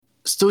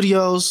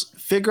studios,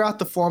 figure out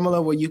the formula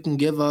where you can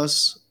give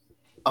us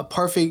a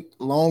perfect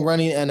long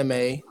running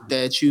anime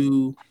that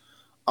you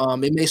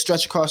it may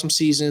stretch across some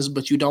seasons,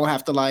 but you don't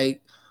have to like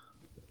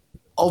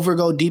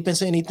overgo deep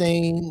into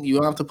anything. You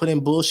don't have to put in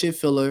bullshit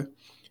filler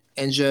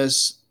and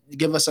just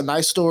give us a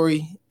nice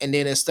story. And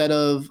then instead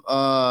of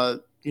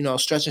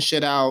stretching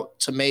shit out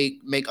to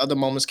make other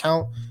moments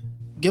count,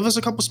 give us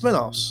a couple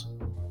spinoffs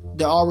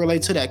that all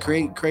relate to that.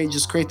 Create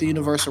the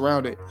universe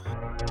around it.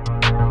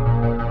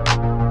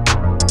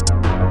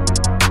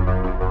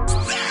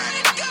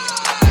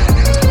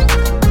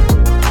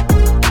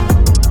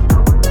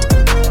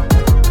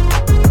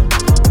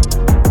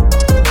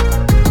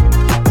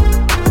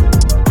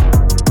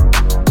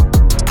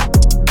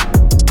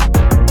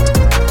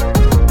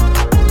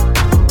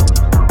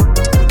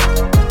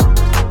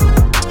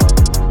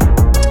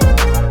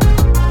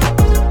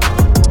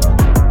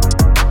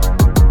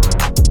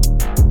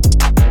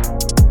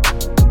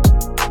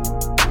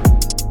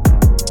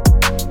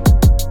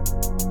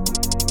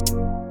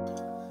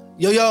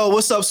 Yo,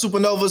 what's up,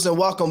 Supernovas, and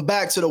welcome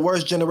back to the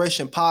Worst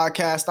Generation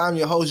podcast. I'm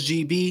your host,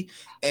 GB,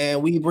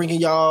 and we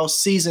bringing y'all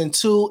season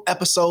 2,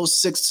 episode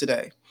 6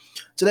 today.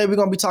 Today, we're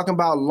going to be talking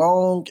about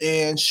long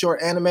and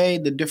short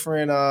anime, the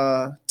different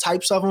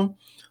types of them.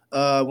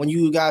 When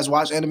you guys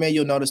watch anime,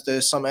 you'll notice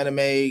that some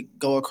anime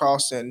go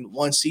across in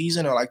one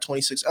season or like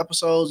 26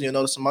 episodes. You'll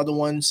notice some other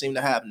ones seem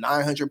to have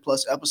 900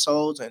 plus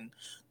episodes, and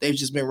they've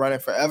just been running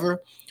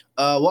forever.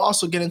 We'll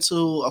also get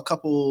into a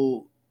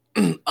couple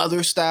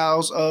other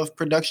styles of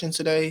production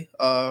today,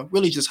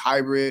 really just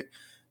hybrid,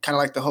 kind of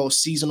like the whole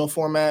seasonal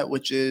format,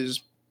 which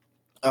is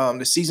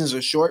the seasons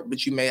are short,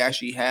 but you may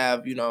actually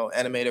have,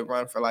 animated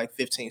run for like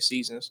 15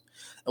 seasons.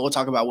 And we'll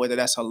talk about whether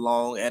that's a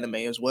long anime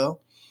as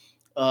well.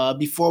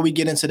 Before we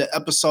get into the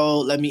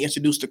episode, let me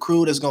introduce the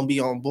crew that's going to be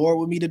on board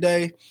with me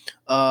today.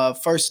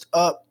 First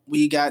up,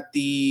 we got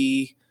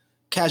the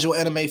casual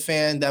anime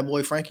fan, that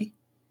boy Frankie.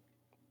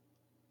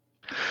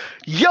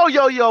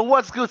 Yo,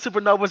 what's good,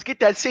 Supernovas? Get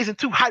that season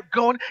 2 hype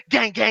going.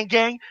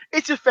 Gang.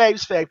 It's your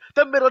fave's fave,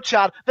 the middle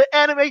child, the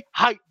anime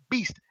hype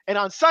beast. And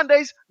on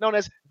Sundays, known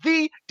as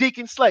the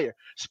Deacon Slayer,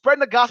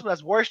 spreading the gospel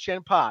as Worst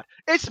Gen Pod.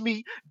 It's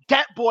me,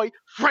 that boy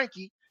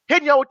Frankie,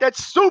 hitting y'all with that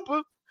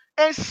super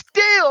and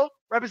still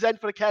representing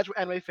for the casual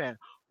anime fan.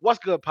 What's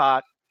good,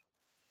 Pod?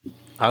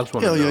 I just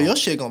want to know. Your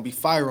shit gonna be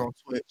fire on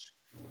Twitch.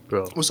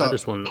 Bro, what's up?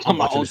 I'm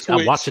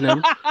watching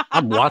him.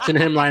 I'm watching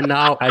him right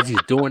now as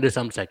he's doing this.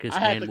 I'm just like, his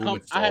hand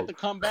moving. I had to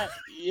come back.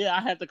 Yeah,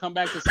 I had to come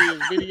back to see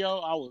his video.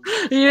 I was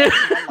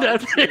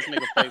that's this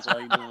nigga face while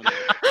he doing it.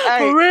 Hey,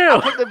 For real.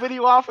 I put the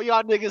video off for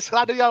y'all niggas, so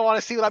I know y'all want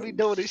to see what I be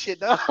doing this shit,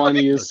 though.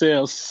 Funny as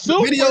hell.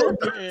 Super.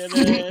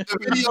 The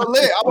video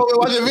lit. I'm over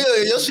watching the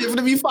video. Your shit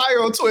gonna be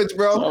fire on Twitch,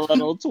 bro.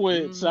 On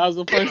Twitch. That was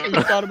the first thing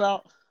you thought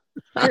about.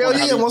 Hell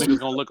yeah. Once niggas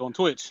gonna look on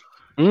Twitch.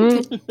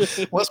 Once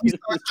we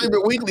start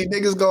streaming weekly,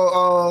 niggas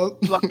go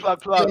plug.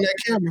 on that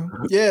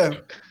camera. Yeah.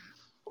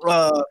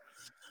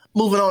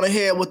 Moving on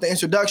ahead with the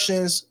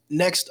introductions.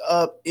 Next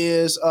up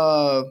is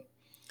the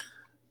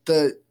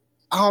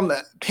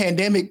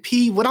Pandemic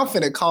P. What I'm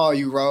finna call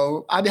you,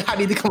 bro? I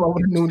need to come up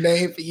with a new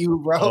name for you,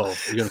 bro. Oh,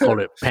 you're gonna call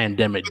it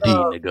Pandemic D,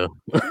 nigga.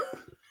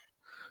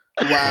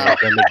 Wow.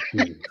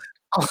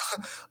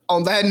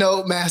 On that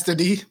note, Master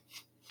D.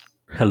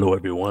 Hello,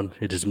 everyone.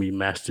 It is me,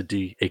 Master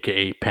D,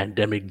 aka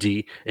Pandemic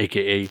D,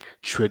 aka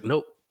Trigger.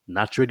 Nope,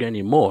 not Trigger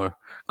anymore.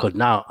 Cause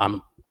now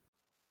I'm.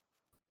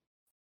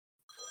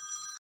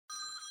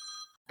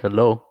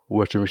 Hello,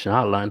 Worst Generation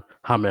Hotline.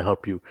 How may I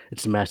help you?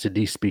 It's Master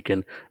D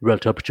speaking. Real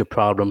to help with your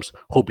problems.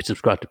 Hope you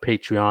subscribe to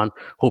Patreon.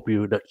 Hope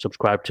you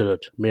subscribe to the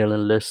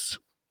mailing list.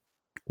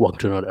 Welcome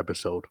to another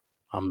episode.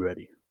 I'm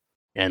ready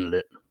and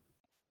lit.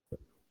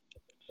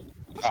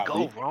 Let's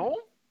go, bro.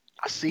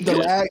 I see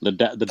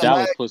the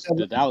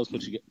Dallas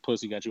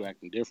pussy got you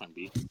acting different,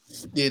 B.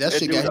 Yeah, that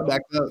shit got him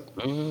backed up.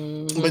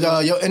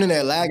 But your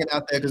internet lagging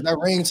out there because that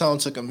ringtone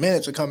took a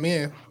minute to come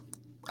in.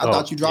 I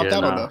thought you dropped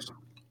out on us.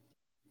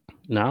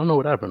 No, I don't know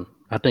what happened.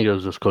 I think it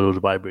was just because it was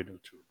vibrating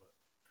too.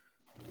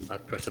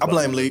 I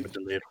blame Lee.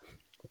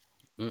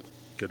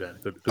 Good at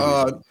it.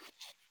 Good.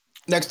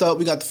 Next up,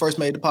 we got the first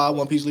made the pod,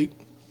 One Piece Leak.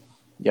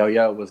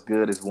 Yo, what's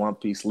good? It's One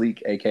Piece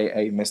Leak,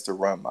 aka Mr.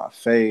 Run My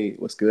Fade.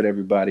 What's good,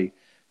 everybody?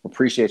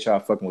 Appreciate y'all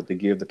fucking with the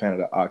Give the Pen of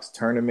the Ox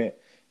tournament.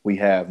 We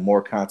have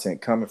more content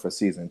coming for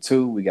season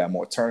 2. We got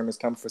more tournaments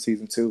coming for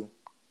season 2.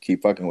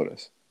 Keep fucking with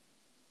us.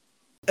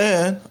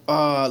 And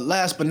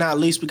last but not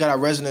least, we got our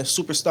resident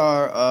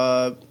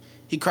superstar.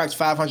 He cracked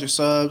 500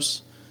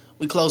 subs.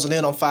 We closing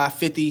in on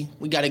 550.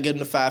 We got to get him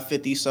to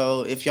 550.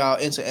 So if y'all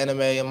into anime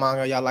and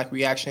manga, y'all like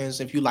reactions,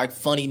 if you like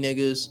funny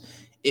niggas,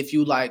 if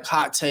you like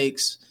hot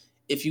takes,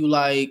 if you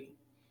like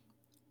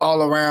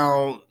all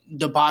around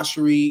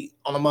debauchery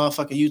on a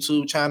motherfucking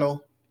YouTube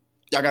channel,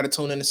 y'all got to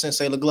tune in to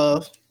Sensei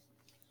LeGlove.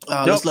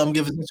 Let's let him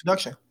give his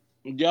introduction.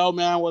 Yo,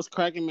 man, what's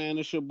cracking, man?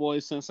 It's your boy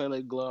Sensei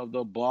LeGlove,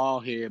 the ball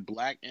head,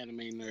 black anime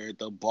nerd,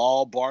 the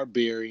ball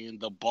barbarian,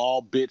 the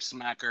ball bitch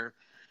smacker,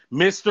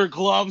 Mr.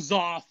 Gloves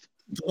Off,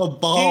 The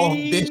ball,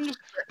 bitch.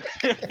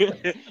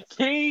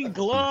 King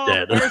Glove,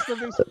 Dead. first of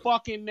his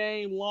fucking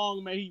name,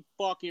 long may he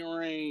fucking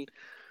reign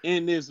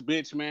in this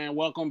bitch, man.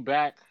 Welcome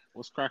back.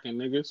 What's cracking,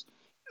 niggas?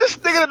 This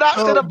nigga did not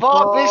say the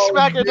ball, bitch,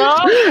 smacking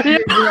dog.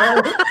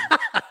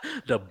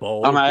 The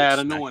ball. I'm gonna bitch add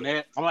a new smack. one.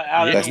 I'm gonna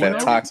add a That's new one.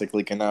 that toxic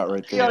leaking out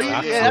right Yo,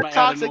 there. yeah, that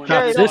toxic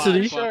K.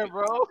 Toxicity. Sure,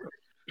 bro.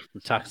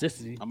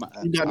 Toxicity. I'm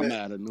You got gonna it.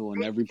 add a new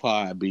one every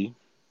pod, B.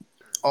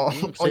 On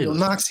Say your that.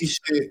 Noxy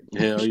shit.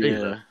 Hell Say yeah.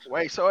 that.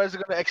 Wait, so is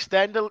it gonna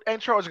extend the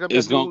intro? Or is it gonna be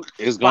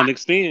It's gonna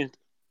extend.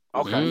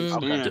 Okay, Mm,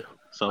 okay. d-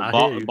 So I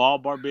ball, hear you. ball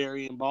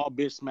barbarian, ball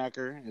bitch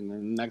smacker, and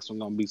then the next one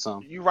gonna be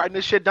something. You writing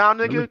this shit down,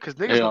 nigga? Because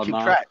niggas Hell gonna keep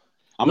nah. track.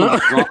 I'm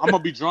gonna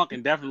be drunk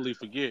and definitely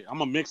forget. I'm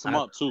gonna mix them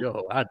up too.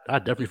 Yo, I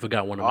definitely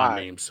forgot one of my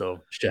names,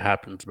 so shit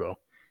happens, bro.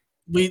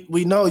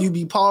 We know you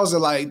be pausing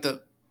like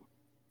the.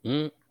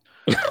 Mm.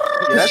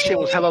 Yeah, that shit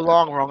was hella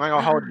long, wrong. I ain't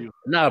gonna hold you.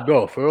 Nah,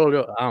 bro, for real,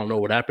 yo, I don't know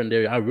what happened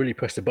there. I really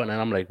pressed the button and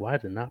I'm like, why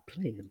is it not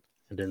playing?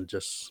 And then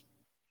just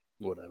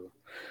whatever.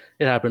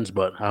 It happens,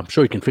 but I'm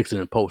sure you can fix it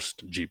in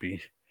post,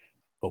 GB.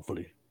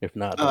 Hopefully. If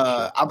not, then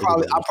shit, I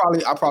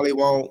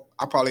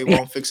probably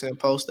won't fix it in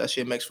post. That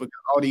shit makes for good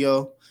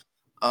audio.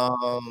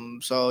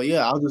 So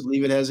yeah, I'll just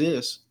leave it as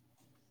is.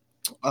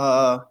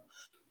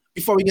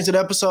 Before we get to the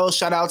episode,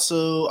 shout out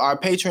to our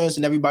patrons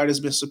and everybody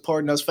that's been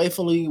supporting us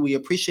faithfully. We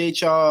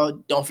appreciate y'all.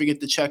 Don't forget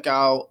to check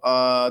out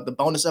the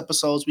bonus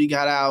episodes we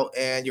got out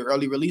and your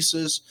early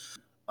releases.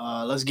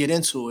 Let's get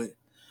into it.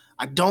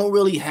 I don't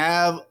really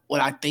have what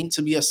I think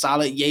to be a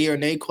solid yay or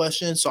nay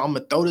question, so I'm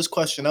gonna throw this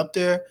question up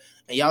there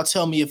and y'all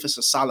tell me if it's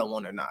a solid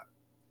one or not.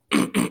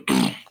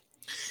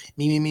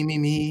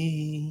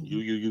 Me.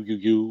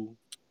 You.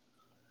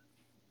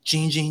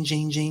 Gene.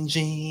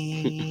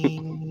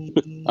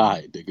 All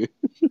right, nigga.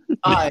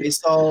 All right,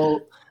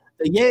 so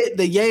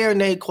the yay or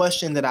nay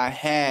question that I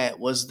had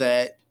was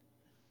that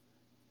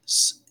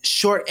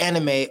short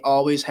anime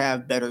always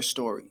have better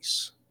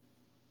stories.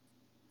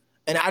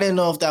 And I didn't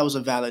know if that was a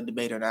valid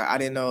debate or not. I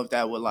didn't know if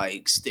that would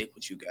like stick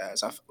with you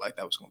guys. I felt like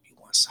that was going to be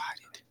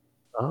one-sided.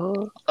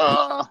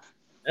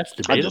 That's I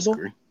debatable.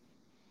 disagree.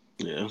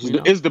 Yeah,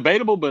 it's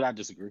debatable, but I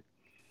disagree.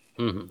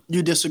 Mm-hmm.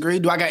 You disagree?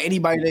 Do I got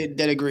anybody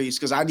that agrees?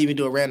 Because I didn't even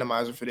do a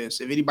randomizer for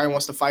this. If anybody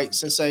wants to fight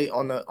Sensei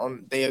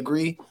on they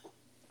agree,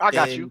 I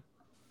got then you.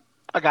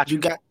 I got you.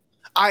 you got.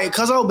 All right,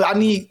 but I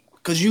need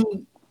because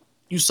you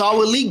saw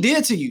what Leak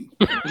did to you.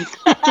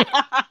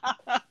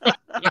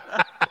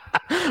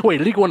 Wait,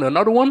 Leak won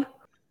another one?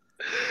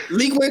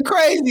 Leak went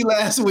crazy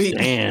last week.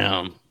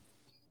 Damn.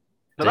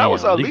 No, that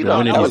was Leak been Alito.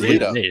 winning That was these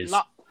Lito. days.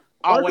 No.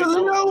 Oh, wait, Was it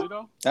that was Lito?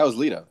 Lito? That was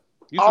Lito.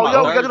 You Oh, talking yo,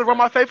 about we got to Thursday? run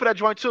my fade for that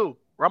joint too.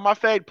 Run my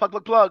fade,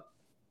 plug.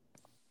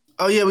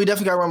 Oh yeah, we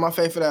definitely got to run my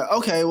face for that.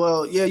 Okay,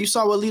 well, yeah, you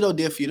saw what Lito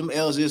did for you. Them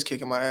L's is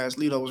kicking my ass.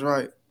 Lito was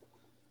right.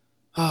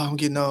 Oh, I'm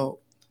getting old.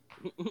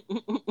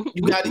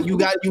 You got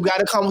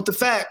to come with the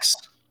facts.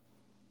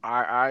 All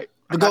right.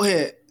 But go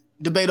ahead,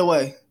 debate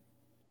away.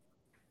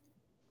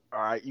 All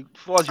right, you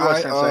floor's All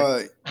yours, right,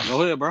 Sensei.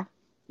 Go ahead, bro.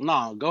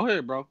 No, go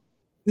ahead, bro.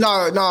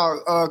 no,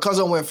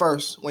 Cuzzo went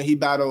first when he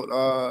battled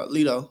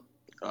Lito.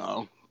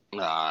 Oh, all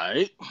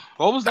right.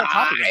 What was that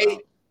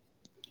topic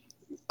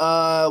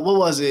about? What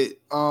was it?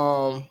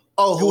 Who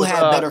was,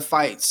 had better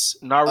fights?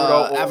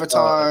 Naruto or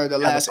Avatar, The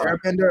Last Avatar.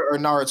 Airbender, or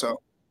Naruto?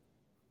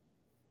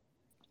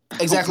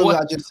 Exactly what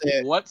I just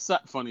said. What side?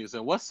 Funny as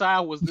hell. What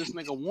side was this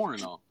nigga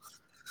Warren on?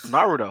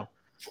 Naruto.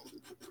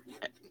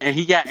 And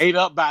he got ate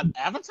up by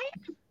Avatar?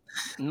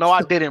 No,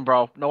 I didn't,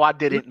 bro. No, I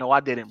didn't,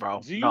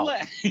 bro. Do you No.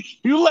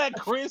 let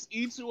Chris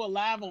eat you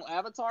alive on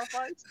Avatar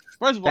fights?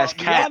 First of all, That's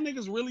do cat. y'all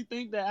niggas really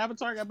think that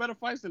Avatar got better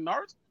fights than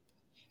Naruto?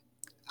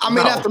 I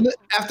mean, No.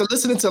 after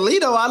listening to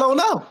Lito, I don't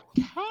know.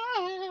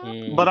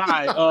 But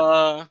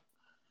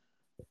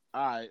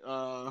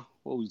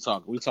what we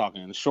talking? We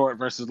talking short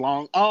versus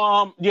long?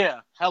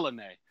 Yeah, hella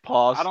nay.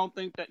 Pause. I don't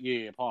think that.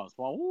 Yeah, pause.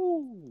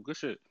 Ooh, good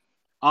shit.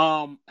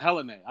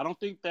 Hella nay. I don't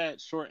think that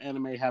short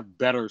anime have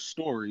better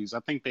stories.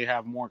 I think they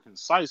have more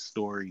concise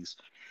stories.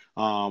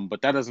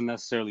 But that doesn't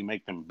necessarily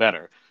make them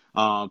better.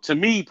 To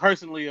me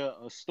personally, a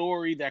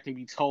story that can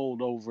be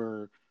told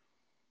over,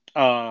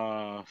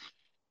 I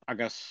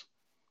guess,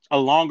 a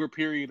longer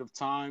period of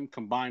time,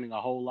 combining a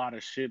whole lot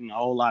of shit and a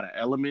whole lot of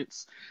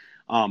elements,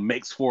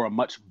 makes for a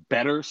much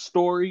better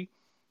story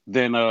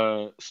than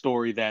a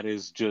story that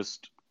is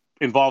just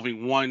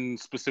involving one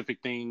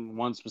specific thing,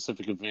 one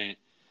specific event,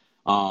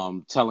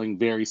 telling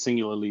very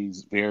singularly,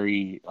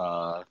 very,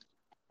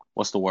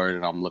 what's the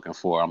word that I'm looking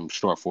for? I'm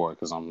short for it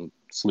because I'm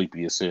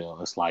sleepy as hell.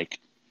 It's like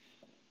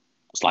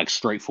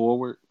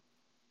straightforward,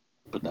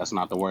 but that's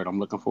not the word I'm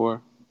looking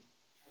for.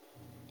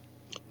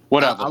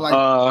 Whatever. I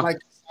like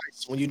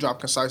concise when you drop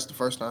concise the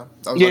first time.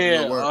 That was like a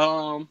good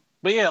word.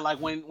 But yeah, like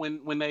when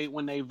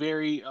they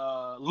very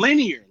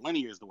linear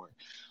is the word.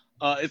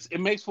 It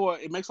makes for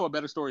a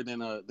better story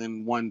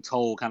than one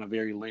told kind of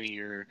very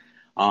linear,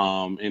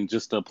 and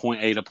just a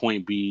point A to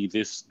point B.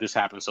 This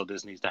happens, so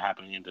this needs to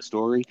happen in the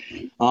story.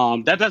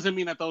 That doesn't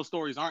mean that those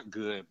stories aren't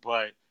good,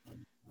 but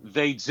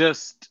they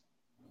just,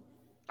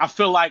 I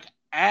feel like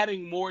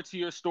adding more to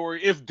your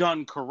story, if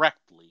done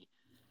correctly,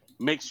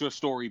 makes your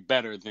story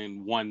better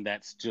than one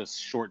that's just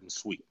short and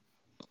sweet.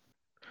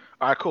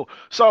 All right, cool.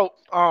 So,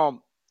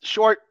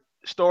 short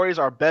stories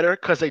are better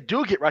because they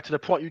do get right to the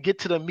point. You get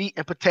to the meat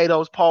and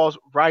potatoes, pause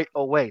right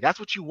away. That's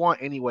what you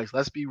want, anyways.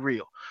 Let's be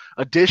real.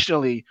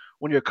 Additionally,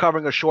 when you're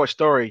covering a short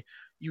story,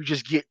 you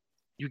just get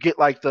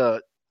like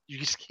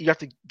you have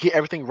to get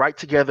everything right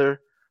together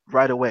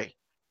right away.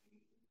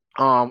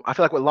 I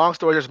feel like with long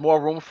stories, there's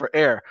more room for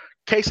error.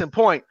 Case in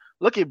point,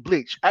 look at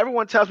Bleach.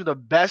 Everyone tells me the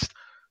best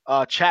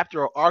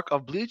chapter or arc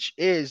of Bleach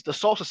is the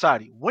Soul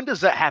Society. When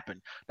does that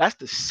happen? That's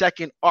the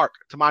second arc,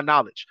 to my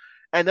knowledge.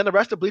 And then the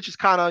rest of Bleach is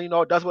kind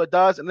of, does what it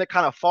does, and then it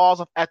kind of falls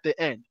off at the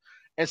end.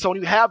 And so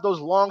when you have those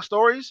long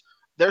stories,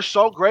 they're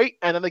so great,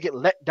 and then they get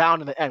let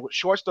down in the end. With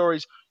short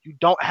stories, you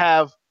don't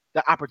have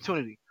the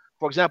opportunity.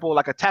 For example,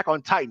 like Attack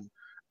on Titan.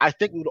 I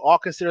think we would all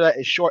consider that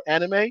a short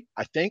anime.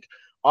 I think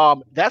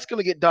that's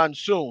gonna get done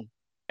soon.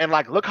 And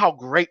like, look how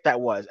great that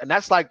was. And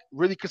that's like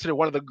really considered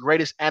one of the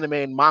greatest anime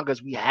and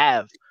mangas we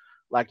have.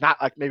 Like,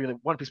 not like maybe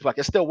One Piece, but like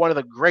it's still one of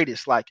the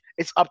greatest. Like,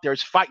 it's up there.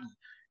 It's fighting,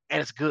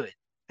 and it's good,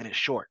 and it's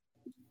short.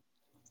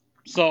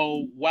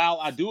 So while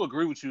I do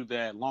agree with you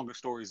that longer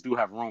stories do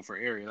have room for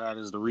error, that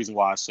is the reason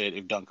why I said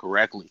if done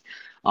correctly.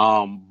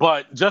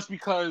 But just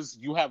because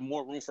you have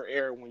more room for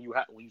error when you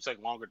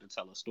take longer to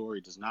tell a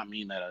story does not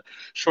mean that a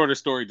shorter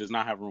story does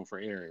not have room for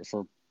error.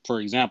 For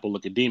example,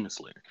 look at Demon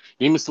Slayer.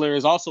 Demon Slayer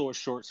is also a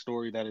short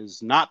story that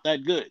is not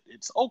that good.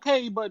 It's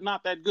okay, but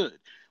not that good.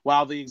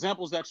 While the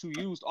examples that you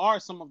used are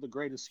some of the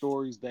greatest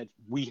stories that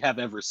we have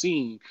ever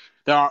seen,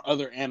 there are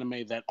other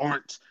anime that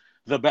aren't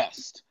the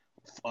best.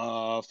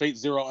 Fate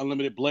Zero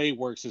Unlimited Blade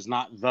Works is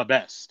not the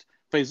best.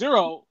 Fate Stay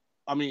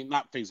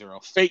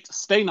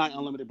Night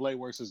Unlimited Blade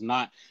Works is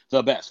not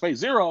the best. Fate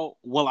Zero,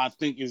 well, I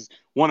think is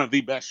one of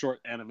the best short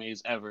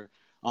animes ever.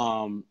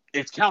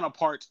 Its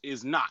counterpart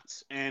is not,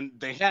 and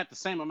they had the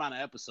same amount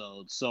of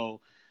episodes, so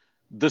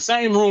the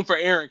same room for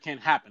error can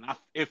happen.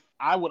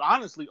 I would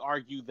honestly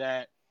argue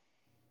that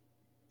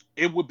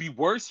it would be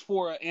worse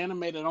for an anime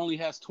that only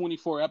has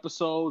 24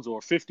 episodes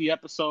or 50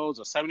 episodes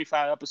or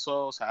 75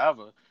 episodes,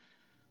 however,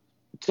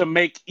 to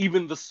make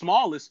even the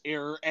smallest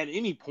error at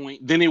any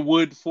point than it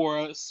would for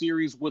a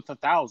series with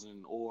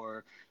 1,000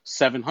 or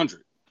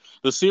 700.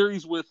 The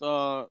series with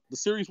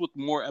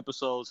more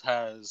episodes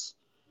has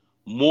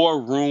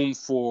more room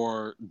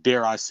for,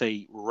 dare I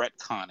say,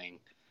 retconning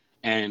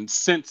and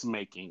sense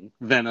making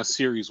than a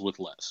series with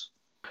less.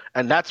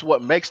 And that's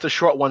what makes the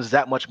short ones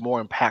that much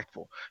more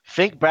impactful.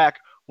 Think back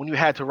when you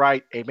had to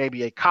write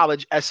maybe a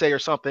college essay or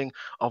something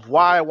of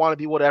why I want to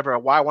be whatever, or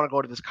why I want to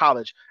go to this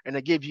college, and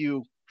they give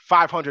you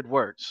 500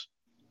 words.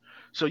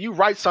 So you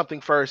write something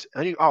first,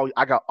 and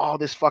I got all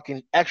this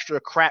fucking extra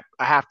crap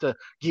I have to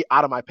get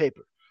out of my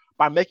paper.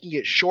 By making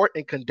it short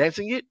and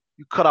condensing it,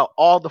 you cut out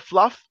all the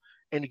fluff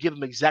and you give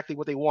them exactly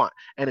what they want.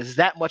 And it's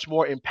that much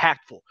more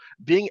impactful.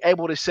 Being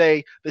able to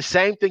say the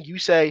same thing you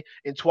say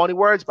in 20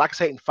 words, but I can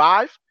say it in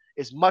 5,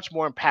 is much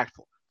more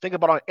impactful. Think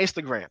about on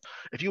Instagram.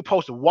 If you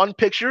post one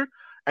picture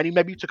and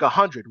maybe you took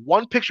 100,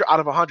 one picture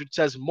out of 100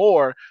 says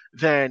more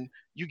than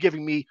you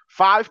giving me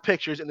 5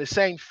 pictures in the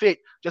same fit,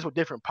 just with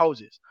different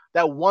poses.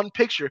 That one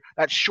picture,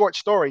 that short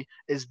story,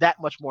 is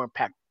that much more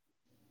impactful.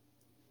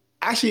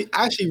 I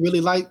actually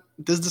really like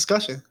this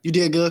discussion. You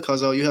did good,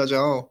 Kozo. You held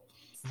your own.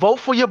 Vote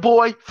for your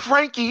boy,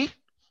 Frankie.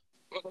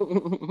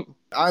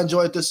 I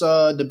enjoyed this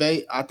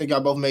debate. I think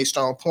y'all both made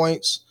strong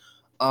points,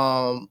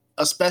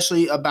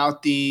 especially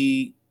about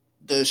the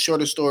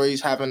shorter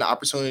stories having the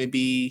opportunity to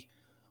be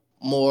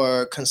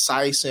more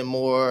concise and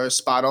more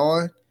spot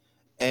on,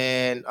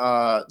 and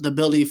the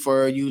ability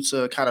for you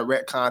to kind of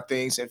retcon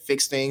things and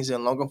fix things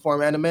in longer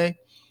form anime.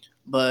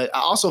 But I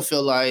also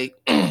feel like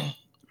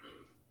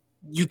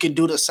you can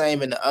do the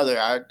same in the other.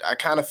 I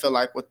kind of feel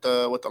like with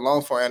the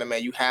long form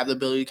anime, you have the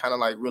ability to kind of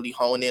like really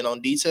hone in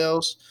on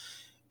details,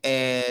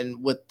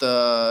 and with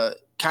the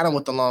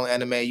long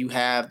anime, you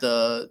have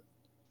the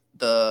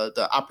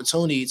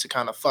opportunity to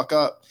kind of fuck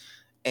up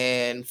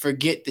and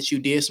forget that you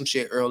did some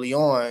shit early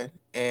on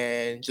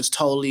and just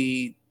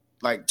totally,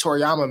 like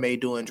Toriyama may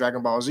do in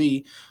Dragon Ball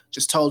Z,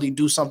 just totally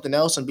do something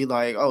else and be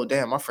like, oh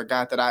damn, I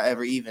forgot that I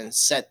ever even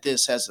set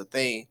this as a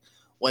thing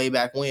way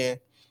back when.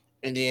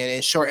 And then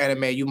in short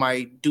anime, you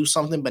might do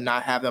something but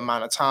not have the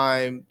amount of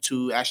time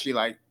to actually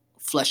like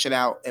flesh it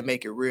out and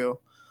make it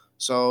real.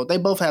 So they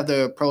both have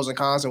their pros and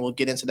cons, and we'll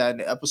get into that in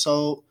the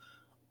episode.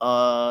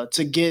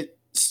 To get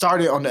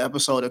started on the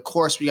episode, of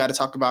course, we got to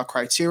talk about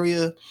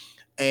criteria,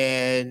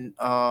 and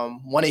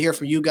want to hear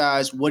from you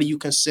guys. What do you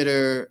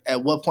consider?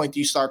 At what point do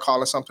you start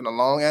calling something a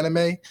long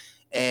anime,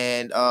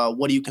 and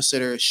what do you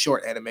consider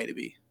short anime to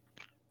be?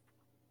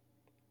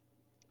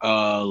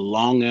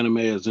 Long anime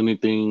is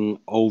anything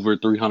over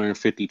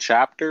 350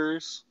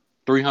 chapters.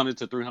 300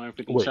 to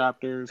 350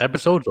 chapters.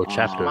 Episodes or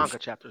chapters? Manga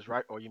chapters,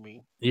 right? Or you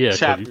mean? Yeah,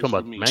 because you're talking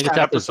about manga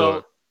chapters.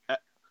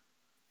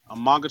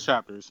 Manga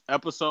chapters.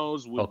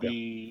 Episodes would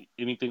be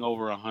anything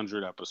over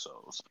 100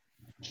 episodes.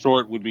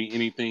 Short would be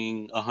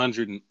anything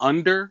 100 and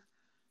under,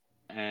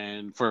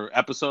 and for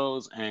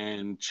episodes,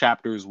 and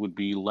chapters would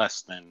be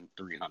less than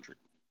 300.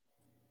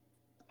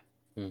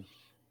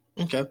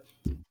 Okay.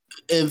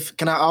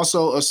 Can I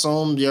also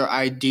assume your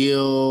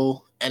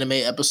ideal anime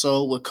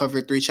episode would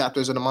cover 3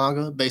 chapters of the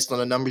manga based on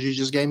the numbers you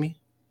just gave me?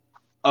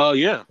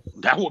 Yeah,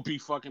 that would be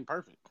fucking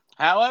perfect.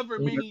 However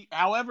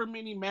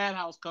many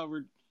Madhouse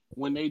covered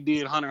when they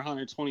did Hunter x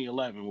Hunter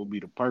 2011 would be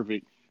the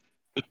perfect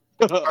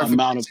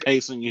amount of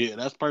pacing. Yeah,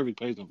 that's perfect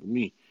pacing for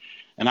me.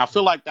 And I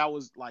feel like that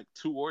was like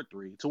 2 or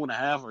 3,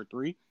 2.5 or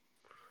 3.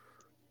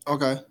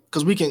 Okay,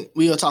 because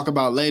we'll talk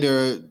about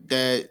later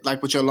that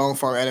like with your long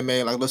form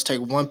anime, like let's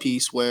take One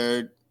Piece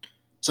where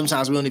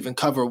sometimes we don't even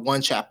cover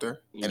one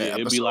chapter in an episode.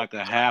 It'd be like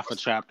a half a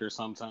chapter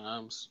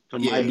sometimes.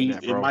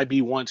 It might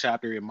be one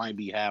chapter. It might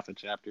be half a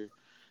chapter.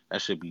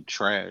 That should be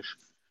trash.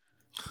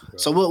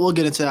 So we'll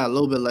get into that a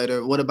little bit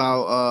later. What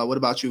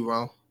about you,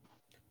 Ron?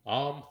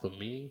 For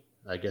me,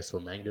 I guess for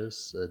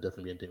mangas,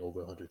 definitely anything over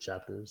 100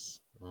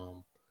 chapters.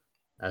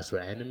 As for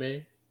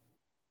anime,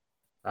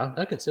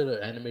 I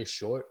consider anime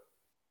short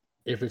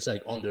if it's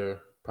like under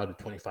probably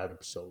 25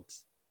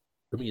 episodes.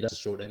 For me, that's a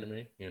short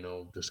anime.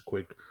 Just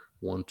quick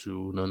 1,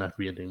 2, no, not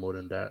anything more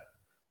than that.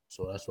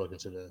 So that's what I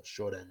consider a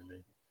short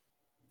anime.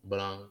 But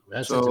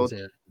that's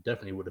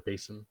definitely with the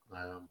pacing.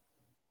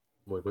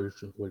 What you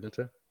gonna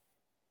say?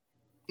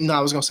 No,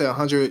 I was gonna say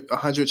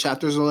 100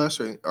 chapters or less,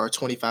 or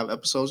 25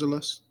 episodes or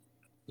less.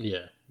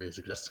 Yeah,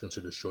 basically that's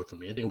considered short for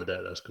me. Anything with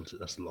that,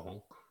 that's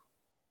long.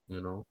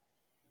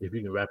 If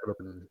you can wrap it up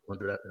in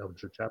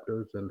 100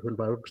 chapters and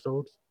 25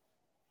 episodes,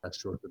 that's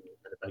short for me.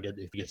 And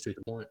if you get straight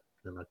to the point,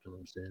 then I can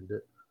understand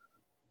it.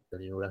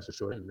 Then that's a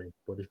short anime.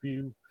 But if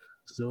you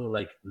still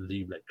like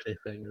leave like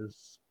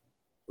cliffhangers,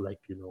 like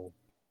or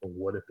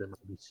what if there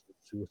might be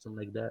two or something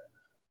like that,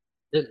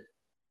 then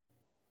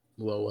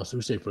well, as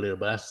we say for later.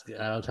 But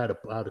I had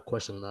a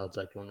question, and I was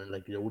like wondering,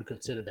 like, would you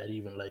consider that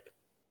even like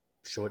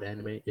short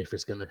anime if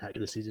it's gonna have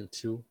the season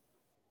 2,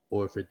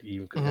 or if it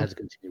even has a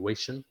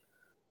continuation?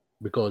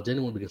 Because then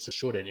it won't be considered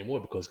short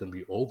anymore because it's gonna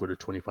be over the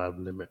 25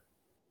 limit.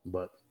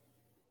 But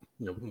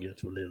we can get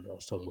into it later. I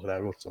was talking about. I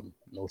wrote some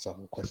notes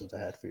on questions I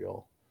had for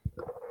y'all.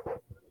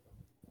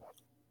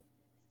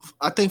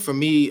 I think for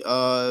me,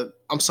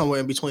 I'm somewhere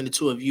in between the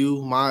two of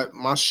you.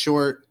 My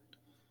short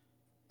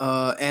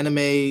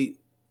anime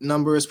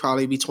number is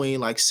probably between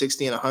like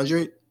 60 and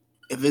 100.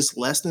 If it's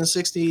less than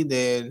 60,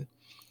 then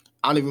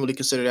I don't even really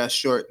consider that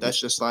short. That's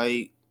just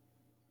like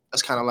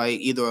that's kind of like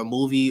either a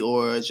movie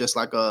or just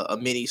like a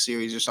mini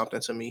series or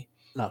something to me.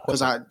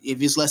 Because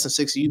if it's less than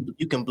 60,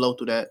 you can blow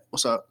through that.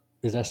 What's up?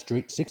 Is that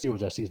straight 60 or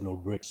is that seasonal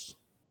breaks?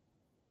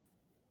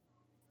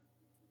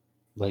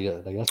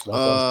 It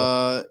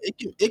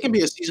can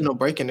be a seasonal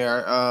break in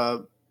there.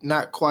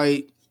 Not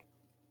quite.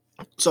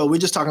 So we're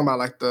just talking about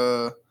like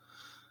the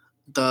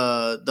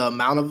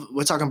amount of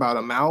we're talking about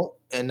amount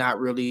and not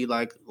really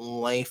like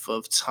length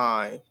of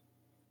time.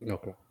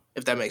 Okay.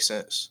 If that makes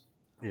sense.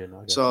 Yeah.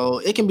 No, so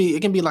it can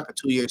be like a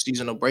 2-year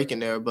seasonal break in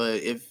there,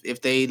 but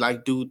if they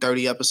like do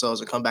 30 episodes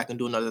and come back and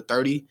do another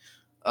 30,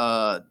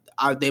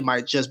 they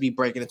might just be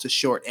breaking into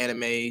short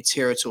anime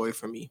territory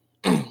for me.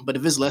 But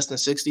if it's less than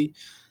 60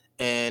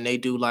 and they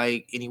do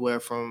like anywhere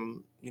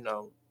from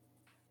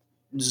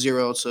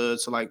 0 to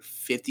like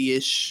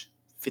 50-ish,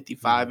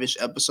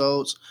 55-ish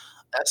episodes,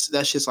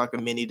 that's just like a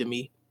mini to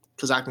me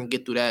because I can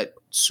get through that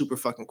super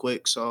fucking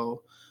quick.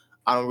 So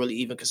I don't really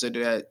even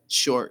consider that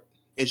short.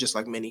 It's just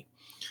like mini.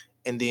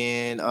 And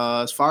then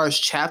as far as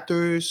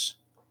chapters,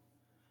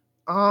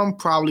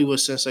 probably would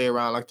say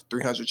around like the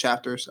 300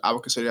 chapters. I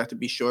would consider that to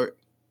be short.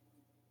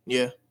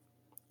 Yeah.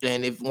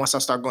 And once I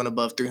start going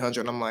above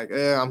 300, I'm like,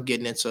 I'm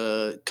getting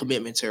into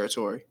commitment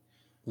territory.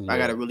 Yeah. I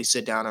got to really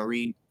sit down and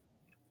read.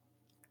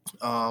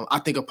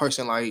 I think a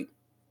person like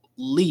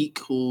Leak,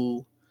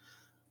 who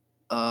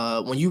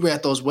when you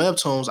read those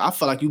webtoons, I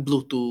felt like you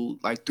blew through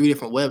like 3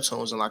 different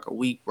webtoons in like a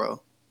week,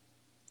 bro.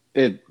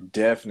 It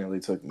definitely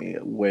took me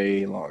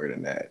way longer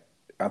than that.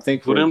 I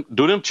think do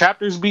them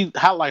chapters be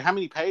how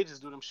many pages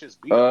do them shits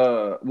be?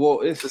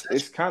 Well,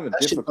 it's kind of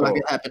difficult like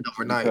it happened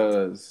overnight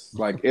because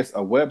like it's a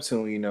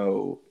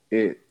webtoon.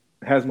 It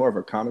has more of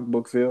a comic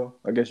book feel,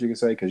 I guess you could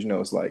say, because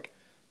it's like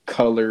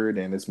colored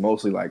and it's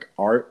mostly like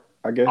art,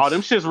 I guess. Oh,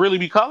 them shits really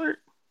be colored?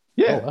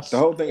 Yeah, the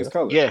whole thing is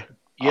colored. Yeah,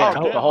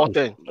 the whole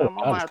thing. I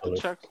might have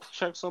to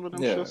check some of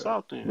them shits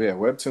out then. Yeah,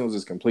 webtoons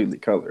is completely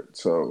colored,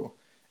 so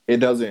it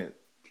doesn't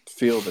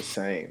feel the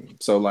same.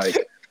 So like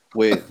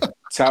with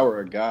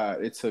Tower of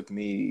God, it took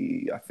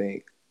me I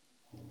think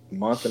a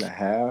month and a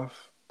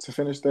half to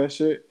finish that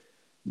shit.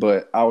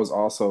 But I was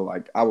also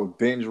like I would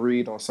binge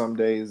read on some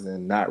days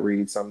and not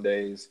read some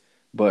days,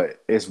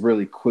 but it's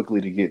really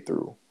quickly to get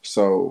through.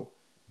 So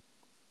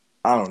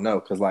I don't know,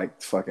 because like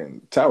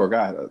fucking Tower of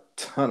God had a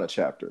ton of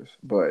chapters,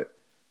 but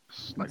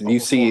like you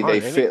see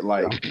they fit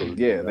like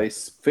they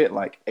fit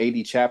like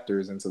 80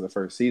 chapters into the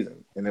first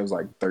season, and it was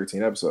like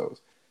 13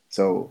 episodes.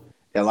 So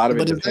a lot of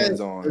it depends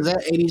on. Is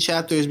that 80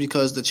 chapters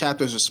because the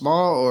chapters are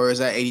small, or is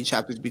that 80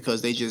 chapters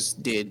because they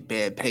just did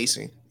bad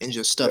pacing and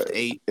just stuffed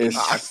 8?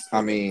 I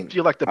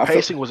feel like the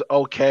pacing was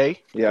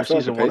okay. Yeah, I feel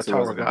like the pacing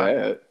wasn't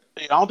bad.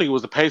 I don't think it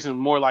was the pacing,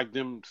 more like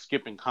them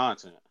skipping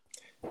content.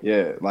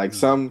 Yeah, like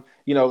some,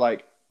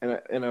 like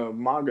in a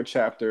manga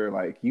chapter,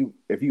 like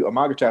if a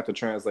manga chapter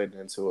translated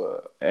into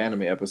a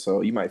anime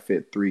episode, you might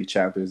fit 3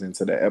 chapters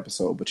into that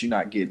episode, but you're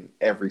not getting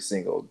every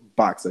single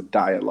box of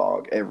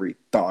dialogue, every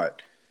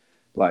thought.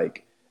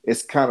 Like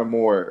it's kind of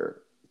more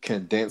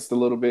condensed a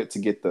little bit to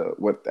get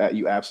what that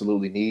you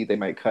absolutely need. They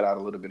might cut out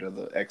a little bit of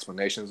the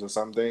explanations of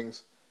some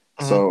things.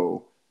 Mm-hmm.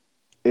 So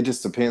it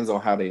just depends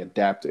on how they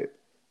adapt it.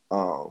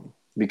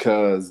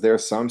 Because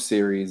there's some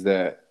series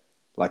that,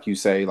 like you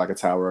say, like a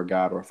Tower of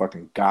God or a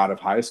fucking God of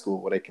High School,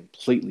 where they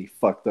completely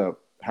fucked up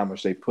how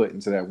much they put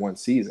into that one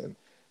season.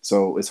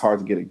 So it's hard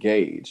to get a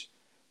gauge.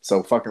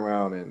 So fucking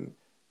around in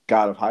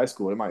God of High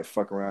School, it might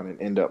fuck around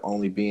and end up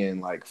only being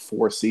like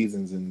 4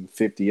 seasons and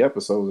 50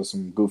 episodes or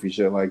some goofy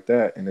shit like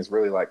that. And it's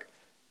really like,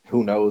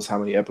 who knows how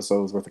many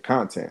episodes worth of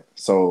content.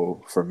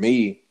 So for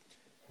me,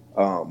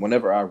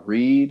 whenever I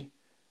read,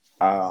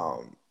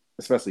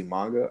 especially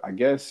manga, I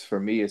guess for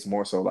me it's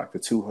more so like the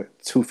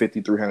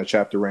 250, 300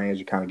 chapter range.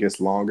 It kind of gets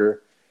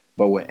longer.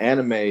 But with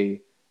anime,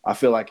 I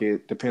feel like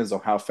it depends on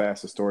how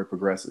fast the story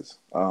progresses.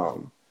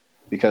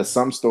 Because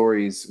some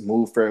stories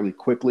move fairly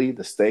quickly.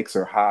 The stakes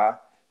are high,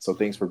 so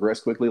things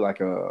progress quickly, like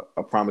a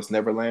Promised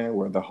Neverland,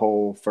 where the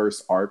whole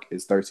first arc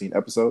is 13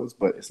 episodes,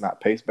 but it's not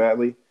paced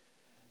badly.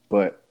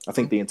 But I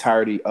think the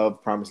entirety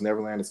of Promised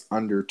Neverland is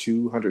under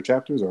 200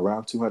 chapters or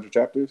around 200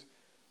 chapters.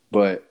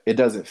 But it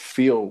doesn't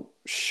feel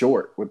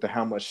short with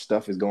how much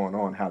stuff is going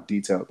on, how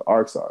detailed the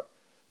arcs are.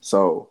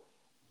 So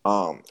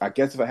I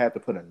guess if I had to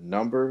put a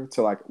number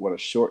to like what a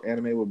short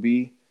anime would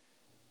be,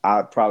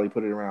 I'd probably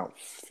put it around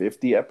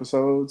 50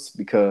 episodes,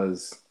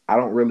 because I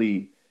don't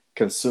really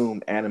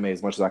consume anime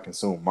as much as I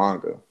consume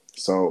manga.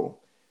 So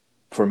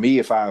for me,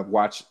 if I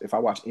watch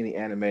any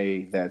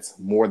anime that's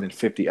more than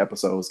 50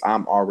 episodes,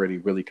 I'm already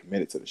really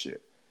committed to the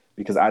shit,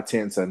 because I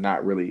tend to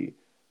not really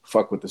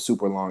fuck with the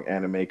super long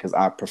anime because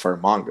I prefer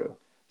manga.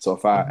 So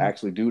if I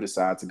actually do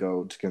decide to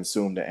go to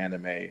consume the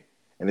anime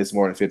and it's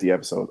more than 50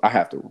 episodes, I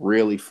have to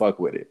really fuck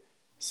with it.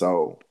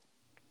 So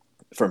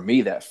for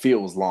me, that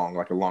feels long,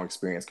 like a long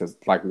experience, because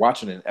like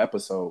watching an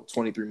episode,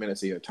 23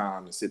 minutes of your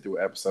time to sit through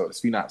an episode,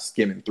 if you're not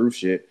skimming through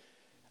shit,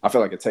 I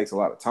feel like it takes a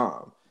lot of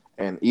time.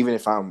 And even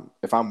if I'm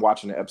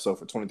watching an episode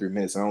for 23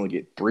 minutes and I only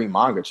get 3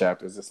 manga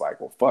chapters, it's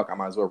like, well, fuck, I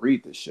might as well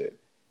read this shit.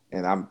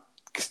 And I'm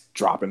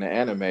dropping the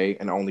anime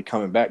and only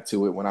coming back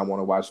to it when I want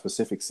to watch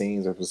specific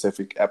scenes or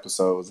specific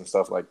episodes and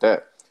stuff like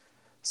that.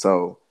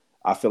 So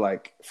I feel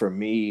like for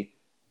me,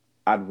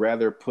 I'd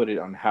rather put it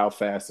on how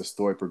fast the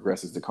story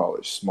progresses to call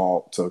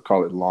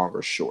it long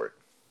or short.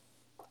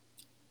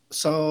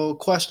 So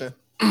question,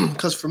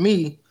 because for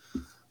me,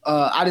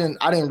 I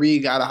didn't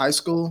read out of high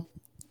school,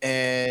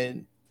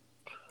 and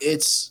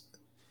it's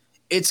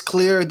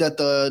clear that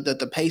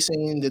the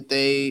pacing that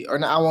they, or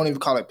not, I won't even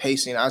call it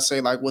pacing. I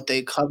say like what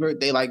they covered,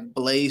 they like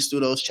blazed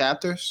through those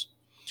chapters.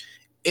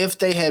 If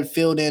they had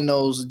filled in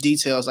those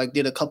details, like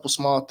did a couple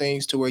small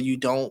things to where you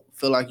don't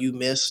feel like you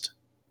missed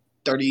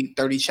 30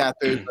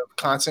 chapters of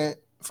content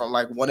from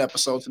like one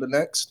episode to the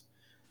next,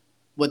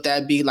 would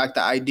that be like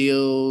the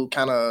ideal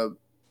kind of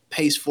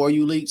pace for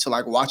you, Leak, to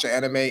like watch an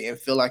anime and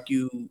feel like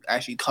you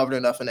actually covered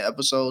enough in the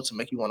episode to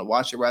make you want to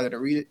watch it rather than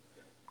read it?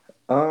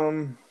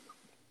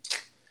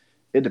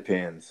 It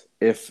depends.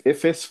 If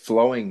it's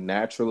flowing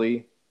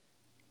naturally,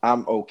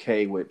 I'm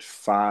okay with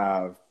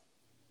 5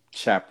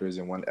 chapters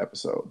in one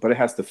episode, but it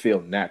has to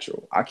feel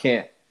natural. I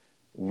can't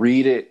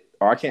read it,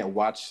 or I can't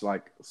watch,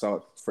 like,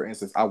 so for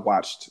instance, I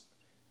watched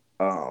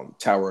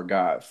Tower of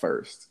God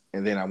first,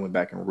 and then I went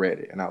back and read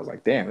it, and I was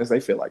like, damn, they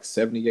feel like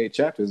 78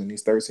 chapters in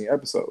these 13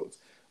 episodes,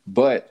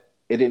 but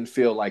it didn't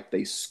feel like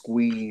they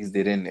squeezed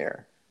it in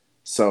there.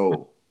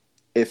 So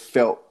it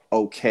felt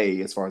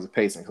okay as far as the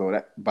pacing. So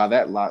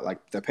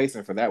like the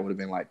pacing for that would have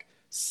been like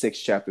 6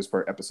 chapters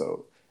per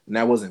episode, and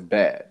that wasn't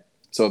bad.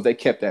 So if they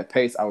kept that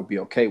pace, I would be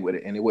okay with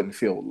it, and it wouldn't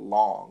feel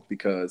long,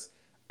 because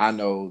I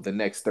know the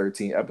next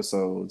 13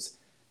 episodes,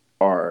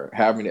 or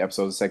however many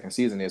episodes the second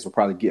season is, will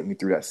probably get me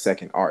through that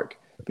second arc.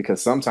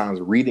 Because sometimes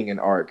reading an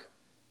arc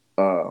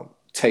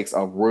takes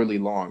a really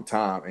long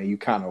time, and you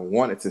kind of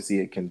wanted to see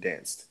it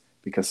condensed,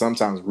 because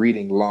sometimes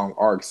reading long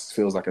arcs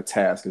feels like a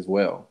task as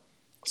well.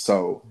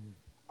 So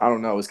I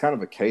don't know. It's kind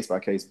of a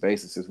case-by-case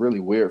basis. It's really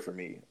weird for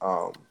me.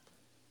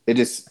 It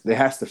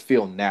has to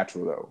feel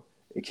natural, though.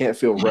 It can't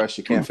feel rushed.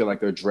 It can't feel like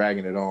they're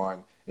dragging it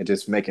on and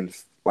just making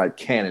like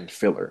canon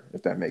filler,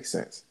 if that makes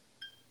sense.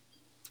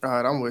 All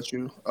right, I'm with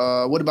you.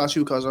 What about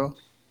you, Cuzzo?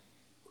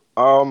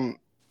 I'm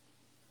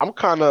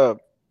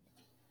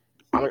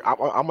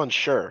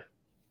unsure,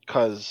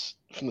 because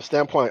from the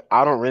standpoint,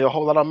 I don't read a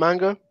whole lot of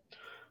manga.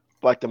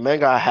 Like the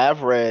manga I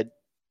have read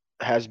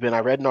I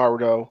read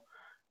Naruto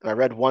and I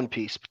read One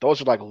Piece, but those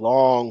are like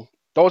long.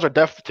 Those are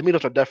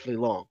definitely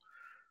long.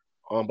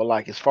 But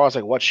like as far as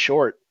like what's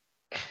short,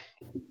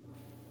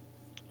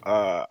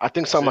 I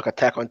think something like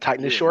Attack on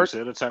Titan is short. You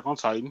said Attack on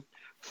Titan,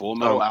 Full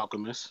Metal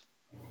Alchemist.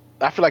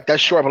 I feel like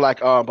that's short, but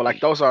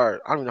like those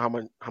are, I don't even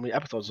know how many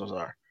episodes those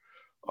are.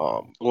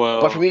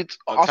 But for me, it's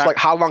also like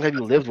how long have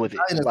you lived with it?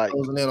 Titan is like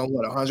closing in on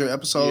what, 100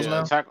 episodes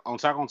now? Attack on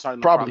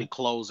Titan probably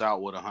close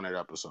out with 100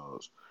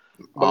 episodes.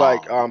 But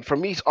like for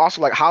me, it's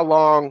also like how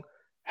long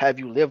have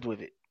you lived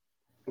with it?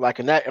 Like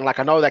in that, and like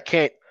I know that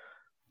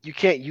you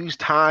can't use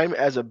time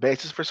as a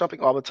basis for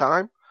something all the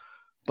time.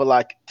 But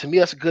like to me,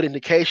 that's a good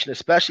indication,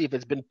 especially if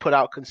it's been put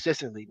out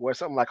consistently. Where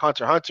something like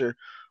Hunter x Hunter,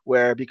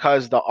 where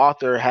because the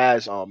author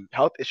has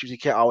health issues, he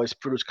can't always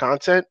produce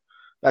content.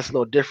 That's a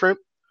little different.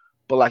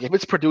 But like if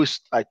it's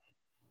produced like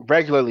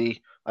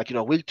regularly, like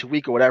week to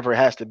week or whatever it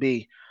has to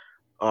be,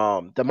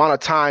 the amount of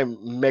time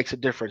makes a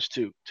difference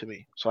too to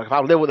me. So like if I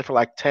live with it for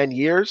like 10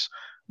 years,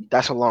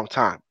 that's a long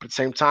time. But at the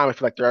same time, I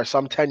feel like there are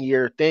some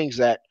 10-year things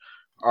that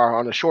are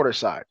on the shorter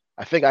side.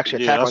 I think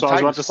actually Yeah, Attack that's on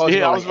what I was Titan about is to say. closing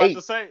Yeah, I on was like about 8.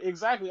 to say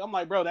exactly. I'm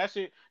like, bro, that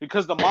shit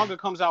because the manga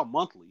comes out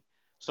monthly.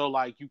 So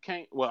like you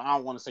can't. Well, I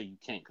don't want to say you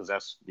can't because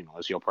that's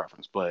that's your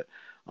preference. But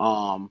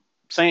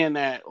saying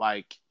that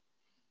like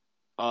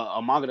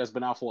a manga that's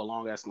been out for a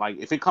long ass like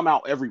if it come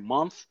out every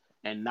month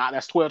and not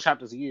that's 12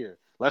 chapters a year.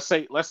 Let's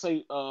say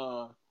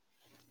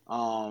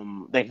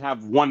they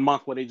have 1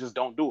 month where they just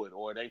don't do it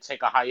or they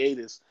take a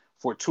hiatus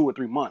for 2 or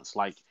 3 months.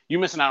 Like you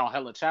missing out on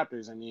hella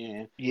chapters and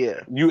then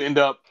Yeah. you end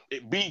up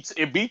it beats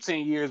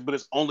 10 years, but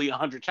it's only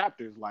 100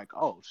 chapters. Like,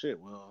 oh shit,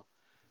 well,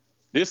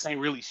 this ain't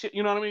really shit.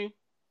 You know what I mean?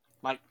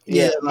 Like,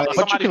 Yeah, Yeah, like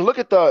but you can look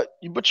at the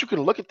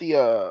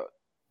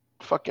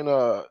fucking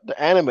the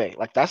anime.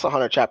 Like that's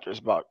 100 chapters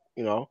about.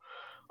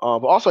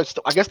 But also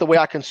I guess the way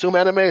I consume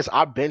anime is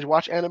I binge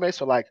watch anime,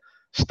 so like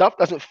stuff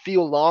doesn't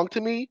feel long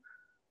to me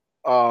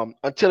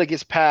until it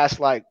gets past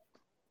like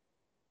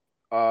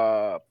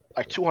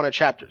 200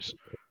 chapters.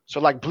 So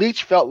like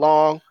Bleach felt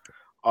long.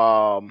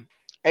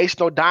 Ace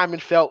No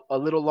Diamond felt a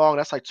little long.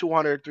 That's like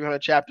 200, 300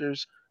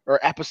 chapters or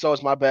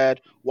episodes. My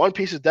bad. One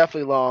Piece is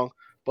definitely long,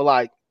 but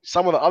like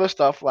some of the other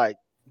stuff like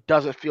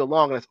doesn't feel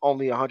long and it's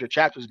only 100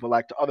 chapters. But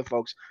like to other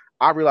folks,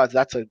 I realize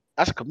that's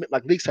a commit.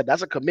 Like Leek said,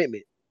 that's a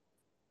commitment.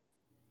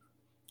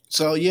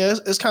 so. Yeah,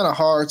 it's kind of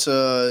hard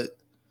to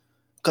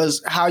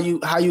because how you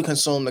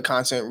consume the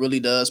content really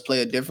does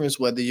play a difference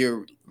whether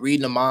you're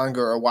reading a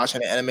manga or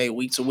watching an anime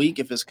week to week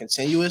if it's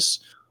continuous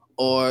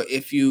or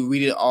if you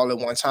read it all at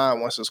one time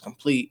once it's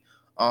complete.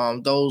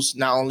 Those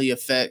not only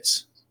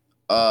affect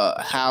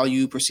how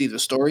you perceive the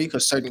story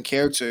because certain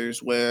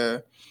characters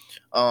where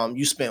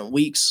you spend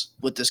weeks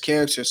with this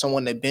character,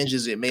 someone that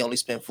binges it may only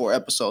spend 4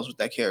 episodes with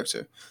that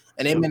character,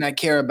 and they may not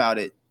care about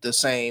it the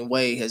same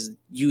way as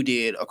you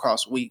did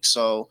across weeks.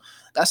 So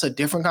that's a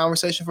different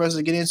conversation for us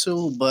to get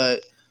into.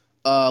 But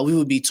we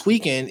would be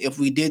tweaking if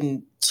we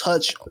didn't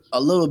touch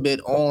a little bit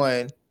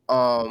on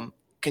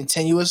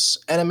continuous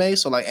anime.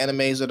 So like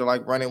animes that are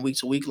like running week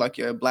to week, like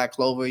your Black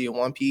Clover, your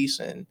One Piece,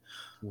 and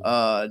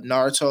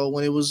Naruto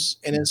when it was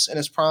in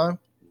its prime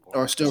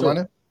or still So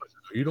running.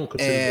 you don't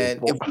consider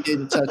And if we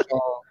didn't touch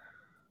on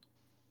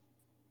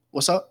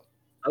what's up?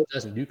 I was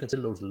asking, do you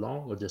consider those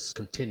long or just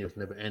continuous,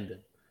 never ending?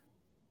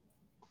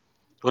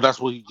 well, that's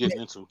what you're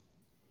getting into.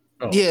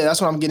 Oh, Yeah,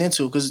 that's what I'm getting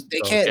into because they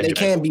So, can't okay. they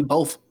can be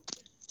both.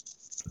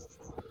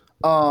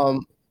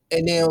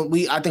 And then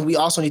I think we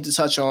also need to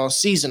touch on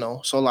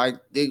seasonal. So like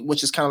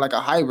which is kind of like a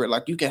hybrid.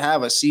 Like you can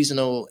have a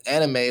seasonal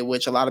anime,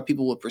 which a lot of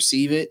people would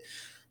perceive it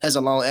as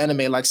a long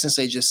anime. Like since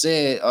they just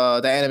said,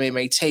 the anime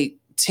may take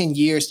 10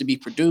 years to be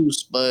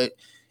produced, but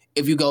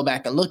if you go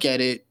back and look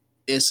at it,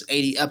 it's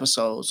 80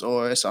 episodes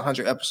or it's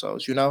 100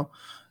 episodes.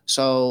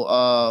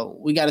 So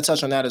we got to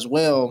touch on that as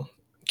well.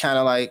 Kind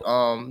of like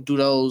do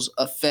those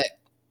affect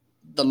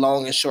the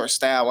long and short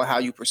style and how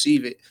you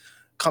perceive it?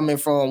 Coming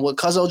from what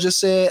Cuzzo just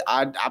said,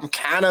 I'm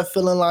kind of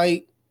feeling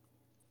like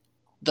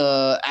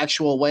the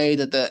actual way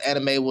that the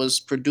anime was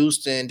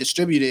produced and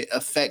distributed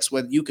affects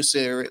whether you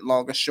consider it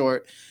long or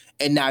short,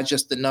 and not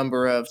just the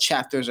number of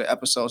chapters or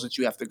episodes that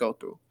you have to go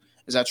through.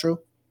 Is that true?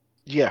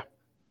 Yeah,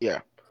 yeah.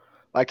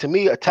 Like to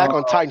me, Attack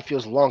on Titan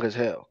feels long as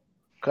hell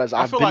because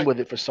I I've feel been like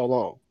with it for so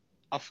long.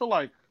 I feel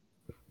like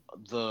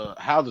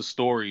how the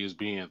story is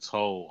being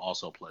told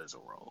also plays a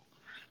role.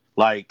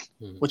 Like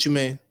What you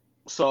mean?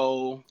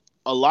 so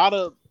a lot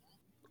of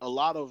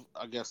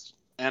I guess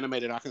anime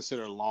that I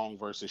consider long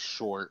versus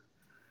short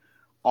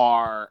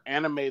are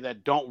anime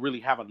that don't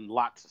really have a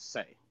lot to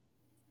say.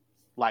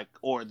 Like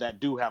or that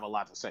do have a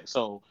lot to say.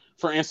 So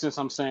for instance,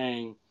 I'm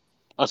saying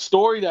a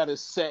story that is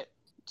set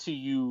to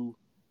you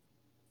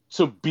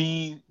to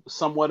be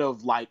somewhat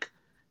of like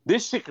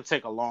this shit could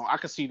take I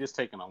could see this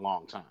taking a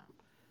long time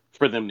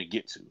for them to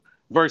get to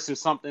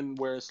versus something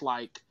where it's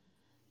like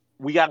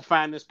we got to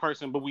find this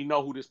person, but we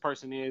know who this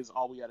person is.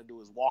 All we got to do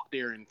is walk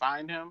there and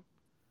find him.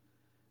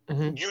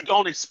 Mm-hmm. You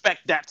don't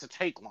expect that to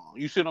take long.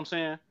 You see what I'm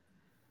saying?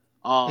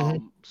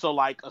 So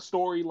like a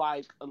story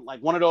like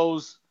one of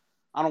those,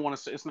 I don't want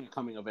to say it's not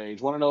coming of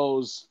age. One of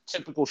those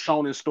typical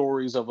shonen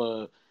stories of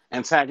a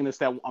protagonist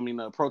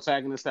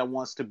that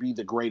wants to be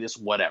the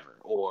greatest whatever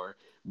or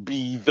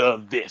be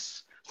the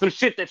this. Some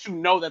shit that you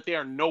know that they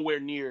are nowhere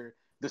near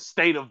the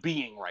state of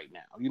being right now.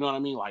 You know what I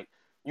mean? Like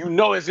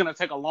it's gonna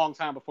take a long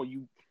time before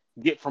you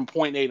get from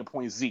point A to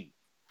point Z.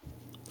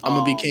 I'm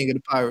gonna be king of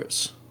the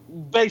pirates.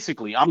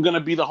 Basically, I'm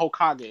gonna be the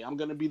Hokage. I'm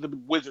gonna be the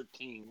Wizard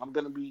King. I'm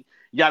gonna be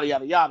yada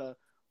yada yada.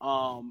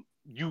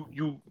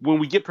 You when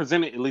we get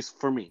presented, at least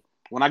for me,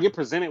 When I get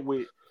presented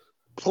with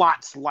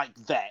plots like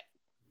that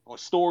or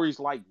stories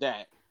like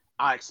that,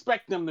 I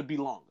expect them to be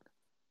longer.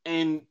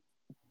 And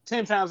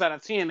 10 times out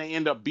of 10, they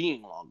end up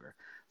being longer.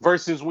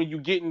 Versus when you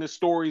get into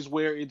stories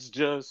where it's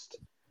just,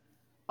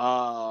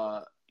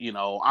 I'm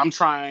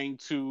trying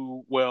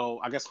to,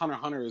 I guess Hunter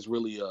x Hunter is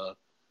really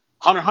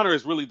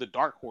the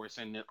dark horse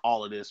in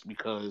all of this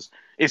because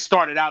it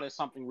started out as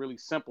something really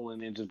simple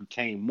and then just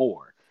became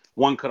more.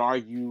 One could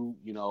argue,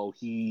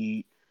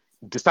 he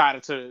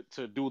decided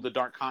to do the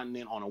Dark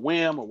Continent on a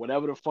whim or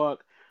whatever the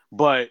fuck,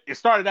 but it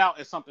started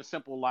out as something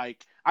simple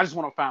like, I just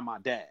want to find my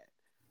dad.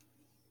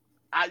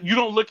 You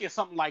don't look at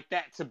something like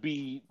that to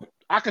be,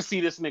 I could see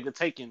this nigga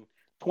taking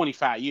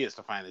 25 years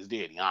to find his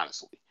daddy,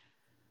 honestly.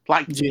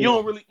 Like, you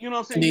don't really, you know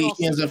what I'm saying?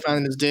 He ends up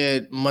finding his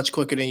dad much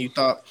quicker than you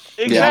thought.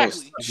 Exactly. Yeah, I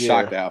was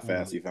shocked at how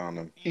fast he found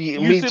him.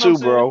 Me too,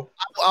 bro.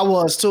 I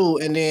was too.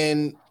 And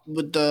then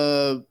with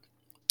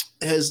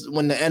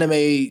when the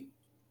anime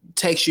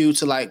takes you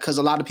to because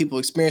a lot of people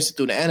experience it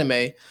through the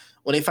anime,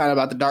 when they find out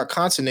about the Dark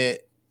Continent,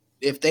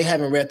 if they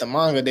haven't read the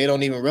manga, they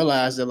don't even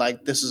realize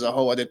that this is a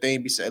whole other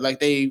thing.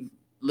 They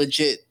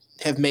legit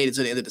have made it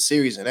to the end of the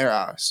series in their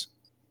eyes.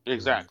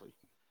 Exactly.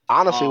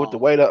 Honestly, with the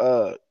way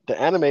the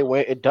anime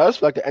went, it does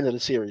feel like the end of the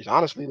series.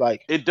 Honestly,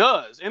 it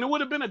does, and it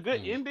would have been a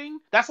good ending.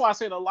 That's why I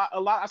said a lot.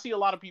 I see a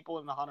lot of people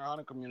in the Hunter x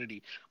Hunter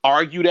community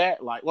argue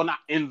that, not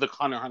in the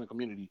Hunter x Hunter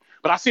community,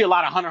 but I see a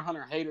lot of Hunter x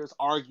Hunter haters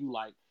argue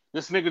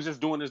this nigga just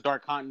doing this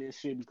Dark Continent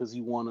shit because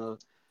he wanna,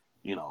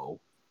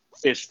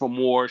 fish for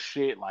more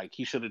shit.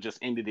 He should have just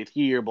ended it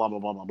here. Blah blah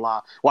blah blah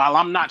blah. While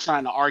I'm not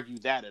trying to argue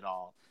that at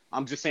all,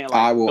 I'm just saying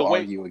I will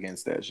argue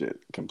against that shit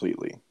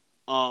completely.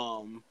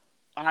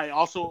 I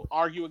also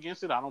argue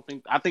against it. I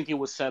think it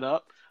was set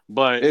up,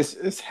 but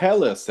it's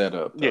hella set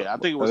up. Though. Yeah, I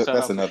think it was set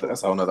up.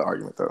 That's a whole nother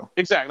argument, though.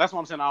 Exactly. That's what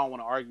I'm saying. I don't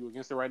want to argue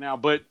against it right now,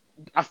 but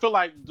I feel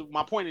like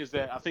my point is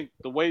that I think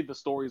the way the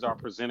stories are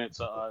presented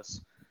to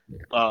us,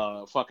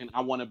 I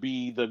want to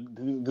be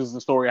this is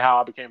the story of how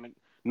I became a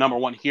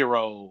 #1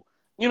 hero.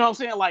 You know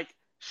what I'm saying?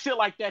 Shit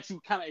like that, you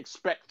kind of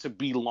expect to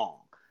be long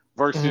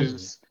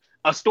versus.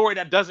 A story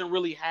that doesn't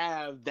really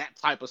have that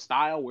type of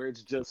style where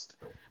it's just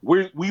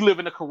we live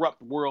in a corrupt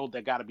world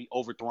that got to be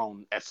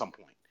overthrown at some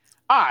point.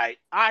 All right,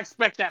 I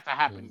expect that to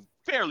happen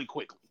fairly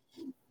quickly.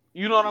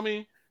 You know what I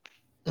mean?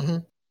 Mm-hmm.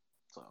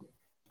 So,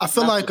 I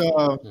feel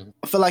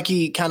like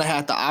he kind of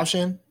had the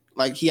option.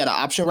 He had an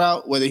option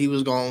route whether he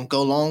was going to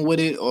go long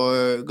with it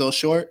or go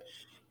short,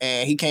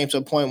 and he came to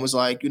a point and was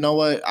like, you know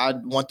what, I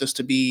want this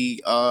to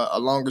be a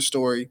longer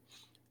story,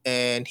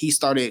 and he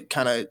started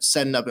kind of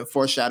setting up and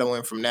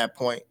foreshadowing from that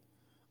point.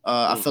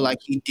 I feel like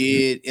he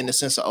did in the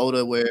sense of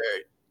Oda where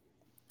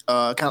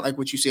kind of like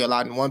what you see a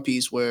lot in One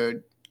Piece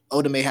where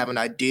Oda may have an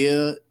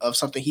idea of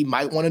something he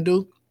might want to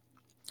do.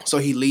 So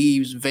he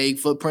leaves vague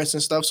footprints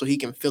and stuff so he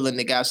can fill in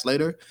the gaps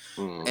later.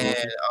 Mm-hmm.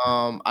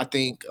 And I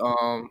think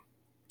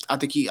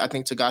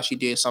Togashi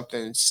did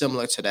something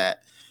similar to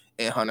that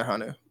in Hunter x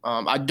Hunter.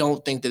 I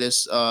don't think that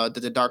it's that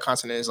the Dark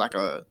Continent is like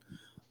an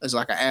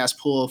ass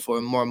pull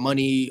for more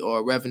money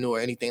or revenue or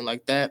anything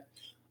like that.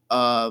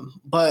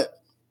 But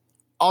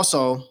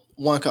also,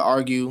 one could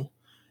argue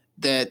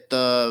that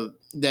the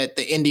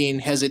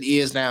ending as it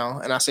is now,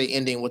 and I say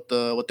ending with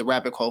the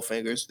rapid quote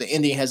fingers, the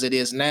ending as it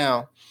is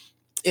now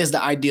is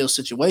the ideal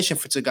situation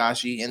for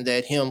Togashi, and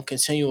that him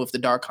continuing with the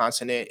Dark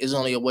Continent is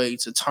only a way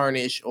to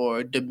tarnish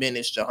or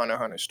diminish the Hunter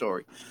x Hunter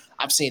story.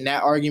 I've seen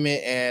that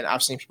argument, and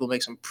I've seen people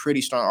make some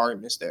pretty strong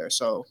arguments there.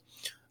 So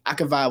I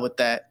can vibe with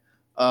that.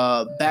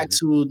 Back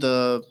to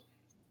the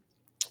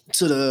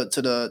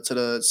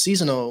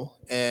seasonal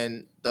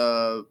and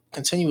the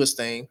continuous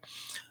thing.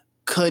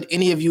 Could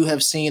any of you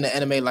have seen an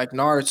anime like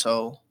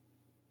Naruto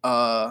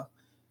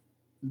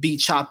be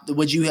chopped?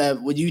 Would you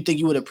think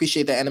you would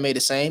appreciate the anime the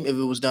same if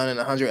it was done in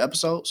 100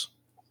 episodes?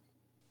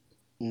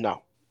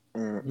 No.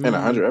 In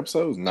 100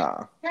 episodes?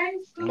 Nah.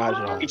 Not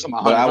at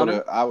all. But I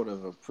would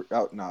have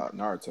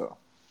Naruto.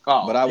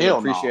 Oh, but I would have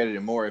appreciated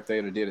it more if they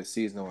would have did a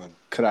seasonal and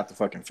cut out the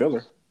fucking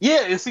filler.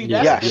 Yeah, and see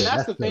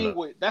that's the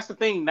thing that's the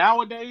thing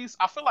nowadays.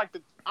 I feel like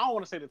I don't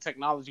want to say the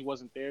technology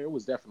wasn't there. It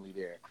was definitely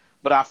there.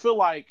 But I feel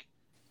like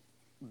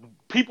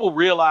people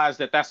realize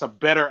that that's a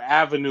better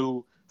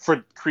avenue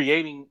for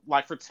creating,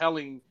 for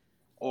telling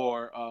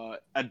or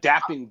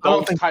adapting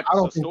those types of stories. I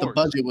don't think the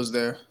budget was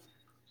there.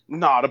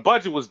 No, the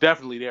budget was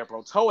definitely there,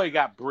 bro. Toei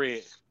got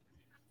bread.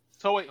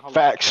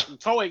 Facts.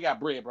 Toei got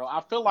bread, bro. I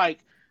feel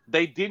like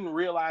they didn't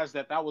realize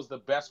that was the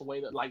best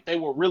way to, they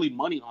were really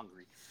money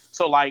hungry.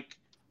 So,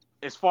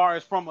 as far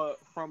as from a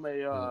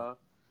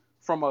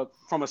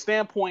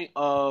standpoint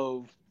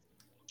of,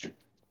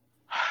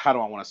 how do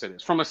I want to say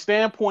this? From a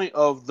standpoint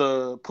of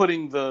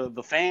putting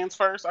the fans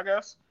first, I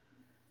guess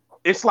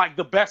it's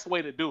the best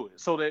way to do it.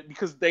 So that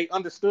because they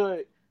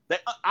understood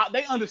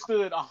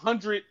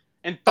 130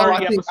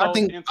 episodes.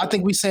 I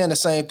think we saying the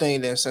same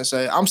thing then,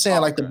 Sensei. I'm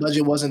saying the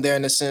budget wasn't there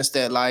in the sense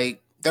that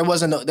there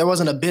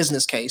wasn't a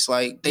business case.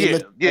 They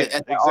looked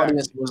at the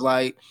audience and was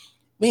like,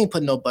 we ain't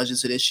putting no budget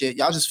to this shit.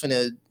 Y'all just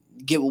finna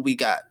get what we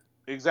got.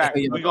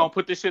 Exactly. We gonna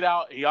put this shit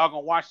out. Y'all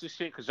gonna watch this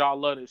shit because y'all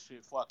love this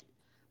shit. Fuck it.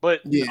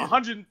 But Yeah.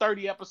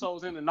 130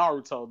 episodes into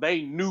Naruto,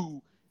 they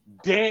knew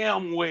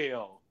damn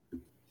well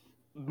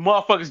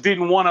motherfuckers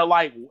didn't want to,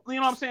 like, you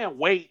know what I'm saying,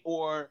 wait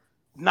or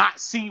not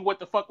see what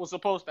the fuck was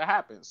supposed to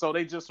happen. So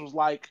they just was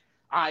like,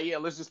 yeah,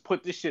 let's just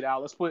put this shit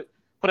out. Let's put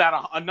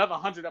out another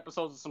 100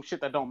 episodes of some shit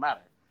that don't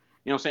matter.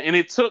 You know what I'm saying? And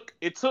it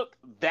took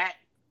that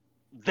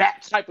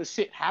type of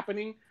shit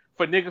happening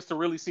for niggas to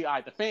really see, all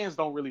right, the fans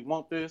don't really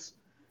want this.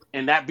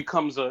 And that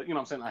becomes a, you know what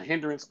I'm saying, a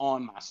hindrance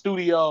on my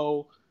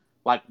studio.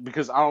 Like,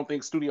 because I don't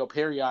think Studio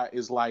Period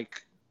is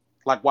like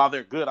while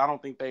they're good, I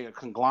don't think they a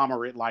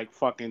conglomerate like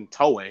fucking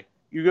Toei.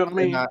 You get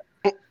what I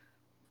mean?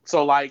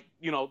 So, like,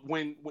 you know,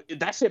 when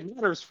that shit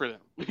matters for them.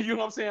 You know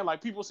what I'm saying?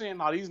 Like, people saying,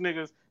 these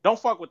niggas don't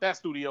fuck with that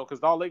studio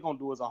because all they gonna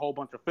do is a whole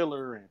bunch of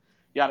filler and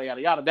yada,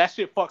 yada, yada. That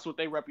shit fucks with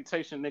their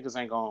reputation. Niggas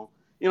ain't gonna,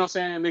 you know what I'm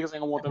saying? Niggas ain't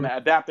gonna want them to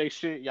adapt their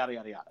shit, yada,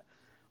 yada, yada.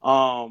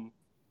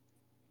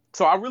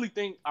 So I really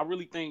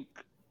think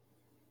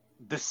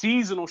the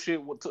seasonal shit,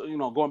 you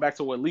know, going back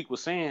to what Leak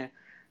was saying,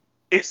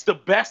 it's the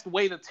best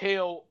way to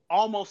tell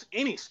almost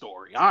any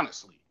story,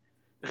 honestly.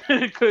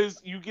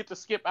 Because you get to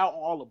skip out on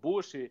all the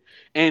bullshit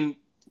and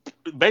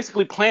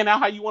basically plan out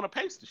how you want to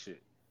pace the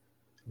shit.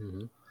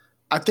 Mm-hmm.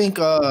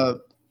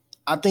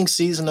 I think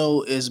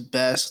seasonal is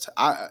best.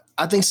 I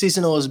think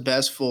seasonal is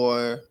best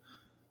for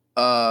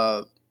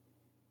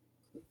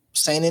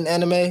seinen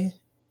anime,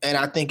 and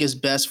I think it's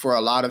best for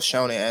a lot of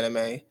shonen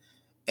anime.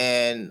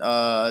 And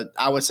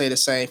I would say the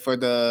same for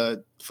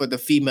the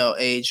female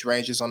age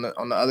ranges on the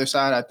other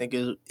side. I think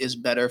it is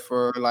better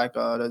for like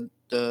the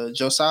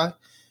josei,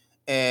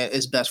 and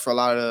it's best for a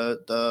lot of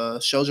the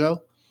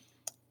shoujo.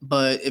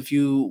 But if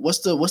you what's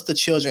the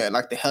children,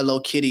 like the Hello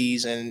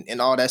Kitties and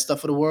all that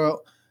stuff of the world,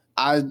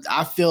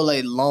 I feel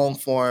like long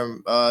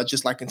form,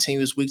 just like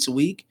continuous week to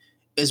week,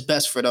 is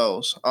best for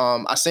those.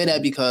 I say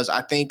that because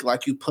I think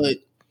like you put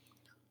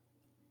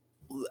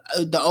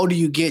the older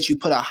you get, you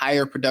put a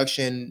higher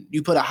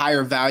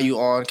value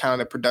on kind of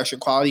the production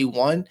quality,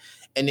 one,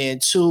 and then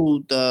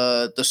two,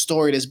 the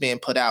story that's being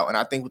put out. And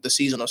I think with the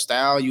seasonal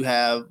style, you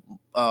have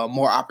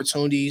more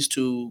opportunities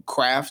to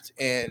craft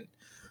and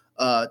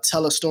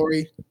tell a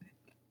story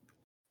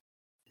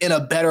in a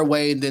better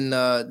way than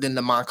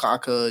the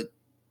mangaka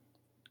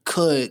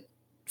could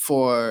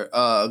for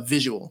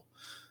visual,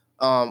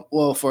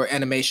 for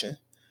animation.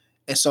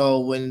 And so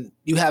when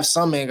you have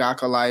some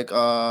mangaka like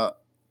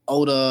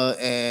Oda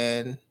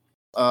and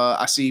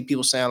I see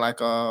people saying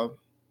like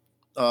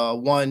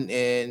One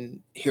and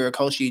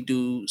Horikoshi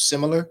do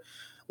similar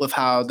with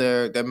how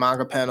their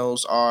manga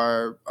panels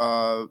are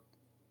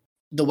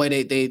the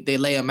way they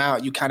lay them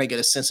out. You kind of get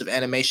a sense of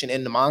animation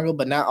in the manga,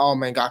 but not all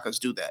mangakas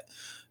do that.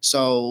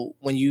 So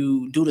when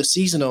you do the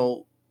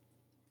seasonal,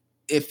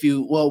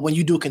 when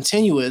you do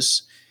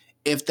continuous,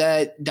 if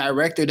that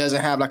director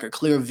doesn't have like a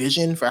clear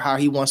vision for how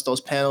he wants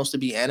those panels to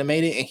be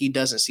animated and he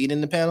doesn't see it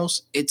in the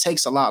panels, it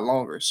takes a lot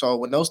longer. So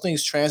when those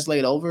things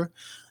translate over,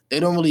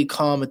 they don't really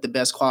come at the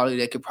best quality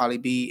they could probably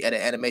be at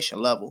an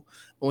animation level.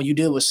 But when you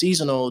deal with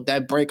seasonal,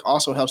 that break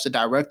also helps the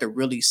director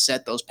really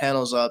set those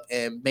panels up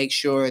and make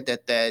sure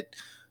that that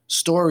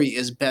story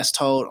is best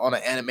told on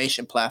an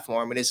animation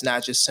platform and it's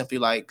not just simply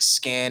like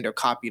scanned or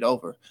copied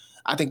over.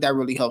 I think that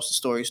really helps the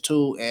stories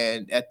too.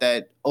 And at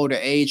that older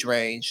age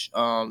range,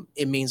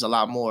 it means a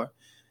lot more.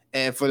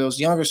 And for those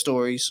younger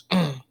stories,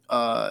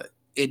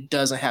 it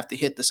doesn't have to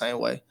hit the same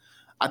way.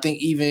 I think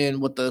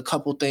even with the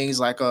couple things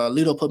like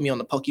Lito put me on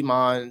the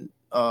Pokemon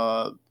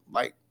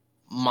like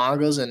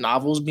mangas and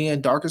novels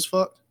being dark as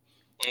fuck.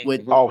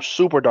 With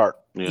super dark.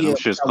 Yeah,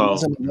 shit's I cold.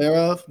 wasn't aware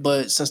of,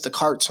 but since the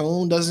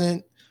cartoon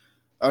doesn't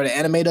or the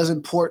anime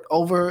doesn't port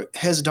over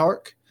his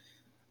dark,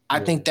 I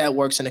think that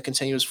works in a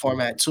continuous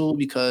format too,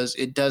 because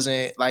it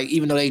doesn't, like,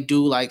 even though they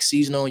do like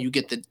seasonal and you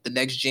get the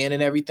next gen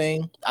and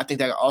everything, I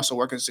think that also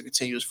works as a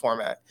continuous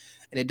format.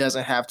 And it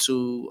doesn't have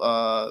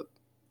to,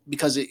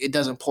 because it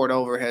doesn't port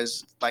over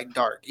as like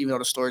dark, even though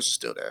the stories are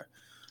still there.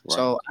 Right.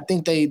 So I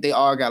think they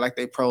all got like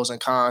their pros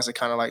and cons that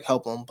kind of like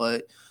help them.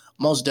 But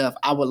most def,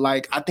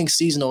 I think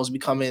seasonal is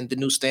becoming the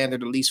new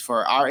standard, at least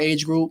for our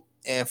age group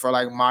and for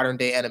like modern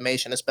day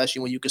animation,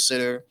 especially when you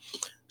consider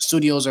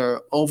studios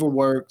are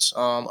overworked,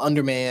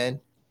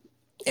 undermanned,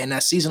 and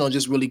that seasonal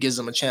just really gives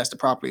them a chance to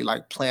properly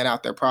like plan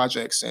out their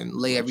projects and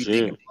lay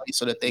everything in place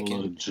so that they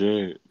can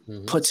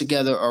put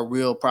together a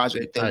real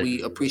project that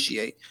we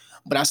appreciate.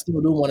 But I still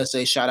do want to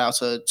say shout out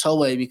to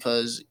Toei,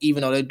 because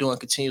even though they're doing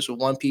continuous with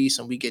One Piece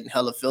and we getting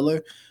hella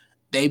filler,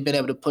 they've been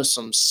able to put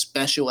some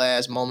special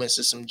ass moments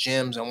and some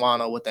gems in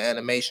Wano with the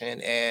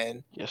animation,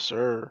 and yes,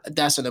 sir,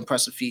 that's an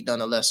impressive feat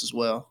nonetheless as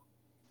well.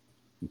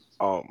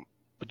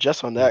 But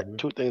just on that,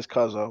 two things,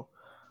 Cuzzo.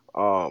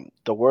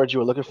 The word you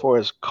were looking for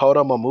is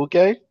Koda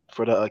Mamuke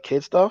for the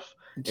kid stuff.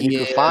 And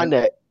you can find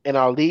that in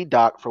our lead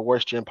doc for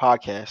Worst Gen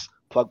Podcast.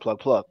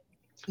 Plug.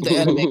 The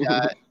anime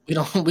guide.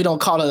 We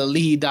don't call it a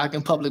lead doc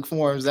in public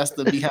forums. That's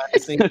the behind the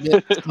scenes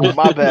bit. Oh,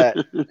 my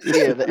bad.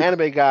 Yeah, the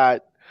anime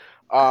guide.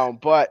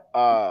 But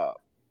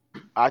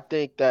I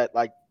think that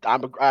like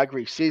I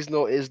agree,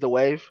 seasonal is the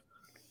wave.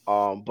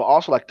 But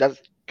also like that's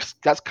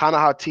kind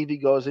of how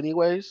TV goes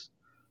anyways.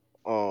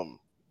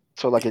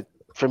 So like it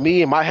for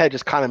me in my head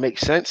just kind of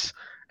makes sense.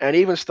 And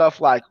even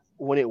stuff like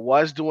when it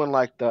was doing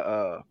like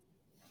the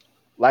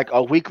like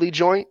a weekly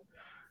joint,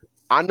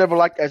 I never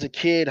liked as a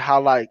kid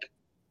how like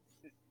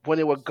when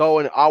it would go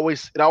and it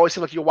always seemed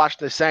like you were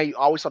watching the same. You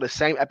always saw the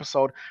same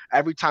episode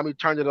every time you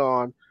turned it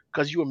on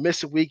because you would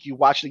miss a week. You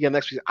watch it again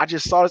next week. I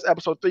just saw this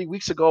episode 3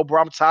 weeks ago,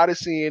 bro. I'm tired of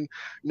seeing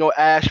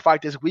Ash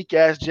fight this weak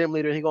ass gym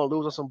leader. And he gonna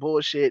lose on some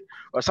bullshit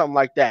or something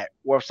like that.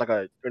 Or it's like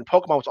in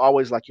Pokemon it's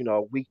always like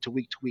week to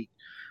week to week.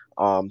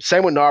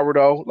 Same with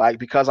Naruto. Like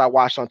because I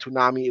watched on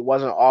Toonami, it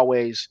wasn't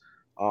always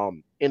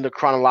in the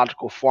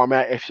chronological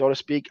format, if so to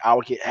speak. I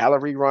would get hella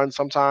reruns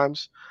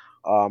sometimes,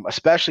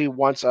 especially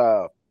once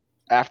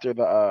after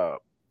the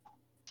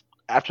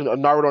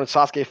Naruto and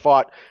Sasuke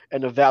fought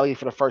in the Valley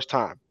for the first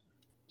time.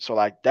 So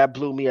like that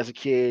blew me as a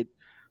kid.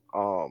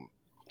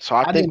 So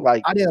I think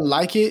I didn't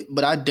like it,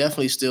 but I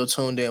definitely still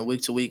tuned in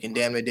week to week and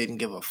damn it didn't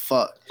give a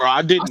fuck. Bro,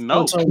 I didn't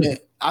know.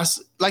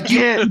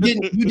 You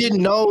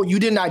didn't know, you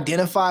didn't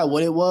identify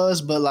what it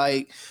was, but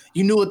like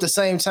you knew at the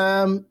same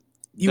time.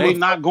 They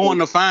not going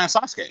to find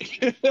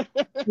Sasuke.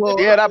 Well,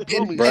 yeah, that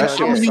blew me. I'm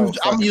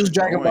gonna use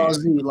Dragon Ball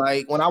Z.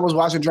 Like when I was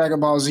watching Dragon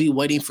Ball Z,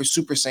 waiting for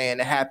Super Saiyan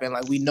to happen.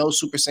 Like we know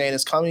Super Saiyan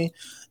is coming.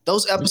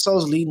 Those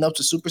episodes leading up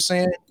to Super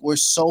Saiyan were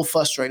so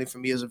frustrating for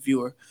me as a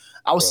viewer.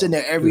 I was sitting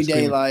there every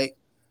day, like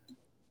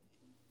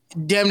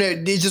damn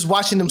near just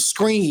watching them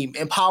scream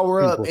and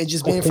power up and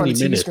just being in front of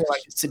the TV screen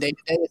like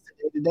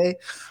today.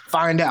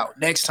 Find out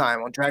next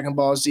time on Dragon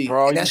Ball Z.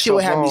 Bro, and that shit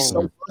would have me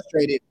so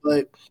frustrated,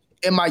 but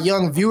in my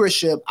young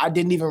viewership, I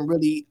didn't even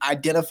really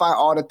identify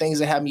all the things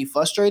that had me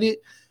frustrated.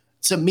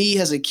 To me,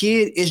 as a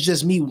kid, it's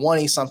just me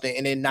wanting something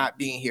and then not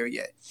being here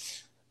yet.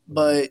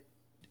 But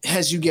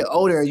as you get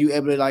older, you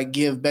able to like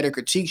give better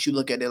critiques. You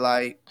look at it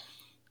like,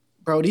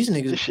 bro, these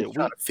niggas are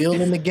trying to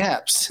fill in the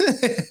gaps,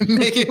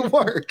 make it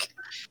work,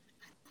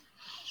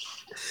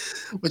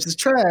 which is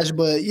trash.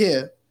 But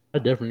yeah,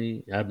 I've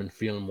been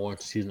feeling more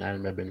into season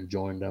anime. I've been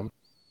enjoying them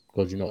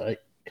because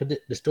because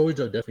the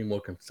stories are definitely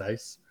more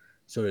concise.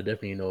 So they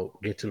definitely,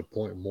 get to the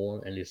point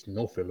more, and it's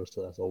no filler,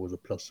 so that's always a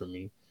plus for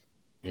me.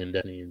 And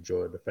definitely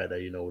enjoy the fact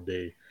that,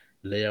 they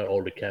lay out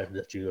all the characters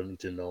that you're going to need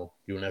to know.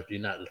 You're not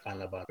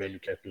finding out about a brand new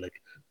character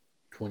like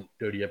 20,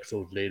 30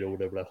 episodes later or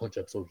whatever, like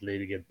 100 episodes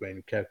later, get a brand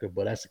new character,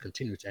 but that's a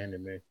continuous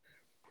anime.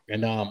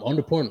 And on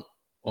the point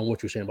on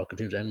what you're saying about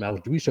continuous anime, I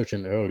was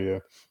researching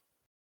earlier,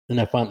 and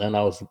I found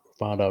out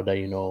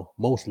that,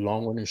 most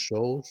long-running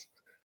shows,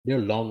 they're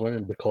long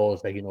running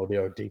because they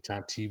are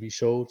daytime TV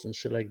shows and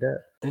shit like that.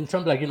 And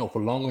something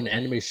for long running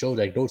anime shows,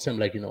 like those time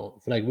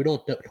we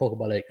don't talk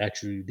about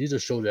actually these are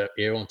shows that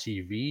air on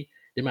TV.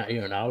 They might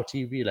air on our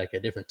TV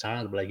at different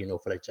times, but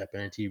for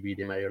Japan TV,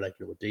 they might air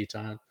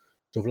daytime.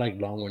 So for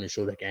long running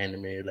shows like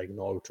anime, like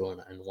Naruto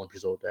and One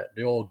Piece, all that,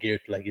 they're all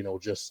geared to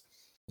just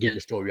getting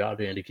the story out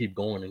there, and they keep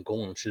going and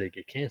going until they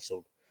get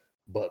canceled.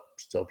 But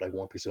stuff like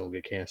One Piece don't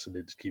get canceled,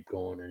 they just keep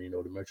going, and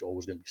the merch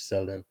always gonna be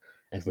selling.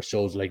 And for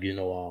shows like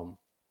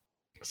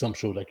some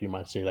shows you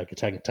might say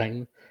Attack on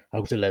Titan, I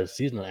would say that's a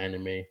seasonal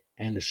anime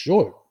and it's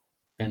short,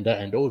 and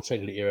those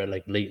technically air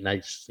late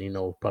nights,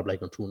 probably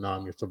on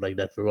Toonami or stuff like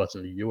that for us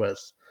in the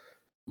US.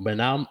 But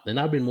now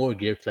I've been more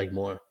geared to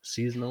more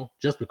seasonal,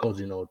 just because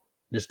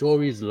the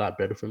story is a lot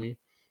better for me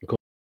because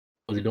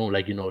they don't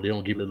they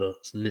don't give little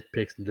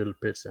nitpicks and little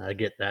bits, and I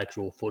get the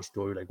actual full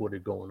story, what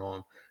is going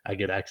on. I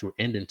get actual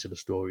ending to the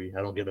story.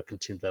 I don't get a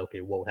continue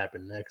okay, what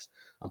happened next.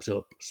 I'm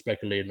still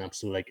speculating. I'm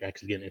still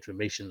actually getting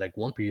information. Like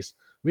One Piece,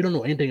 we don't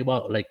know anything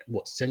about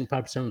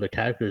 75% of the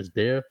characters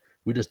there.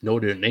 We just know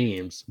their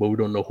names, but we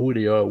don't know who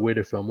they are, where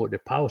they're from, what their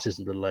power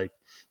systems are like.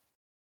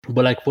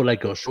 But for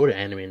a shorter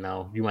anime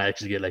now, you might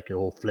actually get a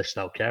whole fleshed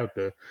out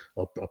character,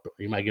 or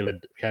you might get a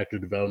character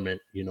development,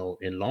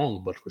 in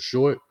long. But for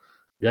short,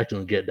 you're actually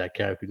gonna get that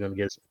character. You're gonna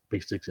get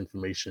basic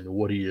information,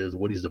 what he is,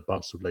 what he's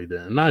about, stuff like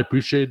that. And I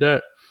appreciate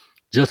that.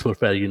 Just for the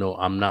fact,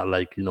 I'm not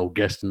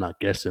not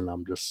guessing.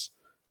 I'm just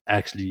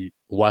actually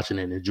watching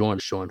and enjoying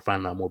the show and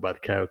finding out more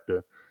about the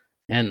character.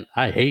 And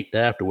I hate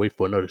that I have to wait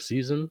for another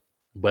season,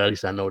 but at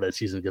least I know that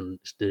season's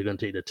they're gonna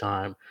take the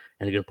time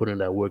and they're gonna put in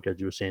that work, as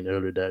you were saying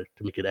earlier, that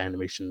to make the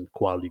animation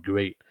quality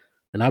great.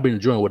 And I've been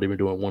enjoying what they've been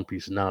doing in One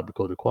Piece now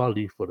because the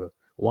quality for the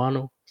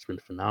Wano has been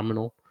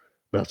phenomenal.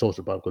 But that's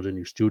also about because the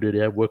new studio they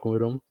have working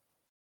with them.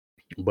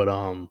 But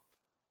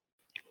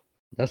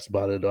that's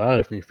about it, though. I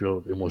definitely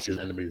feel the most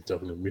anime is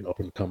definitely up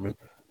and coming,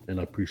 and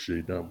I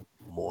appreciate them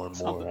more and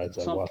more as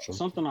I watch them.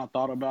 Something I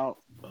thought about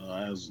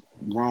as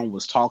Ron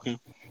was talking,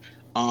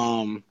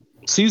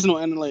 seasonal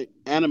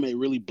anime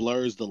really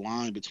blurs the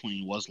line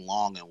between what's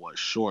long and what's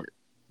short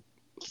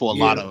for a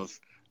lot of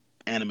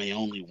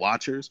anime-only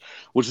watchers,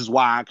 which is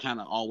why I kind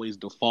of always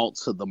default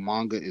to the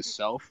manga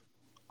itself,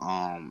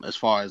 as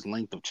far as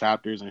length of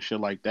chapters and shit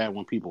like that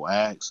when people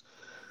ask,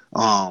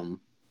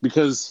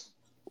 because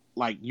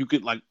you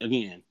could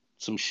again,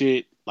 some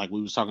shit like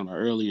we was talking about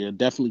earlier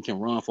definitely can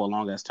run for a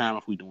long ass time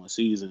if we doing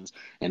seasons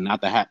and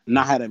not have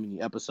that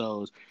many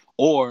episodes,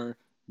 or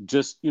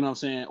just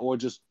or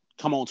just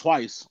come on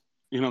twice,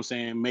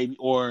 maybe,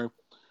 or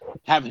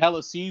have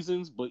hella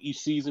seasons but each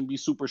season be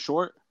super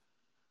short.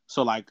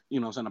 So like, you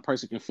know what I'm saying, a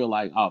person can feel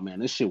like, oh man,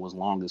 this shit was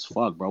long as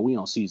fuck, bro. We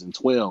on season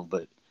 12,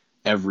 but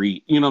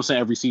every, you know what I'm saying,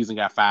 every season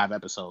got 5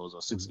 episodes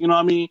or 6, you know what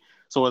I mean?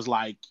 So it's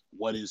like,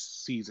 what is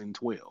season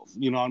 12?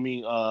 You know what I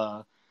mean?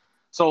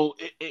 So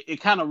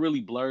it kind of really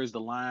blurs the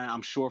line,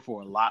 I'm sure,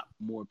 for a lot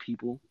more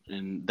people.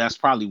 And that's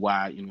probably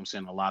why, you know what I'm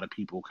saying, a lot of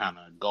people kind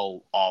of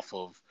go off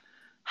of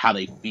how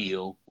they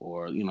feel,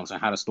 or, you know what I'm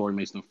saying, how the story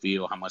makes them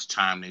feel, how much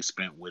time they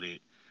spent with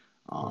it,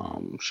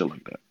 shit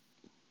like that.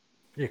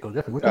 Yeah, because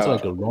definitely that's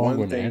like a long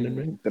one thing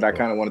anime that I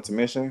kind of wanted to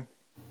mention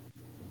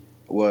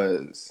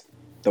was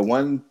the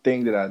one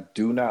thing that I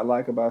do not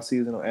like about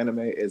seasonal anime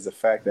is the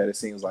fact that it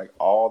seems like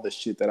all the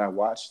shit that I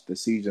watch, the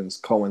seasons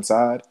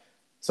coincide.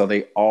 So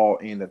they all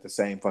end at the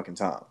same fucking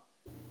time.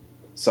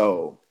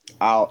 So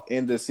I'll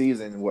end the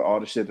season with all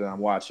the shit that I'm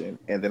watching,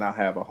 and then I'll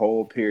have a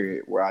whole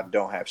period where I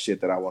don't have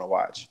shit that I want to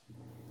watch.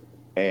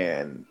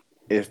 And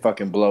it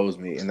fucking blows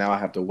me. And now I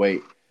have to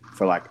wait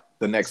for like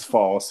the next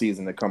fall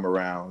season to come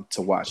around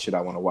to watch shit I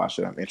want to watch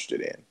that I'm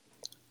interested in.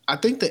 I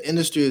think the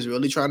industry is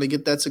really trying to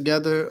get that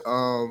together.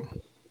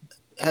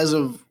 As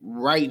of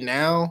right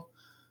now,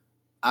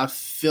 I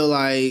feel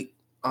like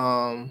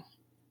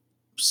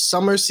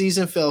summer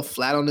season fell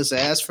flat on its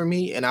ass for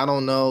me, and I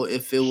don't know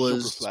if it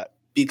was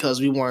because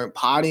we weren't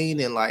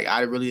potting and like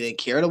I really didn't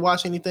care to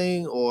watch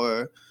anything,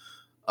 or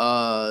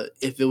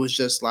if it was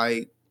just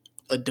like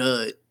a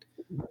dud.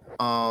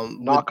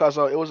 No, cause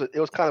it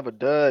was kind of a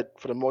dud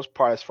for the most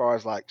part as far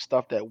as like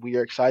stuff that we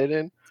are excited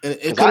in.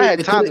 It could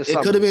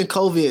have been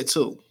COVID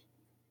too.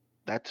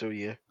 That too,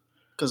 yeah.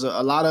 Because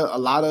a lot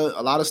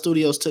of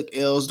studios took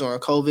L's during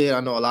COVID. I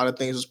know a lot of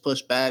things was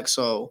pushed back.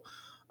 So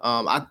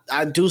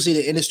I do see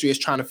the industry is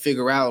trying to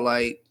figure out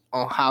like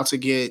on how to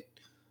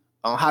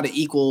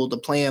equal the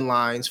playing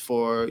lines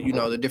for, you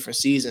know, the different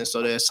seasons.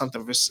 So there's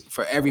something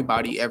for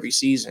everybody every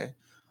season.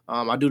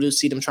 I do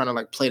see them trying to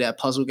like play that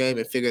puzzle game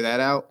and figure that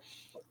out.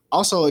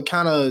 Also, it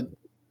kind of,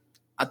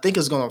 I think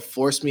it's going to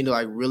force me to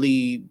like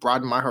really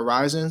broaden my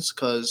horizons,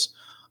 because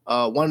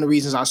one of the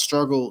reasons I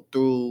struggled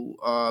through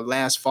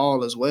last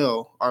fall as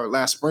well, or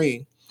last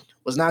spring,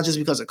 was not just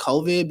because of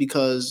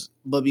COVID,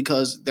 but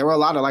because there were a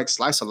lot of like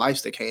slice of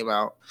life that came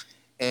out.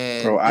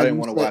 And bro, I didn't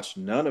want to watch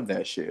none of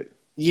that shit.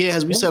 Yeah,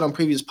 as we said on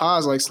previous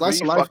pods, like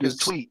slice of life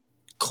is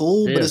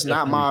cool, but it's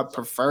not my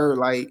preferred.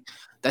 Like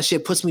that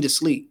shit puts me to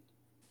sleep.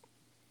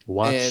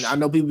 Watch. And I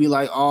know people be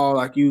like, "Oh,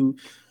 like you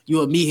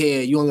a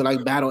meathead. You only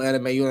like battle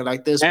anime. You only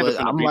like this." Panda but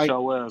finna I'm beat like,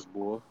 your ass,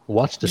 boy.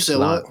 Watch the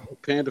slot.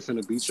 Panda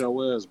finna beat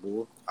your ass,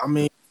 boy. I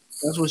mean,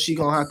 that's what she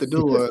gonna have to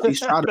do, or at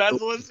least try to. That's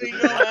do. what she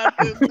gonna have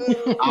to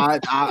do. I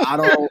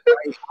don't.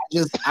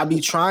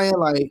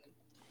 Like,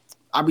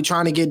 I be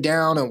trying to get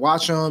down and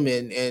watch them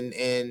and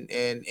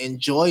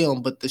enjoy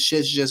them, but the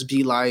shits just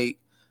be like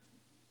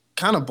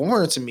kind of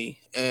boring to me.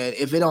 And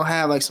if it don't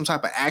have like some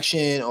type of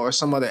action or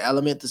some other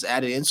element that's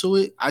added into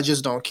it, I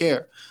just don't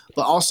care.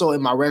 But also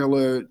in my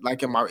regular,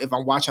 like if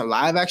I'm watching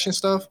live action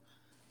stuff,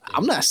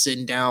 I'm not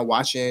sitting down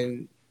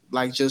watching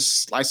like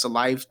just slice of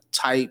life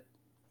type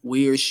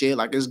weird shit.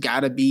 Like it's got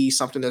to be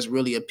something that's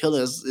really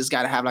appealing. It's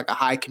got to have like a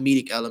high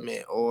comedic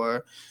element,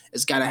 or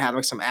it's got to have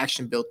like some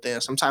action built in,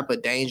 some type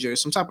of danger,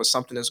 some type of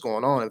something that's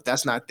going on. If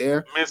that's not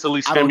there,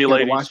 mentally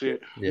stimulating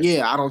shit.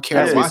 Yeah, I don't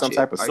care to watch some it.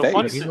 type of like,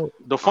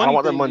 the funny I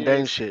want the thing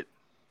mundane is, shit.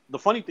 The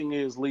funny thing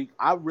is, Leak,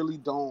 I really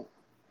don't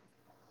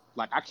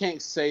like. I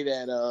can't say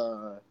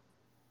that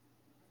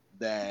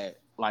that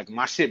like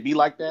my shit be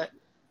like that.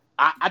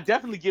 I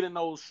definitely get in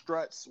those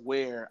struts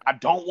where I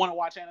don't want to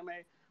watch anime,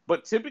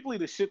 but typically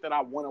the shit that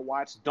I want to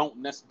watch don't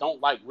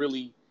like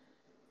really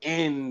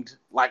end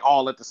like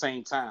all at the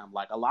same time.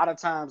 Like a lot of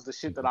times the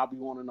shit that I'll be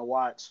wanting to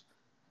watch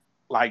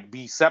like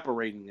be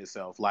separating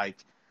itself. Like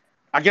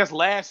I guess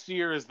last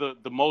year is the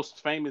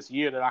most famous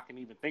year that I can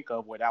even think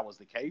of where that was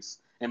the case.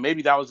 And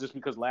maybe that was just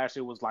because last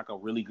year was like a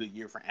really good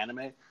year for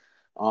anime.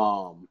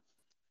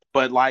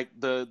 But like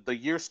the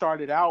year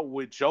started out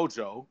with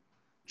JoJo.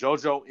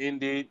 JoJo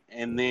ended,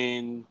 and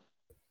then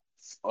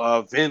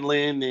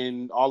Vinland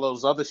and all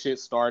those other shit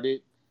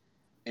started.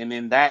 And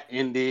then that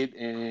ended,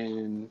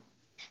 and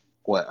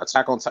what?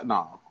 Attack on Titan?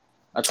 No.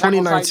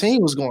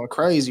 2019 was going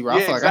crazy, bro.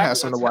 I feel like I had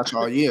something to watch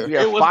all year. You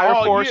had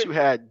Fire Force, you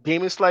had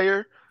Demon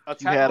Slayer. I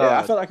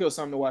felt like it was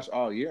something to watch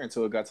all year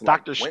until it got to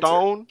Dr.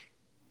 Stone.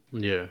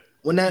 Yeah.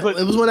 When that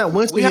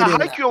winter we had a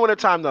Haikyuu in winter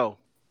time though.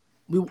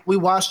 We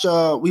watched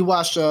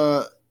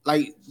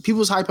like people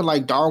was hyping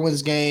like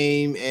Darwin's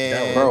Game,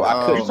 and bro,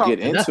 I couldn't get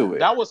into it.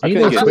 That's what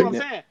I'm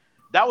saying.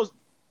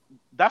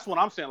 That's what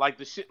I'm saying. Like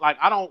the shit, like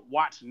I don't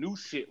watch new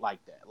shit like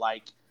that.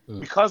 Like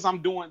because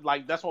I'm doing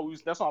like that's why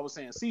I was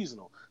saying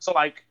seasonal. So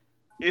like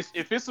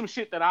if it's some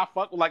shit that I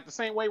fuck with, like the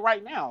same way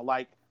right now,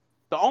 like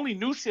the only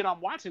new shit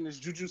I'm watching is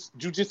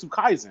Jujutsu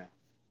Kaisen.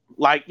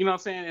 Like, you know what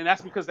I'm saying? And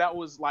that's because that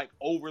was like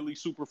overly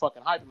super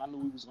fucking hype, and I knew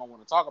we was gonna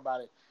want to talk about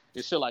it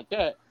and shit like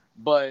that.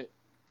 But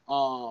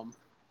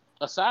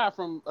aside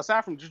from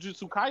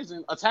Jujutsu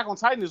Kaisen, Attack on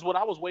Titan is what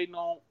I was waiting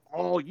on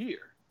all year.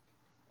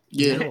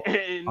 Yeah. And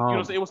you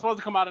know, it was supposed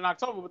to come out in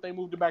October, but they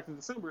moved it back to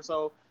December.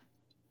 So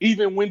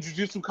even when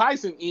Jujutsu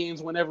Kaisen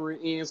ends, whenever it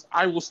ends,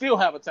 I will still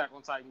have Attack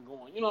on Titan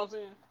going. You know what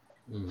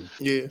I'm saying?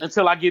 Yeah.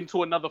 Until I get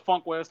into another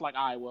funk where it's like,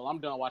 all right, well, I'm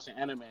done watching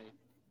anime.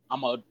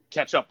 I'm gonna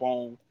catch up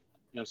on, you know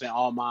what I'm saying,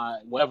 all my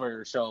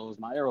whatever shows,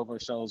 my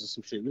Arrowverse shows or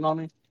some shit. You know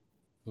what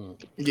I mean?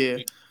 Yeah.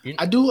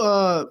 I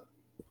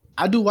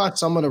do watch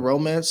some of the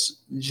romance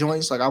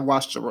joints. Like I've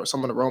watched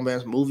some of the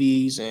romance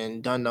movies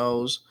and done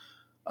those.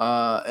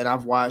 And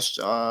I've watched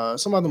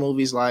some other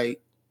movies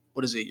like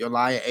what is it? Your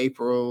Lie in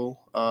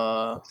April,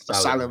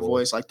 Silent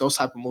Voice, like those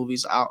type of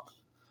movies.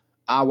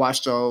 I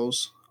watch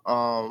those.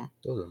 Those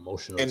are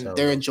emotional, and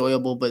they're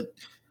enjoyable. But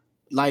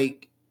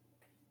like,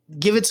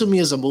 give it to me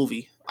as a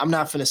movie. I'm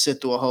not finna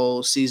sit through a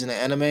whole season of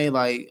anime.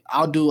 Like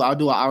I'll do an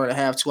hour and a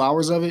half, 2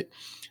 hours of it.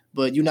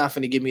 But you're not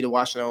finna get me to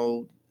watch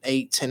 8-10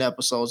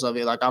 episodes of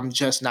it. Like I'm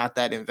just not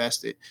that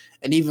invested.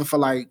 And even for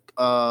like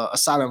a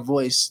Silent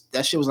Voice,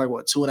 that shit was like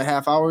what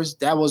 2.5 hours.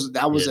 That was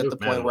at the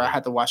point where I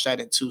had to watch that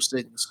in 2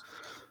 sittings.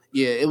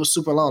 Yeah, it was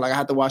super long. Like I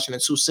had to watch it in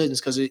 2 sittings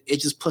because it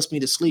just puts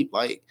me to sleep.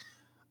 Like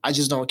I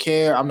just don't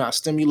care. I'm not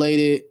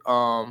stimulated.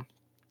 I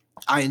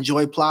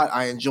enjoy plot.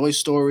 I enjoy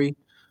story,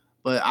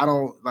 but I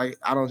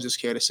don't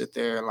just care to sit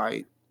there and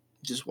like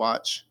just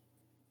watch.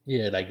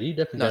 Yeah, like you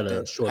definitely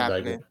gotta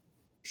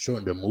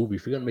shorten the movie.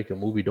 If you're gonna make a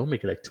movie, don't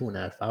make it like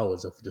 2.5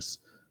 hours of just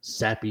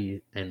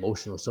sappy and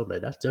emotional stuff. Like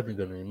that's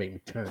definitely gonna make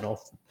me turn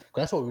off.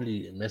 That's what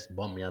really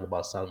bummed me out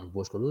about Silent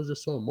Voice, because it was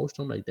just so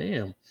emotional. I'm like,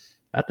 damn,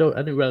 I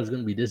didn't realize it was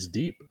gonna be this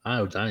deep. I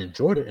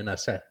enjoyed it and I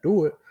sat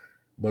through it,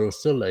 but it was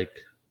still like,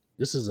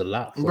 this is a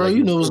lot. Bro,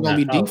 you knew it was gonna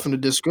be deep from the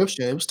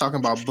description. It was talking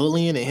about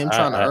bullying and him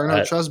trying to earn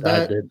her trust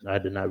back. I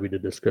did not read the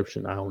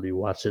description. I only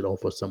watched it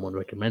off of someone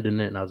recommending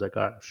it, and I was like,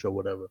 all right, sure,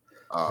 whatever.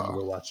 I'm gonna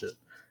go watch it.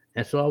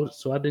 And so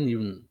I didn't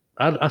even.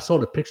 I saw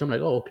the picture. I'm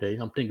like, oh, okay.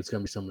 I'm thinking it's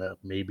gonna be something that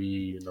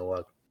maybe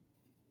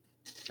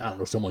I don't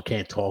know, someone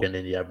can't talk and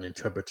then you have an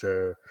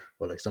interpreter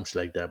or like some shit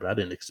like that. But I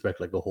didn't expect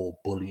like a whole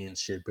bullying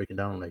shit breaking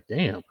down. I'm like,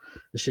 damn,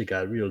 this shit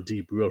got real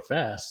deep, real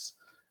fast.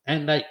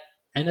 And as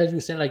you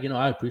were saying, like,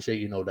 I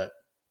appreciate, that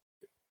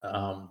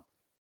I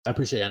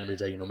appreciate animes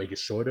that, make it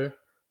shorter,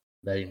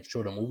 like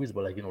shorter movies,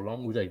 but like,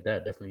 long movies like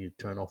that definitely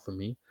turn off for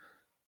me.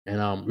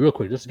 And real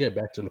quick, just to get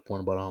back to the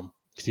point about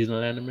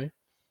seasonal anime,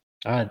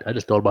 I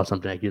just thought about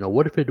something like,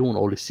 what if they're doing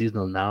all this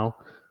seasonal now?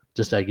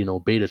 Just like,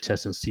 beta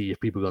test and see if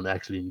people are going to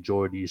actually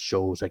enjoy these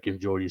shows, like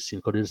enjoy these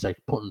scenes. Because they're just like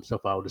putting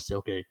stuff out to say,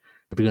 okay,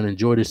 if we're going to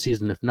enjoy this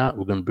season, if not,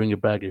 we're going to bring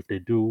it back. If they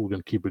do, we're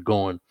going to keep it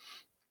going.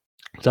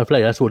 So I feel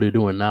like that's what they're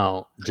doing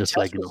now. Just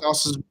like,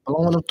 is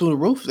blowing them through the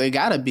roof. They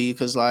got to be,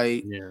 because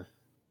like,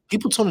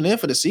 people tuning in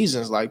for the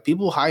seasons. Like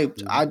people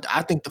hyped.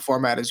 I think the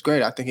format is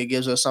great. I think it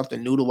gives us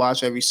something new to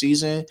watch every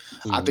season.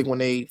 I think when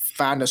they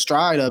find the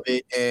stride of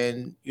it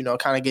and,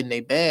 kind of get in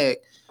their bag,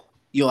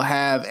 you'll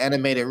have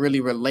anime that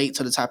really relate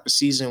to the type of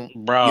season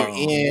you're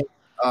in.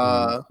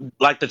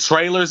 Like the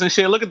trailers and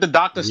shit. Look at the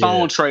Dr.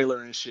 Stone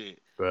trailer and shit.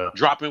 Bro.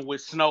 Dropping with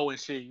snow and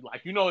shit.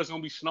 Like, it's going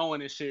to be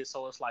snowing and shit.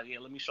 So it's like,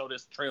 let me show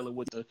this trailer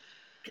with the...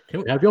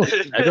 Have y'all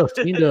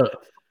seen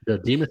the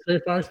Demon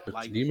Slayer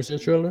Demon Slayer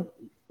trailer?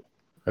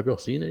 Have y'all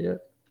seen it yet?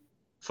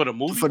 For the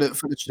movie? For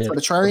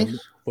the training?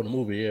 For the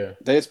movie, yeah.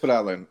 They just put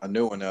out a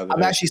new one.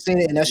 I've actually seen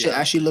it, and that shit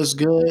actually looks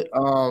good.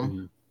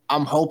 I'm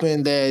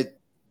hoping that...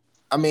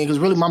 because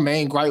really my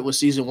main gripe with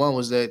season 1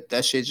 was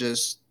that shit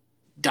just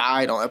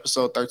died on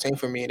episode 13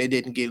 for me, and it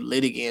didn't get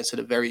lit again to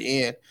the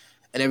very end.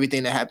 And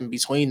everything that happened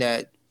between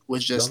that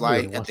was just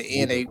like at the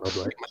end, they pretty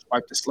much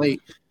wiped the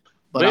slate.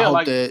 But I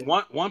hope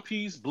that One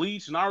Piece,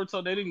 Bleach,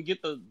 Naruto, they didn't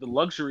get the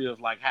luxury of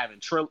like having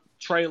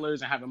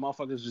trailers and having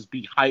motherfuckers just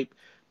be hyped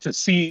to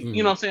see,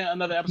 you know what I'm saying,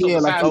 another episode. Yeah,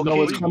 like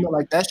it's coming.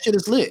 Like that shit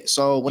is lit.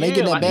 So when they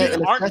get that back,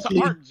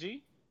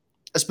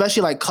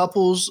 especially like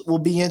couples will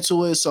be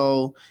into it,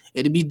 so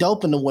it'd be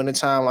dope in the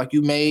wintertime. Like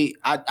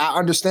I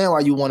understand why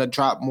you want to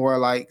drop more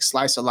like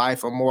slice of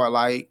life or more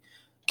like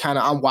kind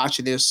of I'm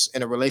watching this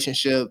in a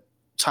relationship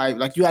type.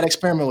 Like you got to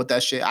experiment with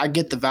that shit. I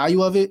get the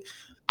value of it.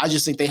 I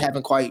just think they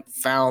haven't quite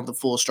found the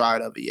full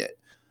stride of it yet.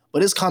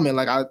 But it's coming.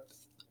 Like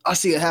I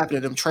see it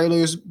happening. Them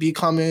trailers be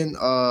coming.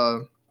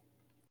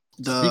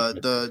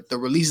 The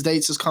release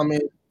dates is coming.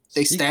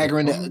 They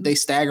staggering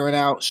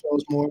out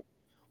shows more.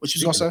 What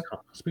you gonna say?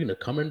 Speaking of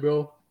coming,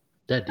 bro,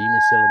 that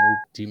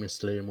Demon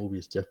Slayer movie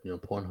is definitely on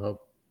Pornhub,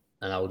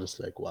 and I was just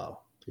like,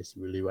 wow, it's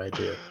really right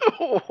there.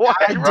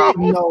 I didn't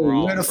know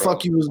where the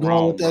fuck you was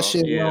going with that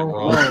shit, bro.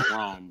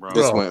 Wrong, bro.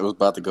 This one, it was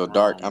about to go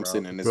dark. I'm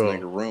sitting in this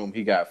nigga room.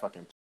 He got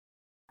fucking.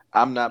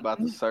 I'm not about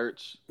to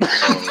search. So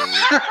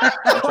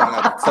I'm trying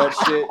not to touch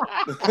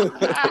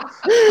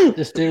shit.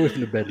 Just stay away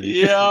from the bed.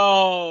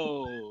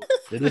 Yo,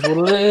 it is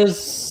what it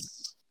is.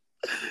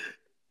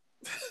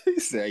 He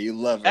said you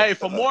love it. Hey,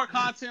 for more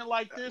content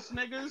like this,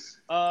 niggas,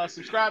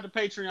 subscribe to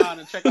Patreon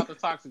and check out the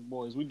Toxic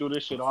Boys. We do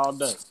this shit all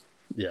day.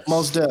 Yes.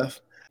 Most def.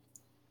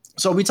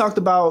 So we talked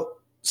about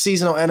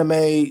seasonal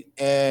anime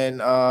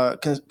and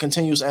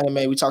continuous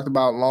anime. We talked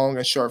about long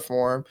and short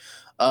form.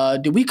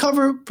 Did we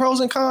cover pros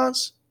and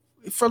cons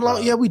for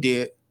long? Yeah, we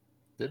did.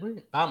 Did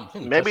we?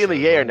 Maybe in the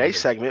yay or nay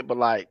segment, but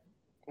like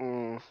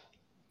kind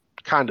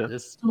Kinda.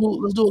 This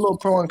Let's do a little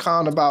pro and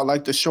con about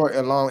like the short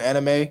and long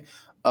anime.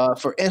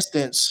 For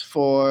instance,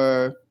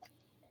 for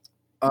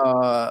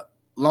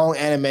long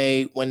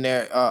anime, when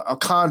they're a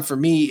con for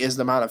me is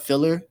the amount of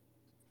filler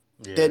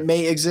that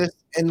may exist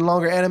in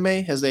longer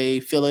anime as they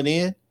fill it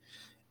in.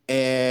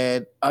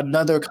 And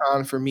another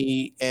con for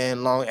me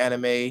in long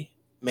anime,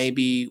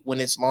 maybe when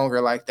it's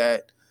longer like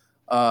that,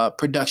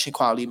 production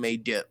quality may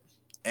dip.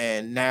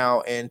 And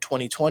now in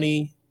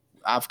 2020,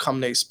 I've come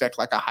to expect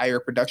like a higher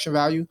production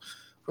value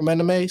from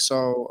anime,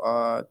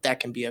 so that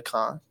can be a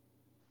con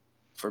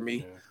for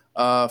me.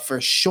 For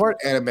short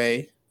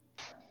anime,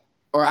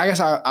 or I guess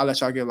I'll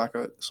let y'all give like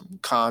some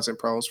cons and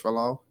pros for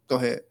long. Go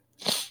ahead.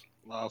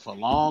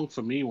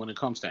 For me, when it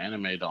comes to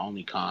anime, the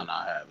only con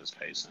I have is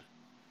pacing.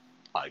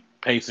 Like,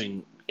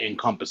 pacing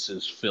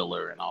encompasses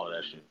filler and all of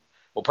that shit.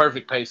 Well,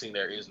 perfect pacing,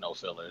 there is no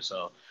filler.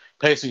 So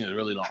pacing is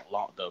really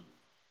the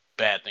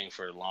bad thing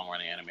for long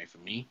running anime for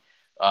me.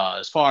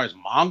 As far as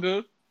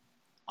manga,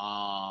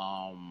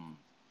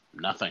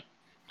 nothing.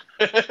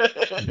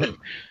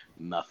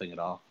 Nothing at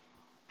all.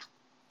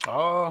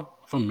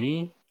 For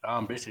me,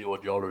 basically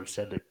what you already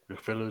said. The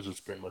fillers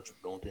is pretty much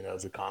the only thing that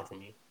was a con for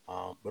me.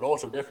 But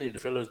also definitely the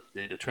fillers,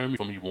 they deter me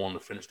from even wanting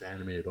to finish the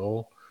anime at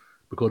all.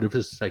 Because if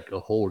it's like a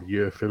whole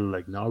year filler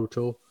like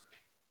Naruto,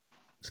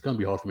 it's gonna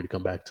be hard for me to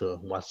come back to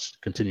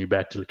continue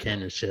back to the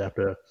canon shit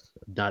after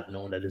not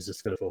knowing that it's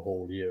just filler for a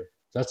whole year.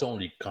 So that's the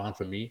only con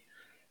for me.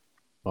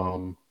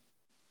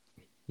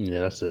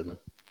 Yeah, that's it, man.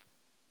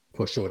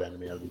 For short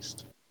anime, at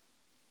least.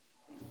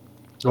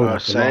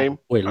 Same.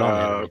 Long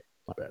anime.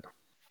 My bad.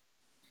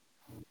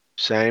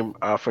 Same.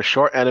 For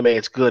short anime,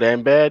 it's good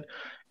and bad.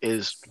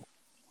 It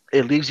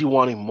leaves you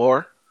wanting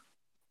more.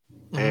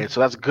 And so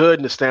that's good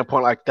in the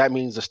standpoint, like that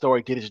means the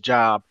story did its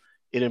job.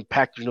 It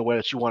impacted you in a way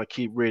that you want to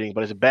keep reading.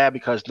 But it's bad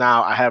because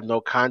now I have no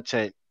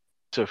content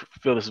to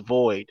fill this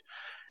void.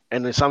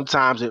 And then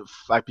sometimes it,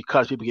 like,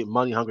 because people get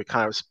money hungry,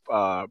 kind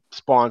of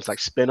spawns like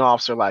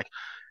spin-offs or like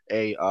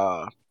a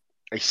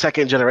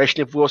second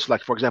generation, if you will. So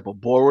like, for example,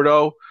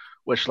 Boruto,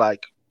 which,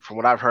 like, from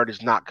what I've heard,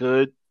 is not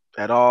good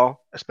at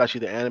all,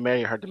 especially the anime.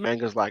 I heard the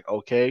manga's like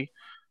okay,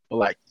 but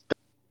like,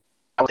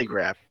 I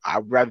grab.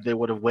 I'd rather they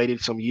would have waited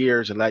some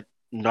years and let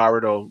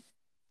Naruto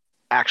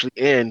actually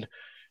end,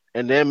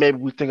 and then maybe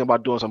we think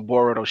about doing some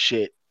Boruto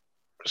shit,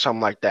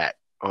 something like that.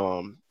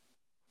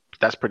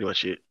 That's pretty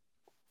much it.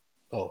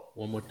 Oh,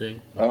 one more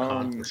thing.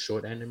 Con for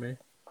short anime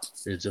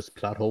is just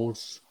plot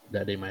holes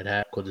that they might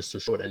have because it's a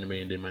short anime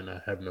and they might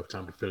not have enough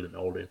time to fill in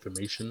all the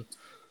information.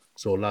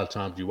 So a lot of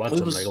times you watch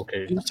them like,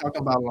 okay. We was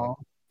talking about long,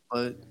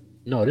 but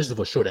no, this is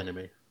for short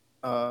anime.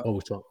 We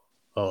talk.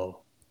 Oh,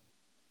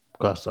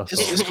 gosh,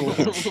 it's cool.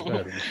 Get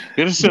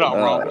this shit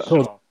out,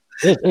 bro.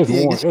 It was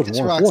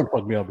Warren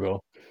fucked me up,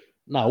 bro.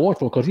 Nah, Warren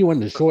because he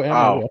went to short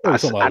anime. I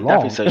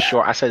definitely said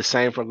short. I said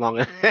same for long.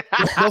 Both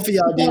of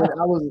y'all did.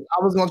 I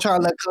was gonna try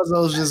to let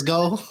Cuzos just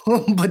go,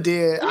 but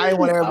then I didn't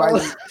want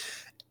everybody.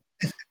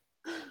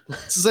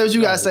 So say what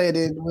you guys say,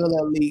 then we'll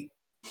let Lee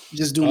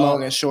just do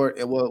long and short,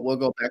 and we'll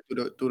go back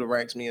through the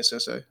ranks. Me and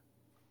Sensei.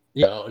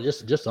 Yeah,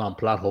 just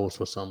plot holes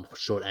for some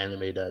short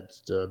anime.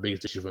 That's the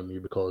biggest issue for me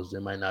because they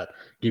might not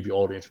give you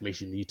all the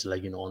information you need to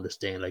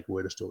understand like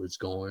where the story's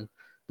going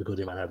because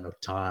they might have enough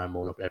time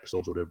or enough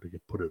episodes or whatever to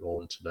put it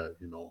all into that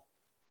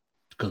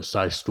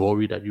concise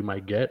story that you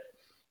might get.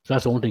 So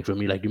that's the only thing for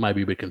me. Like you might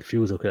be a bit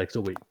confused. Okay, like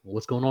so wait,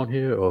 what's going on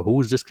here or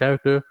who is this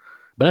character?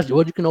 But that's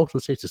what you can also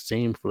say. It's the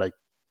same for like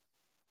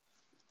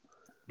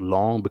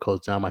long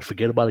because I might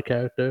forget about a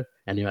character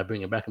and you might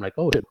bring it back and like,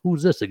 oh shit,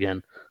 who's this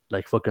again?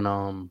 Like fucking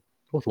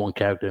what's one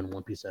character in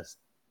One Piece that's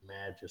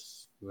mad,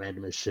 just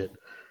random as shit?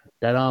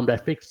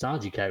 That fake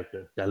Sanji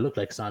character that looked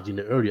like Sanji in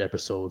the early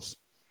episodes.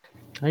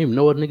 I don't even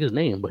know what nigga's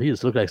name, but he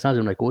just looked like Sanji.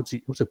 I'm like, what's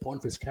the point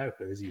of his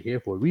character? Is he here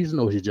for a reason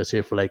or is he just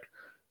here for like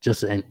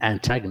just an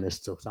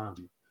antagonist of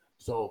Sanji?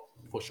 So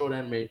for short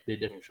anime, they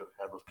definitely should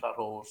have those plot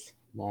holes.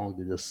 Long,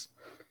 I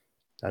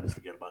just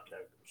forget about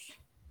characters.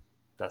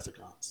 That's the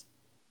cons.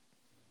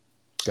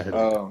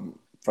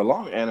 For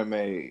long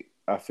anime,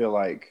 I feel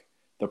like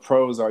the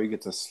pros are you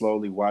get to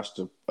slowly watch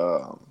the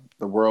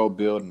world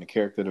build and the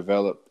character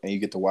develop, and you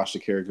get to watch the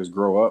characters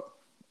grow up.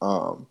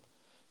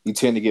 You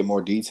tend to get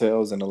more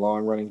details in the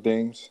long running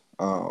things.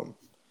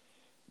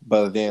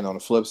 But then on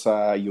the flip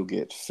side, you'll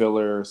get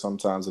filler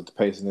sometimes if the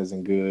pacing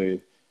isn't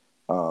good.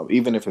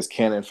 Even if it's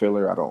canon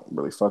filler, I don't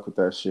really fuck with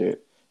that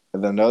shit.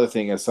 And then another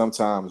thing is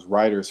sometimes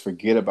writers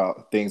forget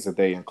about things that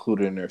they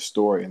included in their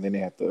story, and then they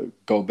have to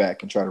go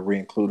back and try to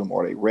re-include them,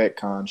 or they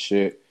retcon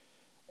shit.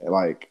 And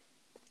like,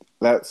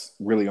 that's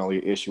really only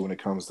an issue when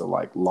it comes to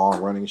like long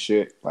running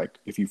shit. Like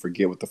if you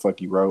forget what the fuck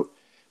you wrote.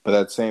 But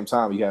at the same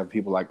time, you have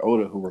people like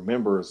Oda who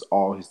remembers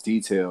all his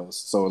details,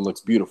 so it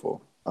looks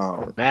beautiful.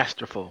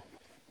 Masterful.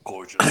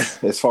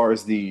 Gorgeous. As far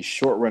as the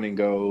short running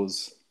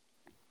goes,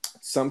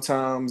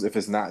 sometimes if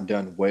it's not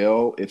done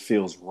well, it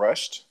feels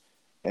rushed,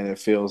 and it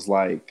feels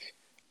like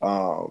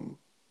it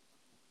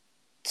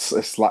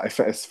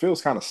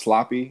feels kind of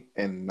sloppy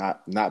and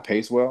not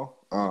paced well.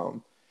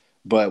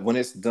 But when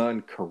it's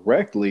done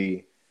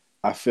correctly,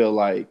 I feel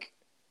like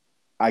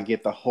I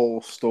get the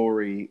whole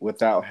story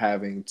without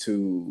having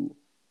to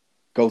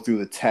go through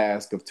the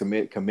task of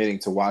committing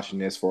to watching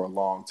this for a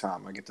long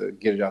time. I get to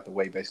get it out the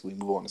way, basically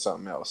move on to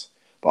something else.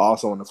 But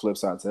also on the flip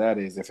side to that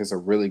is if it's a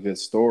really good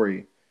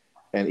story,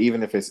 and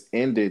even if it's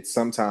ended,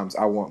 sometimes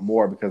I want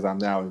more because I'm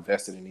now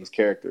invested in these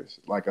characters.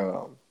 Like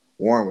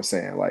Warren was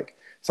saying, like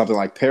something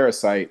like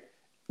Parasite,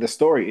 the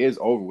story is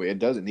over with. It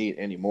doesn't need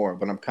any more,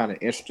 but I'm kind of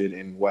interested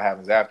in what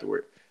happens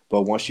afterward.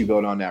 But once you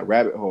go down that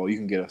rabbit hole, you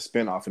can get a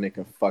spinoff and it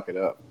can fuck it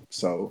up.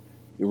 So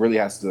it really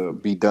has to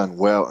be done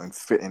well and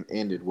fit and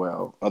ended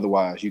well.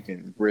 Otherwise, you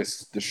can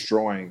risk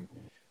destroying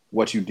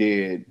what you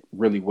did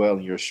really well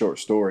in your short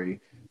story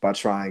by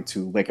trying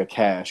to make a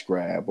cash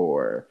grab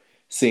or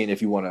seeing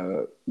if you want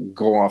to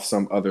go off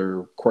some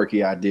other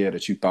quirky idea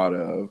that you thought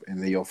of,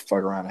 and then you'll fuck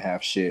around and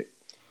have shit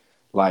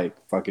like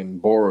fucking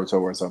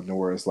Boruto or something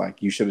where it's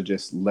like you should have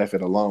just left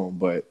it alone,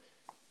 but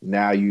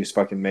now you just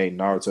fucking made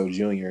Naruto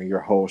Jr. and your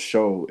whole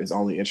show is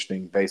only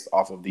interesting based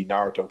off of the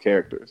Naruto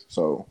characters.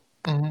 So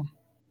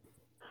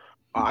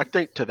I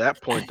think to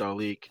that point though,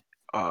 Leak,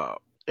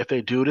 if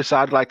they do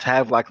decide like to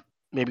have like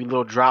maybe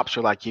little drops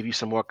or like give you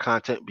some more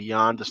content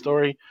beyond the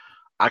story,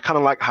 I kind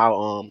of like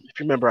how if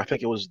you remember, I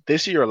think it was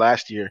this year or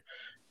last year,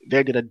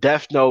 they did a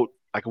Death Note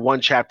like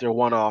one chapter,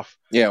 one off.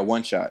 Yeah,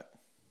 one shot.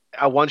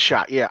 A one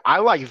shot. Yeah, I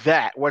like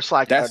that. Where it's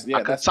like a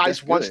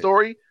concise one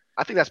story.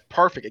 I think that's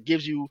perfect. It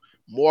gives you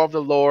more of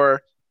the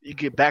lore. You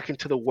get back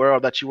into the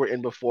world that you were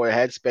in before,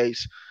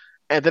 headspace,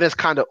 and then it's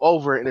kind of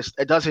over, and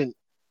it doesn't.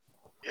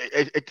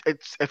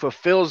 It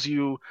fulfills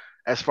you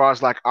as far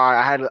as like, all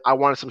right, I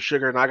wanted some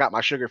sugar and I got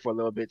my sugar for a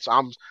little bit,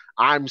 so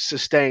I'm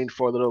sustained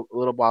for a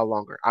little while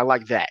longer. I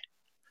like that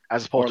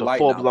as opposed to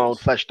full blown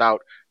fleshed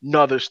out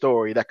another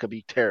story that could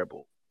be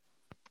terrible.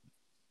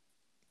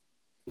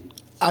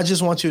 I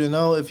just want you to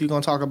know if you're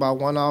gonna talk about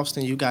one-offs,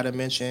 then you got to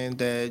mention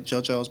that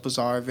JoJo's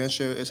Bizarre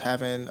Adventure is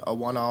having a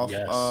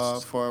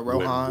one-off for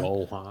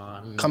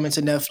Rohan coming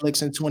to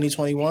Netflix in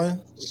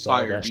 2021. Is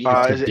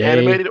it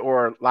animated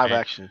or live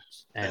action?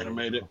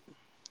 Animated.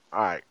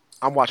 All right,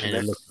 I'm watching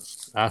it.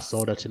 I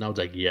saw that and I was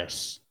like,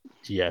 yes,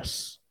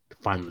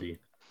 finally.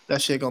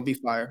 That shit gonna be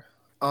fire.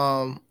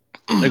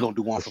 They're gonna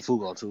do one for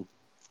Fugo too.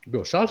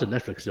 Bro, shout out to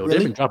Netflix though. Really?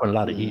 They've been dropping a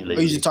lot of heat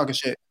lately. Or you just talking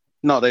shit?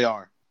 No, they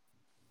are.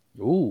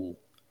 Ooh.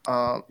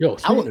 Yo,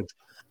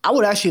 I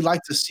would actually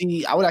like to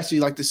see.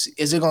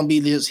 Is it gonna be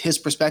his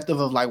perspective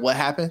of like what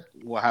happened?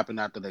 What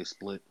happened after they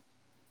split?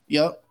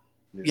 Yep,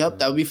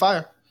 that would be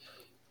fire.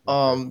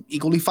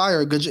 Equally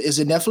fire. Good. Is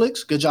it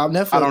Netflix? Good job,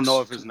 Netflix. I don't know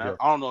if it's I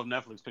don't know if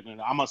Netflix picking it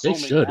up. I'm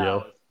assuming they should,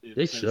 now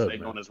they should.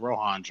 They on this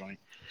Rohan joint.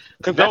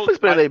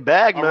 Netflix been in their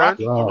bag, man.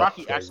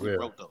 Araki actually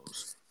wrote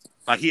those.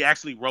 Like he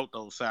actually wrote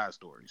those side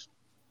stories.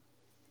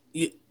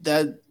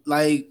 That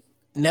like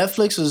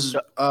Netflix is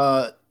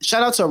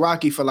shout out to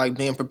Araki for like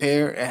being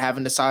prepared and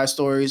having the side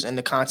stories and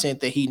the content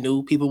that he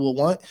knew people would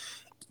want.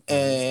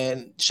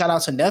 And shout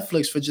out to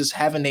Netflix for just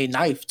having a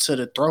knife to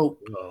the throat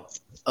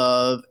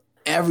of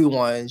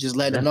everyone, just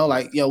letting them know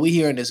like, yo, we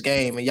here in this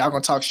game and y'all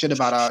gonna talk shit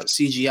about our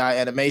CGI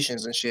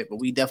animations and shit, but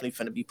we definitely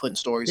finna be putting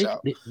stories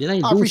out. They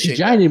ain't doing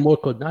CGI anymore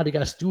because now they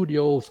got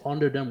studios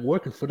under them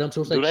working for them.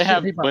 So it's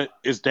like, but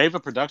is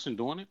David Production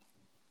doing it?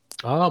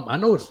 I know I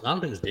don't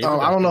think it's David.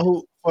 I don't know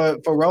who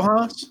for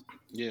Rohan's.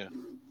 Yeah.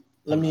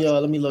 Let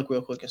me look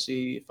real quick and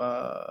see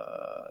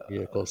if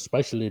because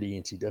Spicy Lady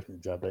NT definitely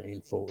dropped that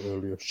info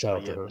earlier. Shout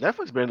out to her.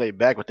 Netflix been laid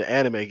back with the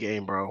anime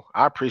game, bro.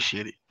 I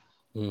appreciate it.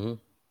 Mm-hmm.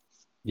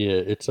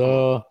 Yeah, it's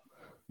a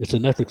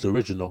Netflix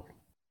original.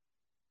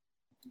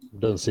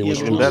 It doesn't say what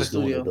studio is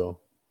doing it though.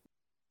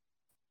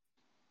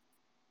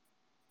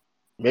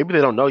 Maybe they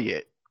don't know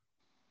yet.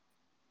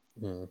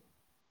 I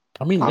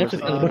mean,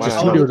 Netflix has a bunch of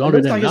studios under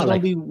them. It's gonna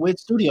be Wit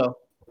Studio.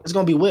 It's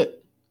gonna be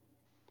Wit.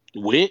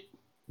 Wit?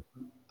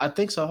 I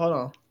think so. Hold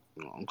on.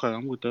 Okay,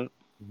 I'm with that.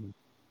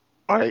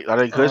 Are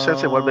they good,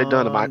 Sensei? What have they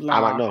done? I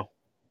might know.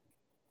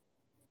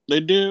 They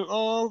did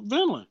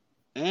Vinland,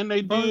 and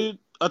they did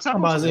Attack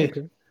on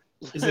Titan.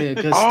 Is it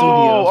a good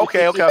studio?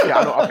 Okay. I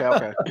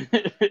know.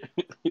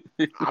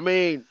 Okay. I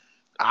mean,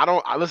 I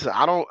don't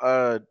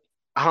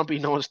be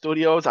knowing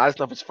studios. I just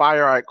know if it's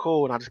fire, all right,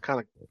 cool, and I just kind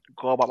of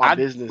go about my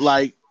business.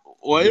 Like,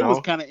 it was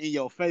kind of in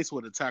your face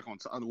with Attack on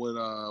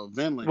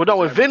Vinland. Well, no,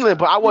 with Vinland,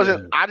 but I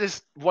wasn't. Yeah. I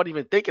just wasn't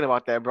even thinking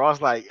about that, bro. I was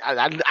like,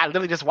 I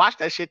literally just watched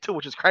that shit too,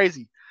 which is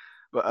crazy.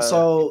 But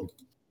so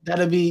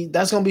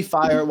that's gonna be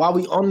fire. While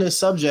we on this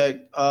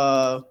subject,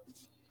 I'ma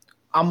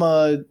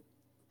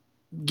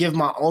give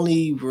my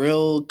only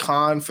real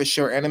con for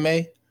sure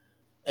anime,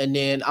 and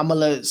then I'm gonna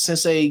let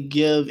Sensei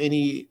give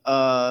any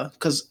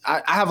because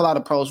I have a lot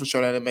of pros for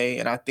short anime,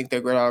 and I think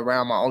they're great all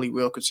around. My only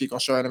real critique on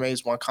short anime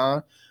is one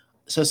con.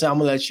 Sensei, I'm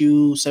gonna let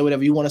you say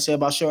whatever you want to say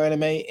about short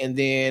anime, and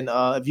then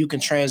if you can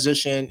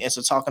transition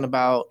into talking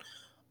about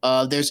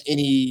there's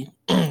any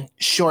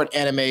short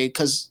anime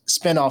because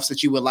spinoffs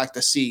that you would like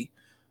to see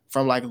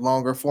from like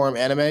longer form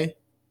anime.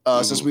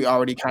 Since we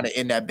already kind of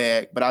in that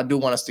bag, but I do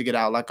want us to get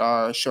out like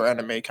our short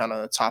anime kind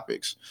of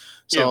topics.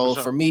 So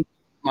for me,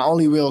 my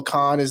only real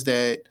con is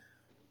that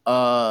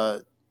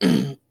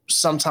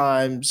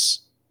sometimes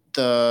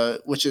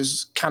which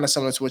is kind of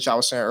similar to what I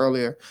was saying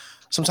earlier.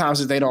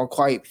 Sometimes if they don't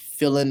quite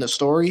fill in the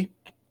story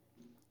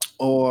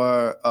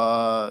or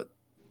kind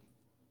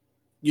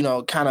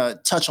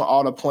of touch on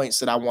all the points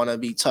that I want to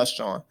be touched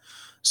on.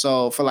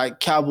 So for like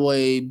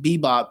Cowboy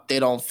Bebop, they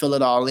don't fill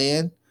it all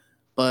in,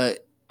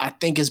 but I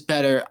think it's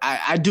better.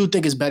 I do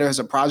think it's better as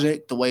a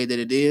project the way that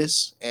it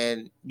is,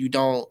 and you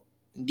don't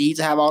need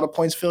to have all the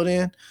points filled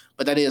in.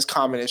 But that is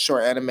common in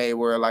short anime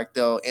where like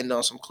they'll end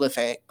on some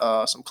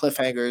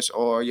cliffhangers,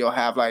 or you'll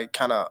have like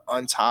kind of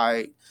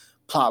untied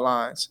plot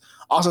lines.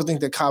 Also think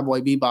that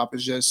Cowboy Bebop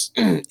is just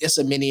it's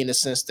a mini in the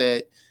sense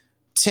that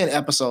 10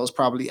 episodes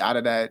probably out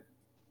of that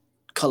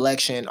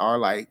collection are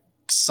like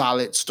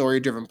solid story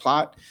driven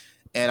plot.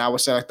 And I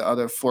would say like the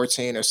other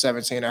 14 or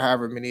 17 or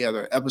however many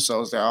other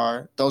episodes there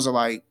are, those are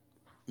like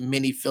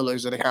mini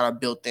fillers that are kind of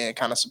built in,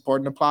 kind of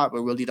supporting the plot,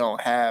 but really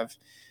don't have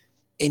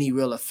any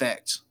real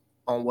effect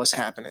on what's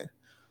happening,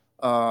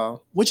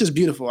 which is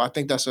beautiful. I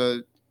think that's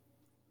a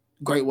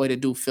great way to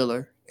do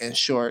filler in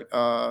short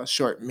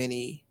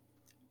mini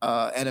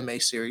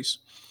anime series.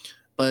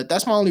 But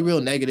that's my only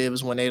real negative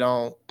is when they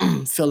don't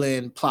fill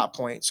in plot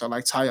points or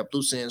like tie up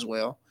loose ends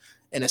well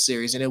in a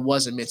series, and it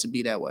wasn't meant to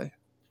be that way.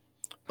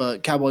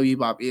 But Cowboy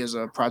Bebop is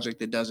a project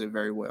that does it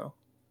very well,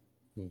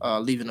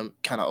 leaving them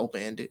kind of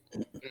open-ended.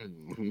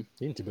 Mm-hmm. You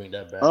need to bring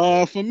that back.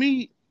 For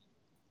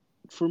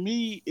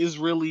me, it's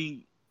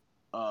really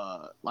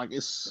like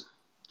it's.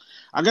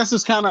 I guess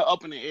it's kind of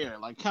up in the air,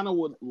 like kind of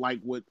what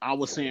I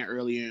was saying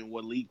earlier and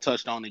what Leek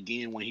touched on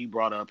again when he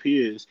brought up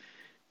his.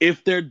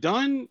 If they're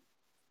done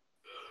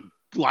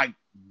like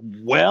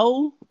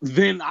well,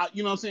 then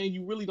you know what I'm saying,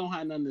 you really don't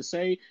have nothing to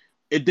say.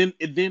 It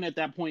then at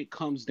that point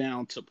comes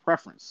down to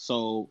preference.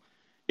 So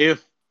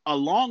if a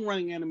long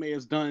running anime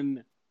is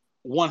done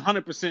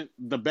 100%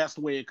 the best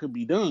way it could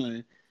be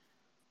done,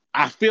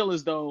 I feel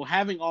as though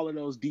having all of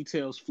those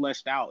details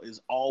fleshed out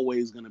is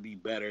always going to be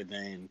better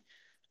than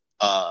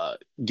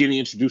getting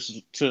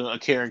introduced to a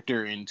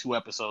character in 2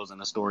 episodes and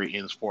the story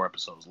ends 4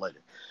 episodes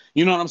later.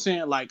 You know what I'm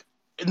saying? Like,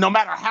 no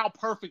matter how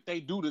perfect they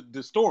do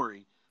the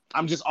story,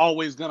 I'm just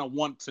always going to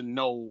want to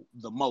know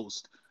the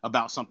most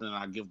about something that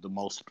I give the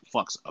most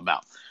fucks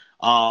about.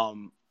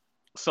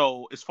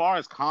 So as far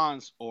as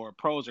cons or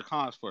pros or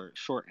cons for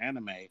short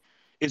anime,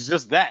 it's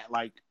just that,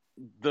 like,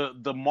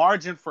 the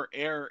margin for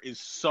error is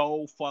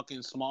so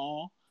fucking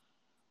small,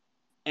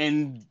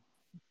 and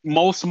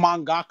most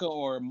mangaka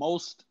or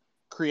most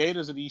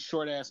creators of these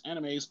short ass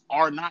animes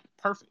are not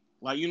perfect.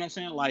 Like, you know what I'm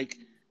saying? Like,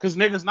 because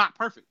niggas not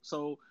perfect,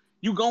 so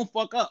you gon'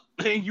 fuck up,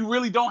 and you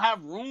really don't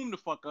have room to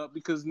fuck up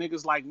because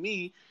niggas like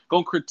me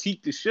gon'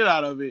 critique the shit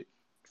out of it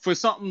for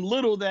something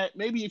little that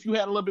maybe if you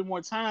had a little bit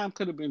more time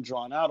could have been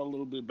drawn out a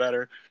little bit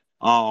better,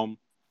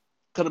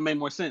 could have made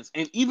more sense.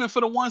 And even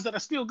for the ones that are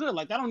still good,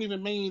 like, I don't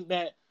even mean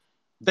that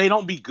they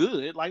don't be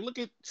good. Like, look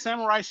at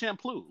Samurai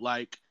Champloo.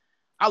 Like,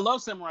 I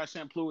love Samurai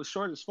Champloo. It's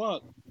short as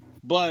fuck,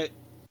 but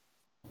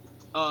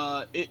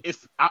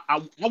if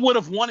I would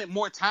have wanted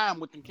more time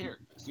with them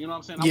characters, you know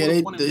what I'm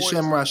saying? The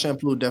Samurai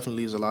Champloo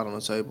definitely leaves a lot on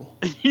the table.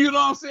 You know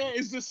what I'm saying?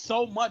 It's just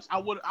so much. I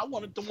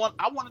wanted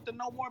to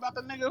know more about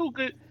the nigga who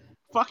could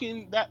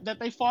fucking that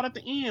they fought at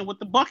the end with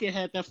the bucket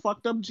hat that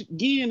fucked up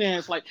Gin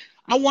ass. Like,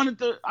 I wanted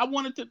to,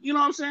 you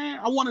know what I'm saying?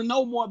 I want to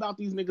know more about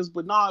these niggas,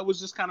 but no, it was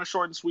just kind of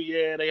short and sweet.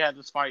 Yeah, they had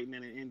this fight and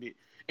then it ended.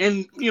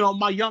 And you know,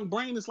 my young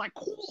brain is like,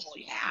 cool,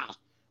 yeah,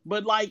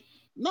 but like,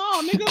 no,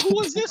 nigga,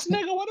 who is this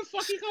nigga? Where the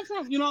fuck he come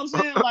from? You know what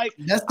I'm saying? Like,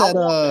 that's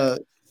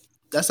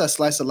that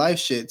slice of life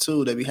shit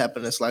too that be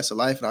happening in slice of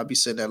life, and I'll be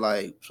sitting there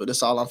like, so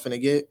this all I'm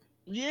finna get?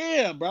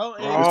 Yeah, bro.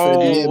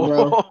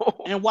 Bro.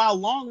 And while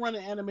long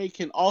running anime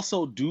can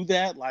also do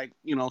that, like,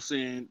 you know,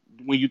 saying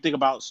when you think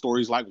about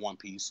stories like One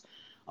Piece,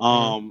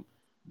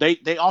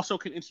 they also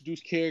can introduce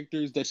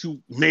characters that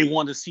you may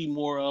want to see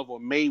more of or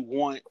may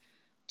want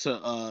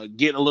to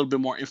get a little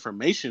bit more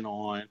information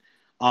on.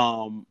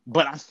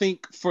 But I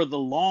think for the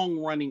long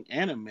running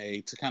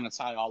anime, to kind of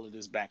tie all of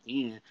this back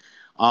in,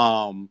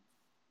 like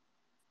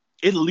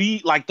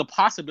the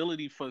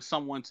possibility for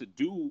someone to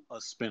do a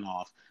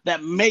spinoff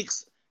that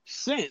makes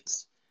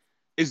sense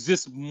is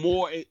just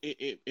more,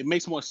 it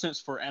makes more sense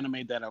for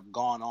anime that have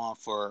gone on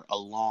for a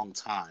long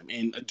time.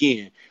 And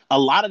again, a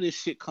lot of this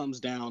shit comes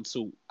down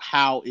to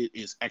how it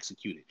is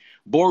executed.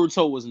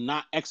 Boruto was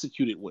not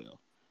executed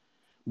well,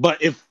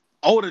 but if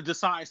Oda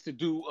decides to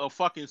do a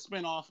fucking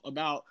spinoff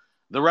about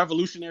the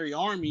revolutionary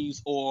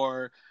armies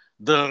or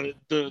the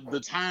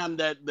time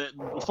that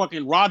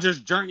fucking Roger's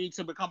journey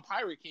to become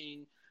Pirate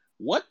King,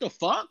 what the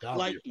fuck?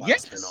 Like,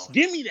 yes,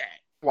 give me that.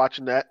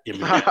 Watching that. Give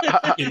me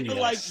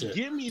that.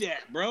 Give me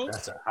that, bro.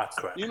 That's a hot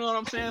crap. You know what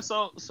I'm saying?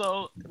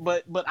 So,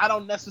 but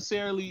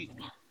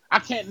I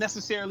can't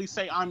necessarily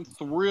say I'm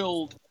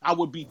thrilled. I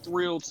would be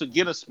thrilled to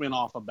get a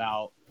spinoff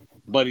about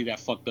Buddy that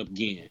fucked up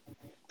Gin,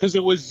 because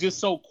it was just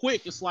so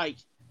quick. It's like,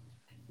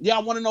 yeah, I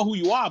want to know who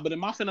you are, but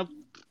am I finna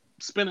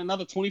spend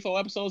another 24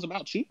 episodes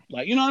about you?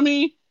 Like, you know what I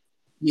mean?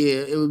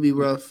 Yeah, it would be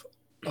rough.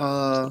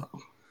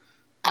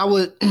 I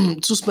would 2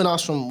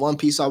 spinoffs from One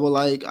Piece. I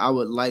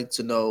would like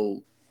to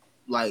know,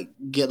 like,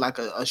 get like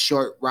a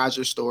short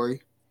Roger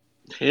story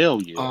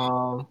Hell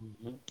yeah.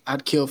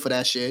 I'd kill for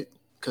that shit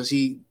because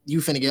you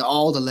finna get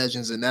all the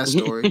legends in that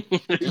story.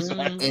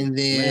 Exactly. And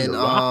then Man, the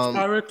Rock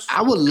Pirates?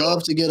 I would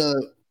love to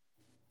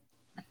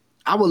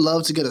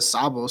get a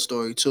Sabo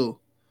story too.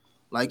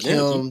 Like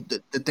him,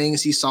 the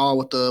things he saw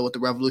with the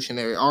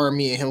Revolutionary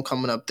Army and him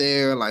coming up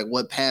there, like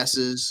what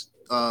passes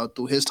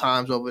through his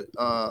times over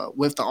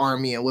with the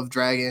army and with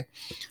Dragon.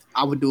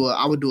 I would do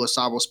a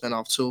Sabo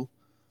spinoff too.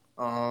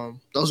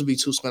 Those would be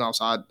two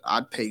spinoffs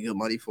I'd pay good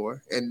money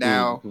for. And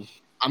now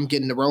I'm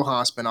getting the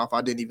Rohan spinoff.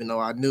 I didn't even know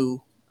I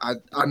knew. I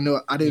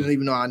didn't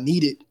even know I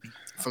needed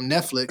from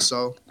Netflix.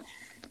 So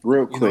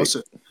real quick,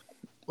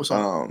 what's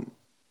up?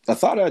 A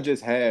thought I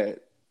just had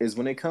is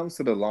when it comes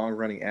to the long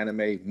running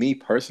anime, me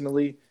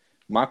personally,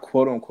 my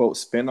quote unquote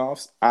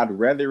spinoffs, I'd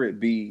rather it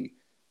be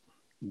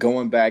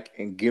going back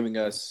and giving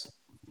us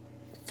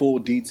full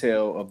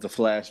detail of the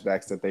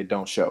flashbacks that they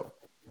don't show.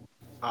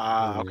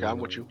 Okay, I'm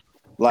with you.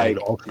 Like,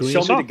 And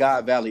show me the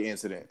God Valley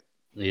incident.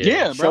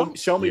 Yeah, bro.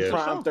 Show me Yeah.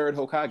 Prime Third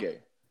Hokage.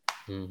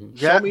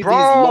 Yeah,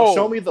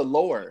 Show me the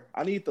lore.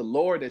 I need the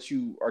lore that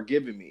you are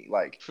giving me.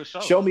 Like, For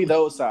sure. show me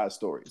those side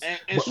stories. And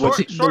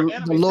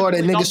The lore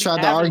that niggas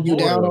tried to argue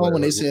down on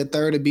when they said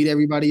third to beat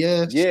everybody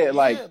else. Yeah,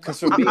 like, because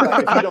for me,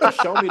 like, if you don't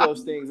show me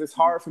those things, it's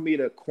hard for me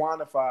to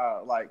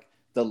quantify, like,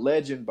 the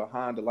legend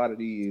behind a lot of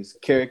these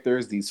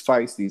characters, these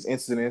fights, these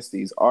incidents,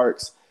 these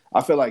arcs.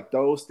 I feel like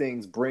those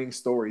things bring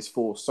stories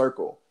full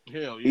circle.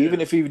 Hell yeah.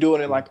 Even if you're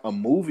doing it like a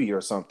movie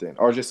or something,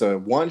 or just a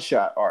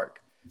one-shot arc.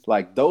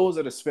 Like, those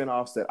are the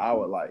spinoffs that I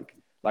would like.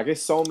 Like,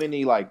 it's so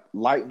many, like,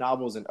 light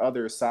novels and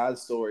other side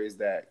stories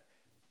that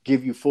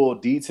give you full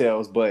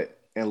details, but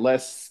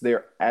unless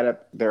they're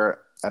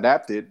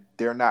adapted,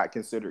 they're not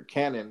considered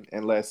canon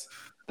unless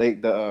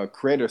the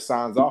creator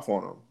signs off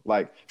on them.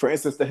 Like, for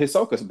instance, the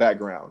Hisoka's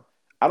background.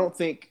 I don't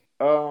think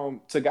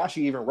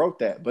Togashi even wrote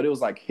that, but it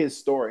was like his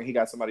story and he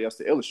got somebody else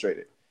to illustrate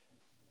it.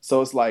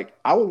 So it's like,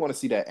 I would want to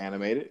see that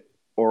animated,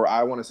 or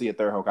I want to see a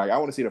third Hokage. I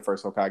want to see the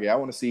first Hokage. I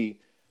want to see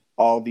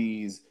all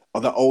these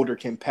the older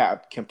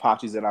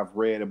Kenpachis that I've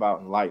read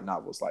about in light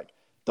novels. Like,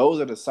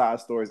 those are the side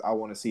stories I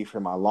want to see for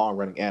my long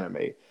running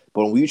anime.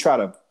 But when you try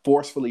to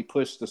forcefully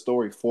push the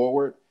story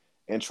forward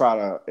and try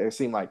to, it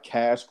seemed like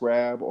cash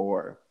grab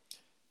or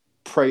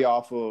prey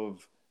off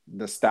of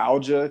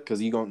nostalgia,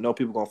 because you gonna know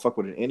people gonna fuck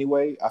with it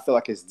anyway. I feel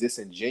like it's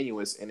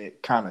disingenuous and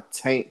it kind of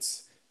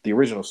taints the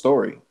original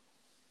story.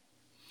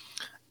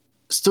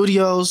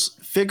 Studios,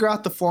 figure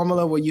out the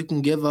formula where you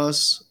can give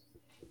us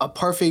a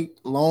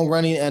perfect long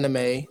running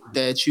anime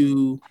that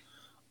you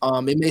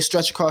it may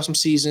stretch across some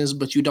seasons,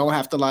 but you don't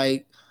have to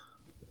like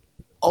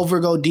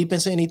overgo deep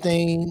into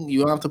anything. You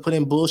don't have to put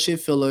in bullshit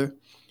filler,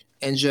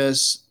 and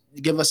just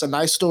give us a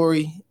nice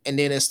story. And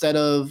then instead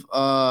of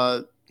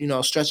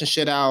stretching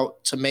shit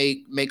out to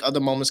make other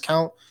moments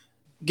count,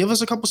 give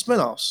us a couple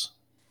spinoffs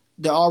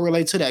that all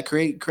relate to that.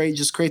 Create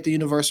the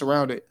universe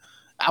around it.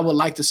 I would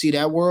like to see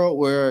that world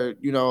where,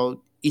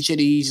 each of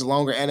these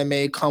longer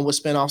anime come with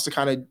spinoffs to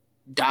kind of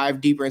dive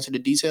deeper into the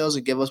details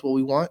and give us what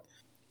we want.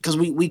 Because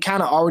we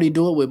kind of already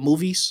do it with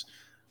movies,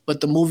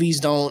 but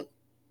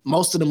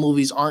most of the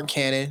movies aren't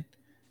canon,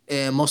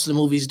 and most of the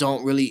movies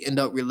don't really end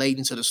up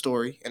relating to the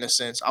story in a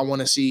sense. I want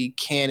to see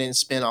canon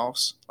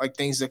spinoffs, like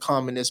things that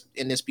come and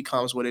this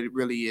becomes what it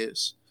really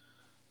is.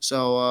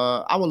 So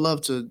I would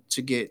love to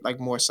get like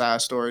more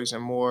side stories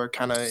and more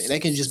kind of, they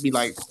can just be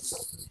like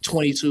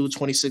 22,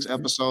 26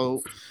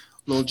 episode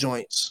little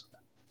joints.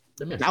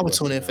 I would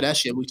tune in for that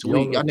shit week to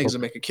week. Y'all niggas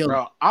will make a killer.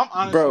 Bro, I'm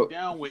honestly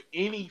down with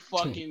any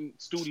fucking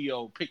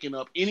studio picking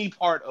up any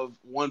part of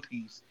One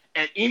Piece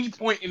at any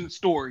point in the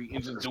story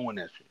and just doing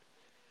that shit.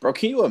 Bro,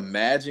 can you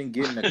imagine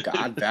getting a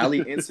God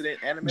Valley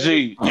incident animated?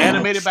 Gee,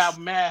 animated by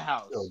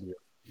Madhouse.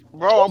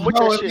 Bro, I'm with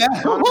your shit.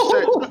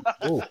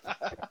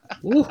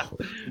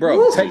 100%.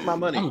 Bro, take my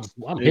money.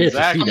 I'm here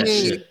to see that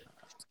shit.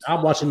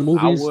 I'm watching the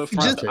movies.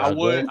 I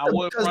would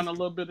front a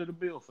little bit of the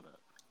bill for that.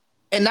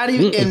 And not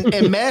even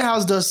and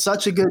Madhouse does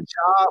such a good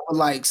job with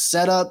like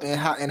setup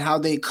and how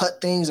they cut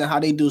things and how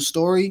they do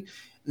story.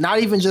 Not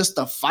even just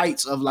the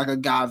fights of like a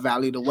God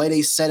Valley, the way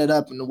they set it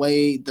up and the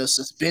way the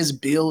suspense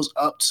builds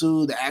up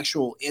to the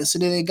actual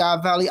incident in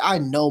God Valley. I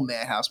know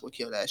Madhouse would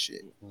kill that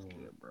shit.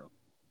 Yeah, bro.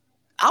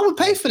 I would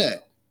pay for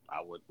that.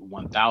 I would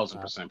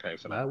 1,000% pay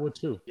for that. I would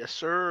too. Yes,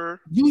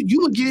 sir. You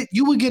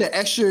would get an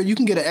extra. You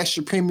can get an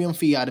extra premium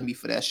fee out of me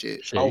for that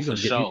shit. Shit, Oh, you for gonna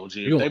sure, get,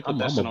 G. you If they put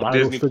that shit on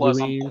Disney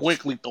Plus, I'm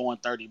quickly throwing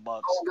 $30.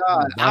 Oh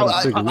God,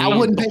 I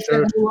wouldn't pay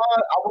for that Mulan.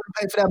 I wouldn't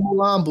pay for that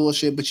Mulan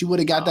bullshit. But you would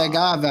have got that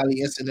God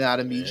Valley incident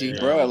out of me, G.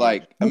 Bro,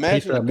 like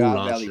imagine a God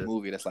Mulan Valley shit.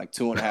 movie that's like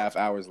 2.5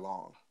 hours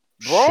long.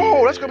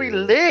 Bro, that's gonna be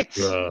lit.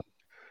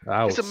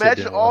 Just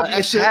imagine all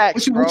these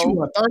attacks, What you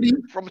want, 30?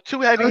 From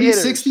two heavy 30,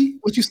 hitters. 60?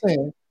 What you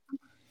saying?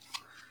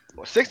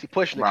 Well, 60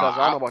 pushing it, because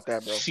I don't know about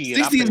that, bro. Shit,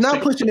 60 is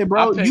not pushing it,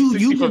 bro.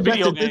 You for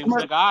video invested this games,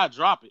 much. nigga, I'd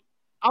drop it.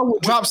 I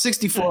would drop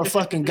 60 for a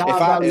fucking God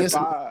Valley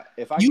incident.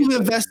 If I You've get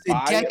to invested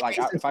buy it, decades like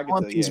if I in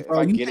One get Piece, to,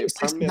 bro. if I You get pay it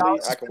permanently,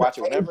 $60 I can watch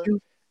it whenever.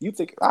 You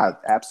think I'd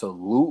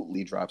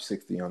absolutely drop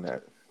 60 on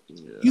that?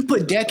 You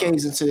put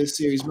decades into this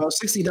series, bro.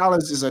 $60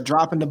 is a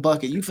drop in the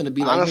bucket. You finna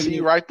be like, honestly,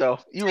 you're right though.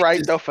 You're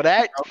right though. For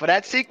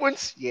that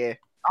sequence, yeah.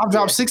 I'll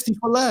drop 60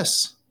 for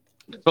less.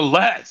 For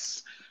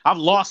less. I've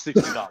lost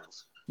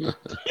 $60.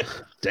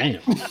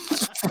 Damn.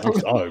 I'm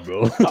sorry,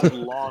 bro. I've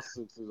lost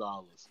 $60.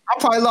 I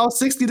probably lost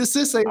 60 to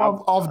Sensei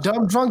off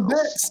dumb drunk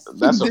bets.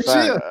 That's a This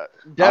fact. year.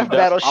 Death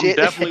battle I'm shit.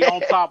 definitely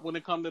on top when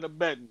it comes to the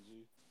betting. G.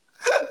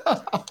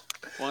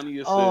 Funny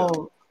as hell.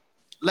 Oh,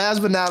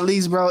 last but not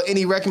least, bro,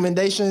 any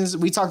recommendations?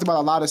 We talked about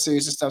a lot of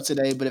series and stuff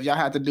today, but if y'all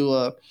had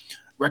to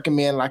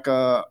recommend like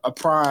a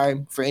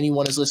prime for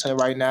anyone that's listening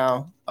right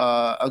now,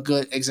 a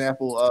good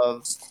example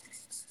of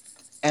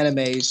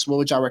animes, what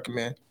would y'all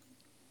recommend?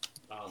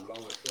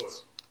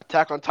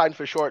 Attack on Titan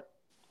for short,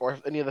 or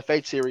any of the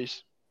Fate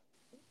series.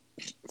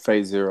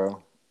 Phase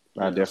Zero.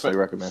 I definitely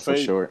recommend for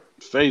short.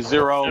 Phase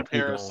Zero, Definitely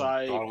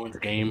Parasite. Darwin's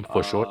Game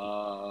for short.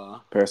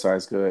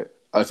 Parasite's good.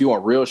 If you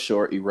want real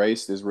short,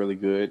 Erased is really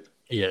good.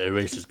 Yeah,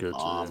 Erase is good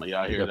too.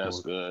 Yeah, I hear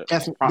that's good.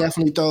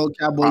 Definitely throw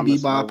Cowboy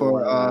Promise Bebop or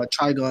Neverland.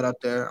 Trigun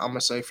up there. I'm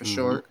gonna say for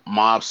short.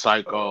 Mob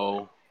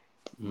Psycho,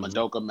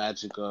 Madoka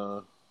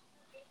Magica,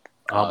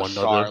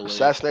 Charlotte,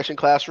 Assassination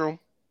Classroom.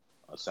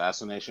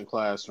 Assassination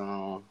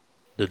Classroom.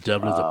 The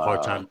Devil is a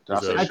part-time.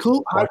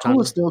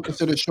 Haiku is still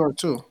considered short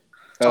too.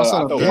 Yeah,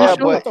 I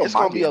but throw it's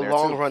gonna manga be a in there,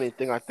 long too. running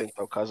thing, I think,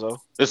 though, Cuzzo.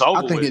 It's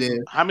over. I think with. it is.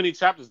 How many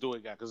chapters do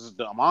it got? Because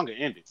the manga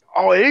ended.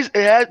 Oh, it is.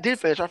 It did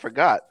finish. I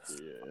forgot.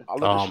 Yeah. I'll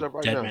look this up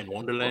right Dead now. Man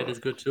Wonderland is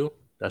good too.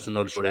 That's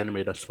another short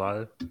anime that's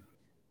fire.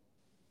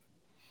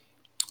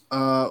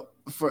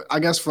 I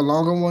guess for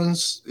longer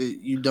ones,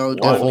 you don't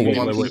Oh, definitely wait,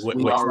 One wait, Piece. wait,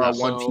 We wait. are a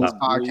One Piece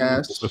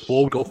podcast.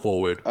 Before we go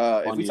forward,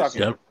 If we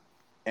talking Dev-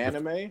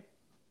 anime,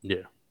 yeah,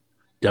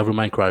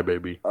 Devilman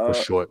Crybaby for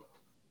short.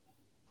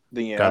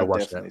 then yeah, Gotta I'd watch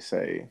definitely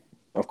say,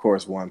 of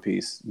course, One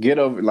Piece. Get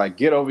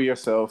over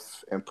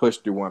yourself and push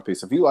through One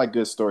Piece. If you like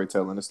good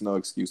storytelling, it's no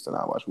excuse to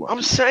not watch One I'm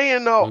Piece.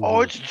 saying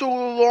though, it's too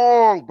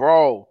long,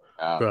 bro.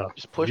 Bro,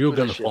 Just push you're through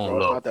gonna this shit, fall in bro.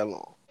 It's love. not that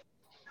long.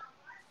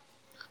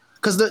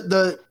 Because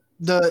the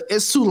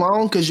it's too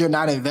long because you're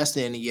not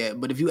invested in it yet.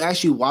 But if you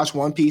actually watch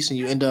One Piece and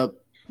you end up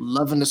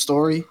loving the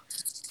story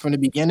from the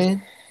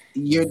beginning,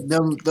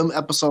 them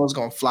episodes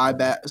gonna fly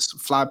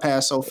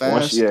past so fast.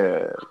 Once you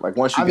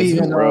I've get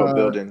even, some world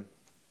building.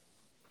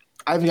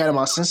 I even got in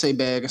my sensei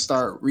bag and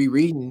start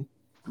rereading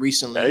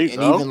recently, There you and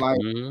go. even like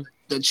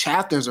the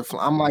chapters are.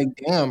 I'm like,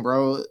 damn,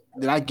 bro,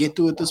 did I get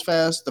through it this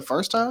fast the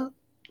first time?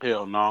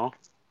 Hell no.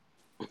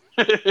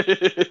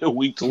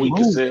 Week to week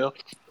as hell.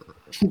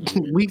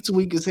 Week to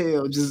week as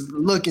hell, just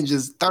looking,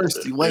 just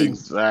thirsty, waiting.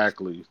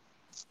 Exactly.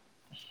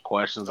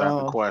 Questions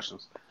after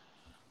questions.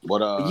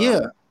 But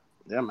yeah,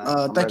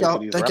 man. thank y'all.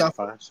 Thank Thank y'all.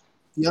 fires.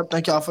 Yep,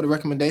 thank y'all for the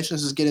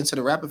recommendations. Let's get into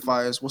the rapid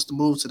fires. What's the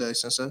move today,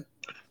 Sensei?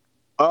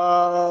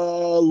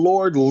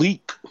 Lord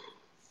Leak.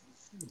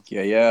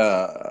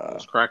 Yeah.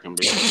 It's cracking,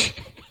 bitch.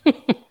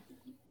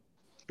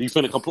 You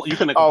finna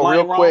complain? Oh,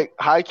 real Ron? quick,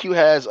 Haikyuu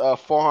has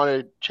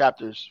 400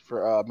 chapters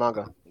for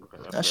manga.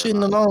 That shit in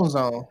the long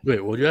zone.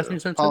 Wait, what did you ask me,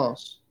 Sensei?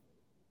 Pause.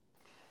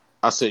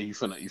 I said you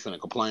finna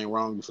complain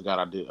wrong. You forgot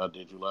I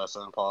did you last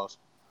time. Pause.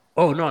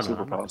 Oh no,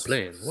 Super I'm not pause.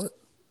 playing. What?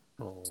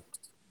 Oh,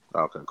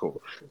 Okay,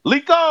 cool.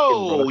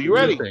 Lico, you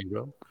ready? Thing,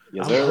 bro.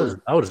 Yes,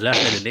 I was sir.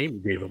 laughing at the name you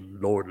gave him,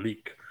 Lord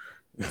Leak.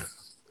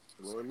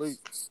 Lord Leak.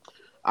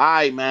 All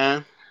right,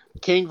 man.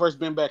 King versus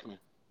Ben Beckman.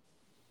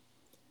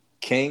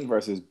 King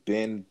versus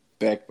Ben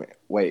Beckman.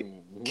 Wait,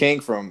 King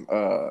from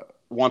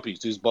One Piece.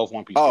 These both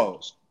One Piece. Oh.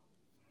 characters.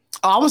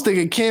 Oh, I was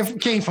thinking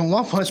King from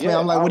One Punch Man. Yeah,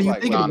 I'm like, I what are was you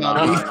like, thinking no,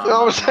 about? no, me? no, You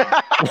know what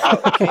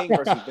I'm saying? King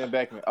versus Ben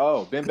Beckman.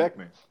 Oh, Ben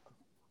Beckman.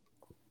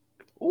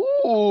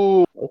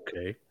 Ooh.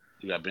 Okay.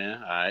 You got Ben.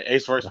 All right.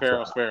 Ace versus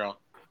Sparrow.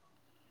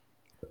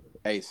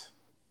 Ace.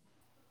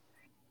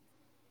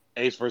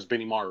 Ace versus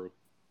Benny Maru.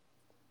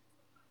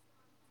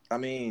 I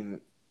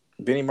mean,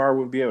 Benny Maru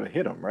wouldn't be able to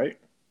hit him, right?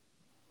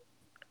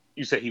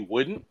 You said he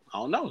wouldn't? I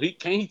don't know.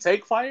 Can he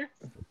take fire?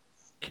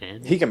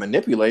 Can He can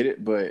manipulate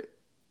it, but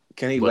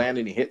can he land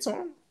any hits on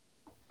him?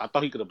 I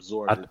thought he could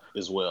absorb it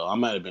as well. I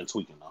might have been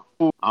tweaking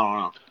though. I don't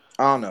know.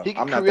 I don't know. He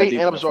can I'm not create that deep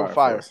and in the absorb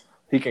fire. force.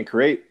 He can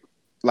create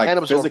like And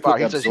absorb physically fire.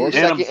 He's a absorb.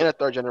 second and a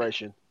third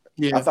generation.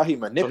 Yeah, I thought he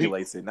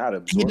manipulates it, not he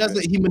absorb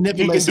doesn't. it. He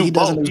manipulates. He He, can do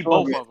doesn't both. He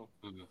absorb both it. of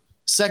them.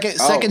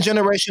 Second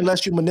generation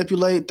lets you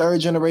manipulate.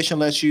 Third generation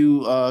lets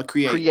you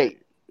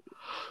create.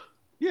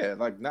 Yeah,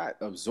 like not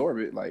absorb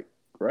it, like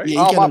right. Yeah, he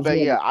Oh, can my absorb bad.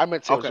 it. Yeah, I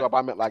meant to Okay. absorb.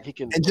 I meant like he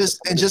can. And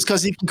just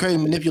because he can create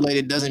and manipulate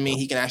it doesn't mean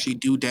he can actually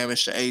do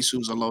damage to Ace,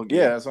 who's a low game.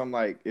 Yeah, so I'm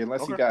like,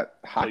 unless he Okay. got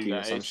hockey you or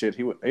got some Ace. shit,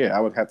 he would. Yeah, I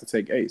would have to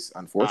take Ace.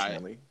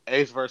 Unfortunately,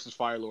 Ace versus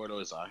Fire Lord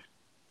Ozai.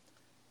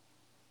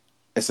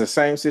 it's the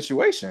same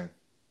situation.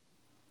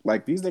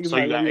 Like these niggas So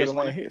might you got not be Ace able to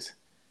land winning? hits.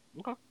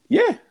 Okay.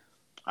 Yeah,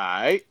 All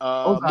right.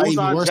 Ozai even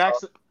Muzan worse,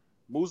 Jackson.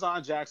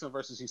 Muzan Jackson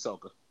versus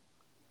Hisoka.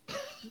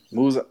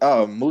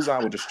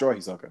 Muzan would destroy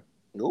Hisoka.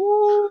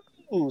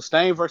 Ooh.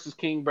 Stain versus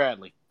King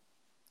Bradley.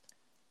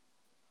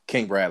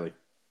 King Bradley,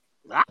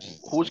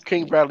 Who's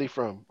King Bradley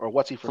from, or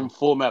what's he From from?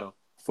 Full Metal.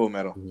 Full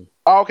Metal.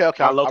 Oh, okay.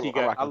 I I'm low-key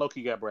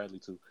rocking. got Bradley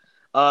too.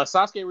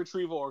 Sasuke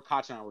Retrieval or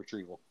Kachan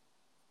Retrieval.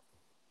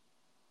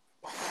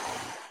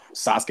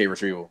 Sasuke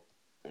retrieval.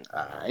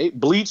 All right.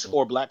 Bleach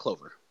or Black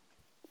Clover?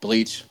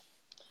 Bleach.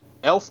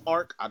 Elf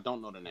Arc, I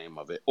don't know the name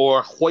of it.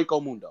 Or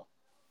Hueco Mundo?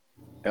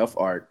 Elf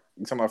Arc.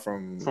 You talking about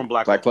from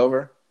Black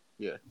Clover?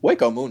 Yeah.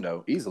 Hueco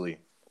Mundo, easily.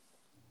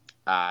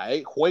 All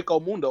right.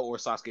 Hueco Mundo or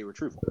Sasuke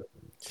retrieval?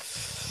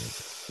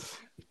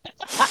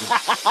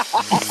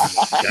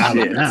 Got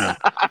it now.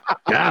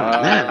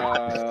 Got it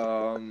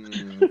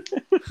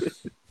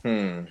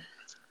now.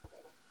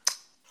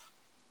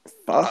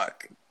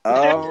 Fuck.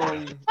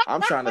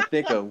 I'm trying to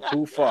think of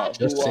who fought.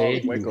 Just who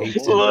say Hueco you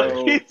hate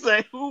Mundo. He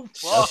say who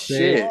fought? Just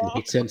say shit.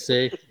 hate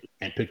Sensei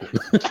and pick him.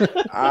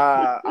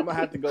 I'm gonna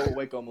have to go with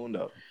Hueco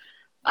Mundo.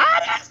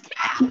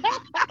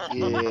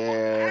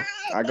 Yeah.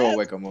 I go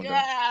with Hueco Mundo.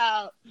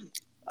 Yeah.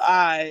 All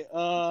right.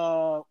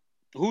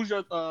 Who's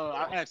your?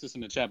 I asked this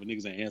in the chat, but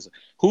niggas ain't answer.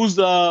 Who's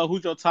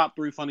your top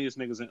 3 funniest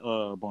niggas in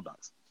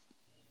Boondocks?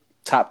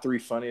 Top 3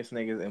 funniest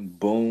niggas in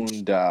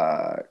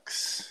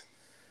Boondocks.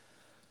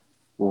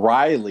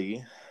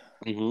 Riley.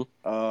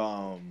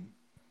 Mm-hmm.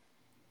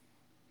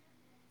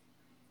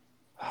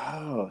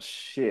 Oh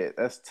shit,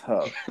 that's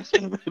tough.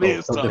 It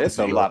is tough. It's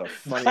a lot of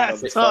funny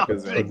That's motherfuckers tough. in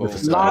A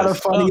Boondocks. lot of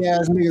funny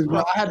ass niggas,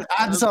 bro. I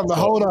had something to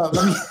hold up.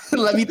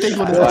 Let me think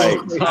what this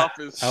Like, is. Tough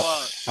as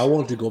fuck. I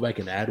want to go back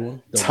and add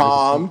one.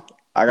 Tom.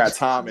 I got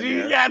Tom in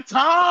You there. got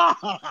Tom.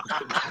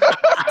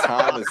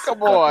 Tom is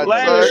Come on,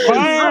 Let son. it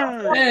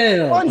burn.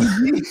 Damn.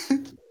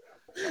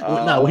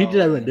 When he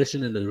did that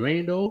rendition in the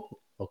rain, though,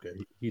 okay,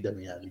 he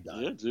definitely had me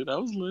Yeah, die. dude, that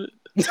was lit.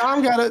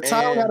 Tom got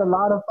a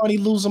lot of funny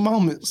loser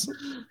moments.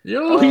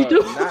 Yo, he do.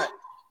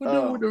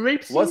 not- with the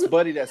rape scene. What's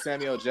Buddy that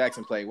Samuel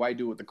Jackson played? White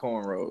dude with the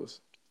cornrows.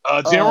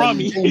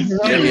 Jeremy. Yeah.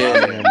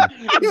 Jeremy.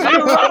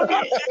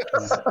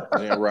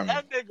 Yeah, Rummy.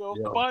 That nigga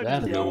Yo, funny.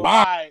 that Yo. nigga- All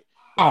right.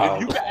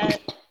 Oh. If you could ask,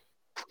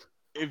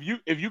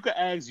 if you could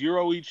ask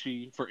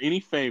Yoruichi for any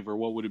favor,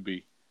 what would it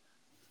be?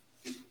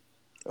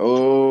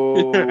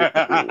 Oh.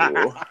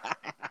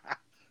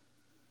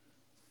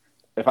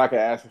 If I could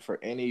ask her for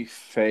any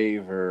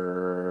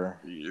favor,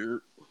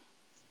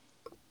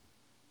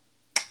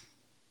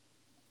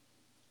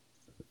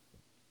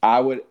 I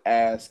would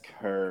ask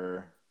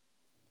her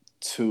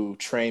to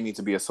train me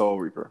to be a Soul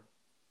Reaper.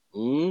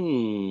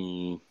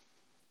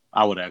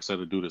 I would ask her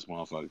to do this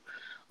motherfucker.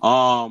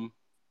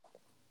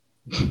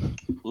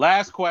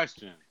 Last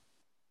question.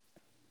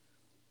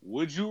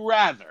 Would you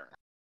rather?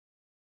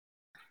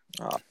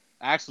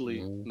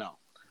 Actually, no.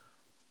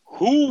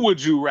 Who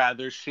would you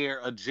rather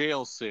share a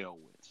jail cell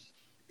with?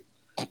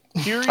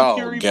 Kiri Oh,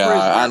 Kiri God.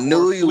 Prisoner I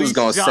knew or you was Fleece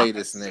gonna say Johnson?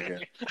 this nigga.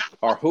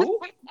 Or who?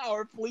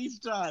 Or Fleece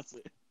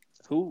Johnson.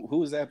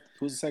 Who is that?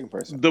 Who's the second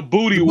person? The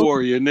booty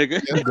warrior, nigga.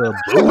 The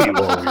booty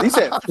warrior. He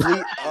said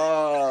Fleet.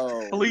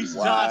 Oh, Fleece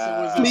Johnson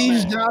was his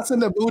Please, name. Johnson,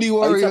 the booty Oh, you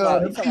warrior.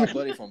 talking about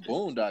Buddy from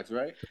Boondocks,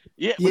 right?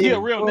 Yeah, but he a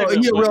real well,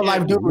 nigga. he a but real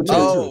life dude, too.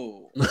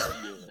 Oh, yeah.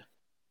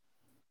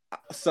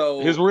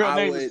 So His real I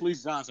name would, is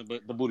Fleece Johnson,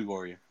 but the booty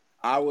warrior.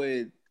 I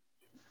would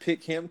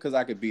pick him because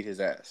I could beat his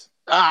ass.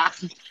 Ah,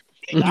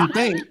 You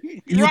think?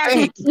 You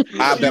right. think?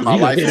 I bet my You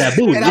gonna life. hit that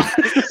booty. And I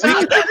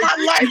bet my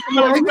life.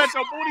 Look, you bet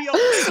your booty on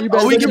it. You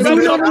Oh, we bet can your bet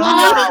booty on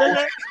on it.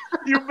 it.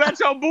 You bet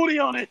your booty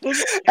on it.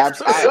 I bet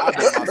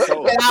my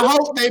soul. And I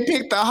hope they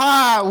pick the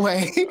hard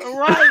way.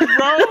 Right,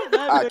 bro.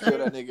 I kill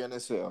that nigga in the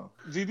cell.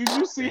 Did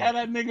you see how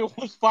that nigga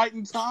was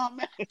fighting Tom?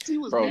 Man, he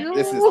was. Bro,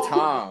 this is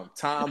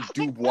Tom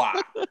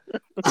Dubois.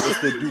 It's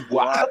the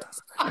Dubois.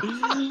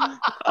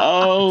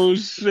 Oh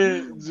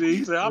shit! G,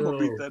 he said, "I'm gonna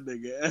beat that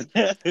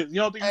nigga."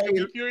 You don't think you can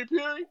do Fury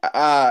Fury?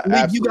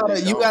 Nick, you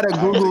gotta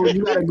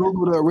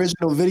Google the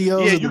original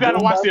videos. Yeah, of you the gotta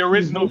watch the Boondocks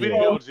original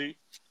video, G.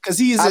 because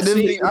he's I've in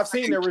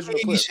seen the original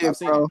clip. shit, I've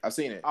seen bro. it. I've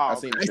seen it. Oh, I've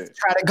seen the They shit.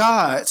 try the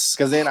gods.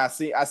 Because then I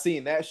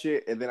seen that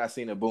shit, and then I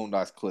seen the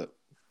Boondocks clip.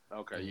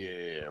 Okay,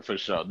 yeah, for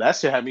sure. That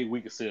shit had me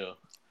weak as hell.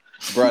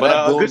 Bro, But,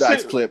 that good Boondocks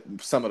shit. clip,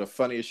 some of the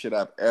funniest shit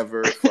I've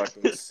ever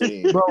fucking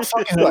seen. Bro,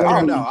 fucking Like, oh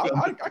hilarious. no,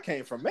 I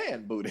came from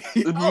man booty.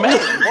 Man.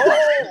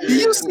 Do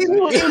you see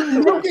little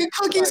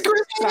cookies,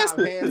 Chris?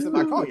 Tom handsome.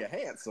 I call you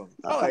handsome.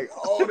 I'm like,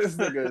 oh, this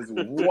nigga is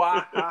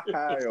wild.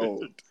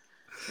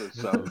 For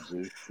sure,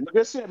 G.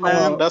 Good shit,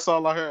 man. That's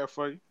all I heard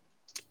for you.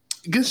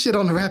 Good shit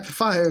on the rapid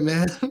fire,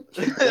 man.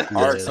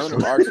 Arcs was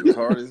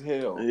hard as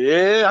hell.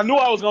 Yeah, I knew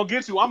I was gonna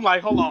get you. I'm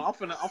like, hold on, I'm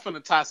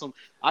finna tie some.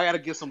 I gotta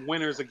get some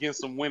winners against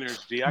some winners,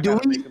 G. I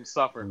gotta make them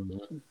suffer.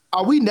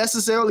 Are we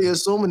necessarily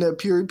assuming that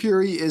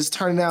Puri is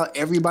turning out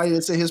everybody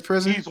that's in his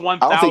prison? He's 1,000%.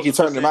 I don't think he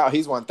turned him out.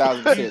 He's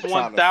 1,000% He's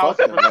trying to fuck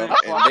him,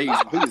 1,000% man.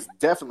 And he's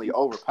definitely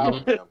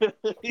overpowering him.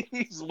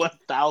 He's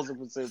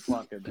 1,000%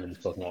 fucking. And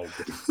it's fucking all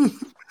good.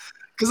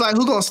 Because like,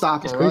 who gonna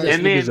stop him? crazy. Right?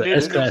 And then He's a knitting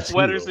them S-class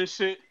sweaters hero. and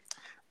shit.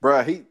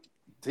 Bro, his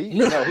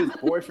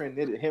boyfriend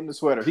knitted him the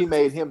sweater. He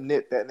made him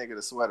knit that nigga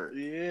the sweater.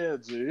 Yeah,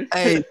 G.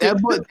 Hey,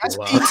 that's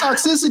Wow. peak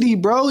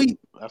toxicity, bro. He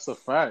That's a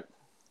fact.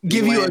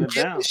 give you a laying it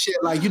gift down. and shit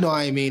like, you know,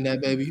 I ain't mean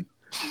that, baby.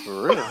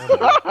 For real.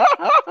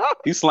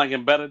 He's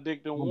slinging better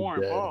dick than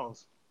Warren. dead.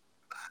 Balls.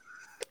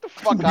 Get the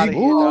fuck out of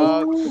here,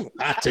 dog.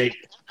 Hot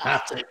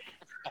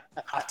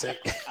take.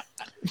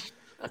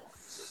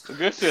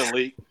 Good shit,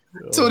 Leak.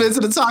 Tune into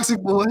the Toxic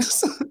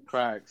Boys.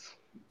 Cracks.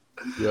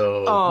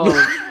 Yo.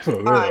 For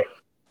real. right.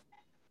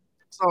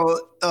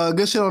 So,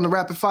 good shit on the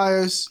rapid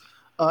fires.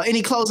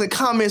 Any closing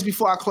comments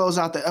before I close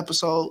out the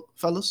episode,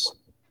 fellas?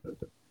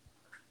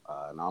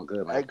 No, I'm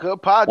good, man. Hey,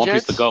 good pod, One Piece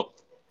gents. to go.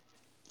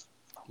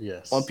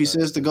 Yes. One Piece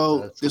is the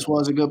GOAT. This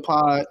was a good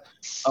pod.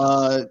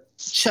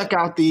 Check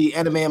out the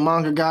anime and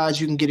manga guides.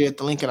 You can get it at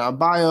the link in our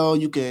bio.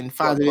 You can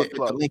find it at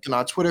the link in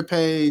our Twitter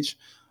page.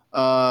 You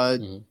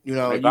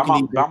know, Hey, you buy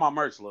can my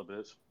merch, little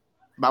bitch.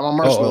 buy my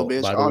merch, little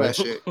bitch, by the all way. that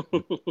shit.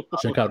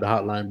 Check out the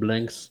Hotline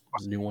Blinks.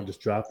 The new one just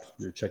dropped.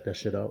 You check that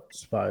shit out.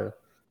 It's fire.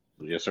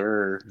 Yes,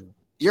 sir.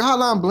 Your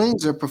Hotline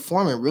Blings are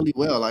performing really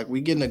well. Like, we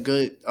getting a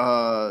good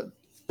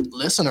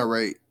listener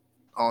rate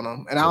on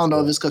them. And I don't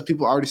know if it's because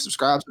people already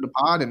subscribe to the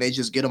pod and they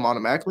just get them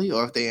automatically,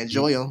 or if they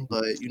enjoy them.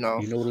 But you know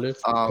we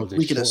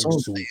can assume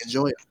they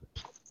enjoy it.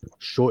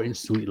 Short and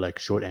sweet, like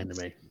short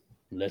anime.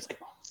 Let's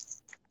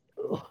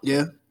go.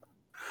 Yeah.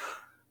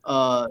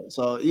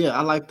 So yeah,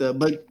 I like the.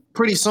 But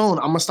pretty soon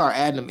I'm gonna start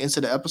adding them into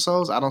the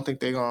episodes. I don't think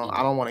they're gonna.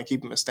 I don't want to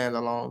keep them as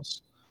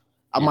standalones.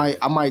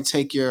 I might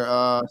take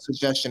your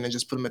suggestion and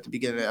just put them at the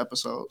beginning of the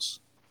episodes.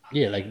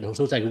 Yeah, like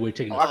so it's like we're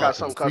taking. I got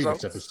some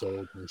previous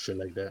episode and shit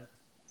like that.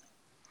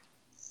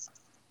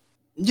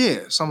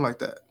 Yeah, something like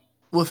that.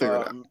 We'll figure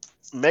it out.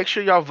 Make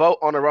sure y'all vote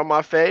on the Run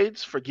My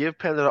Fades for Give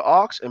Panda the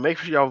Aux, and make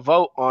sure y'all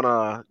vote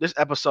on this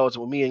episode's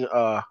with me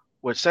and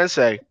with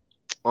Sensei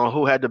on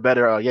who had the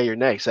better yay or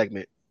nay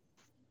segment.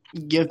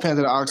 Give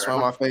Panda the Aux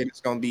Run My Fade.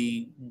 It's gonna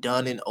be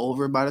done and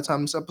over by the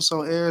time this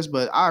episode airs.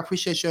 But I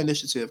appreciate your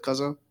initiative,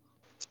 Cuzzo.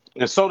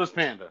 And so does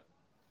Panda.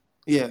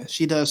 Yeah,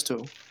 she does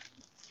too.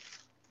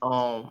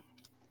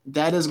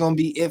 That is gonna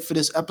be it for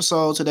this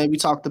episode. Today we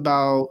talked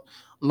about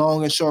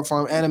long and short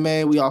form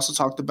anime. We also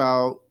talked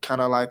about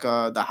kind of like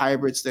the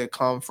hybrids that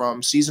come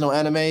from seasonal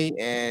anime,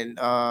 and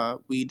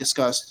we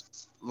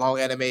discussed long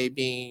anime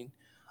being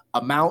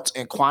amount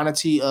and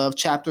quantity of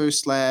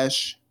chapters /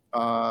 episodes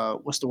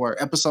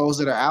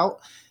that are out,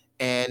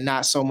 and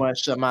not so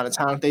much the amount of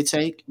time they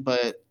take,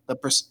 but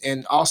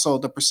and also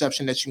the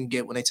perception that you can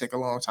get when they take a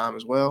long time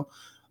as well.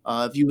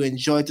 If you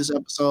enjoyed this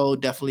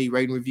episode, definitely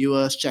rate and review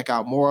us. Check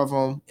out more of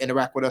them.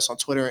 Interact with us on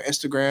Twitter and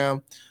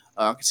Instagram.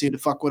 Continue to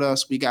fuck with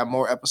us. We got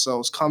more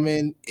episodes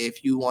coming.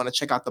 If you want to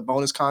check out the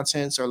bonus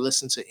contents or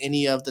listen to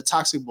any of the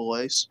Toxic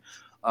Boys,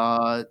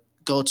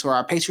 go to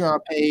our Patreon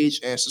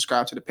page and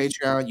subscribe to the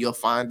Patreon. You'll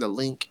find the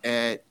link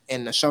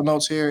in the show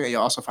notes here, and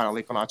you'll also find a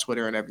link on our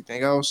Twitter and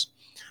everything else.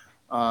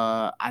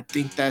 I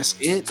think that's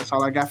it. That's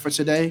all I got for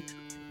today.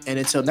 And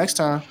until next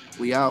time,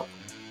 we out.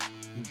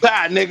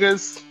 Bye,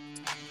 niggas.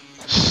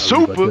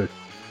 Super.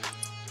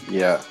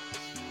 Yeah.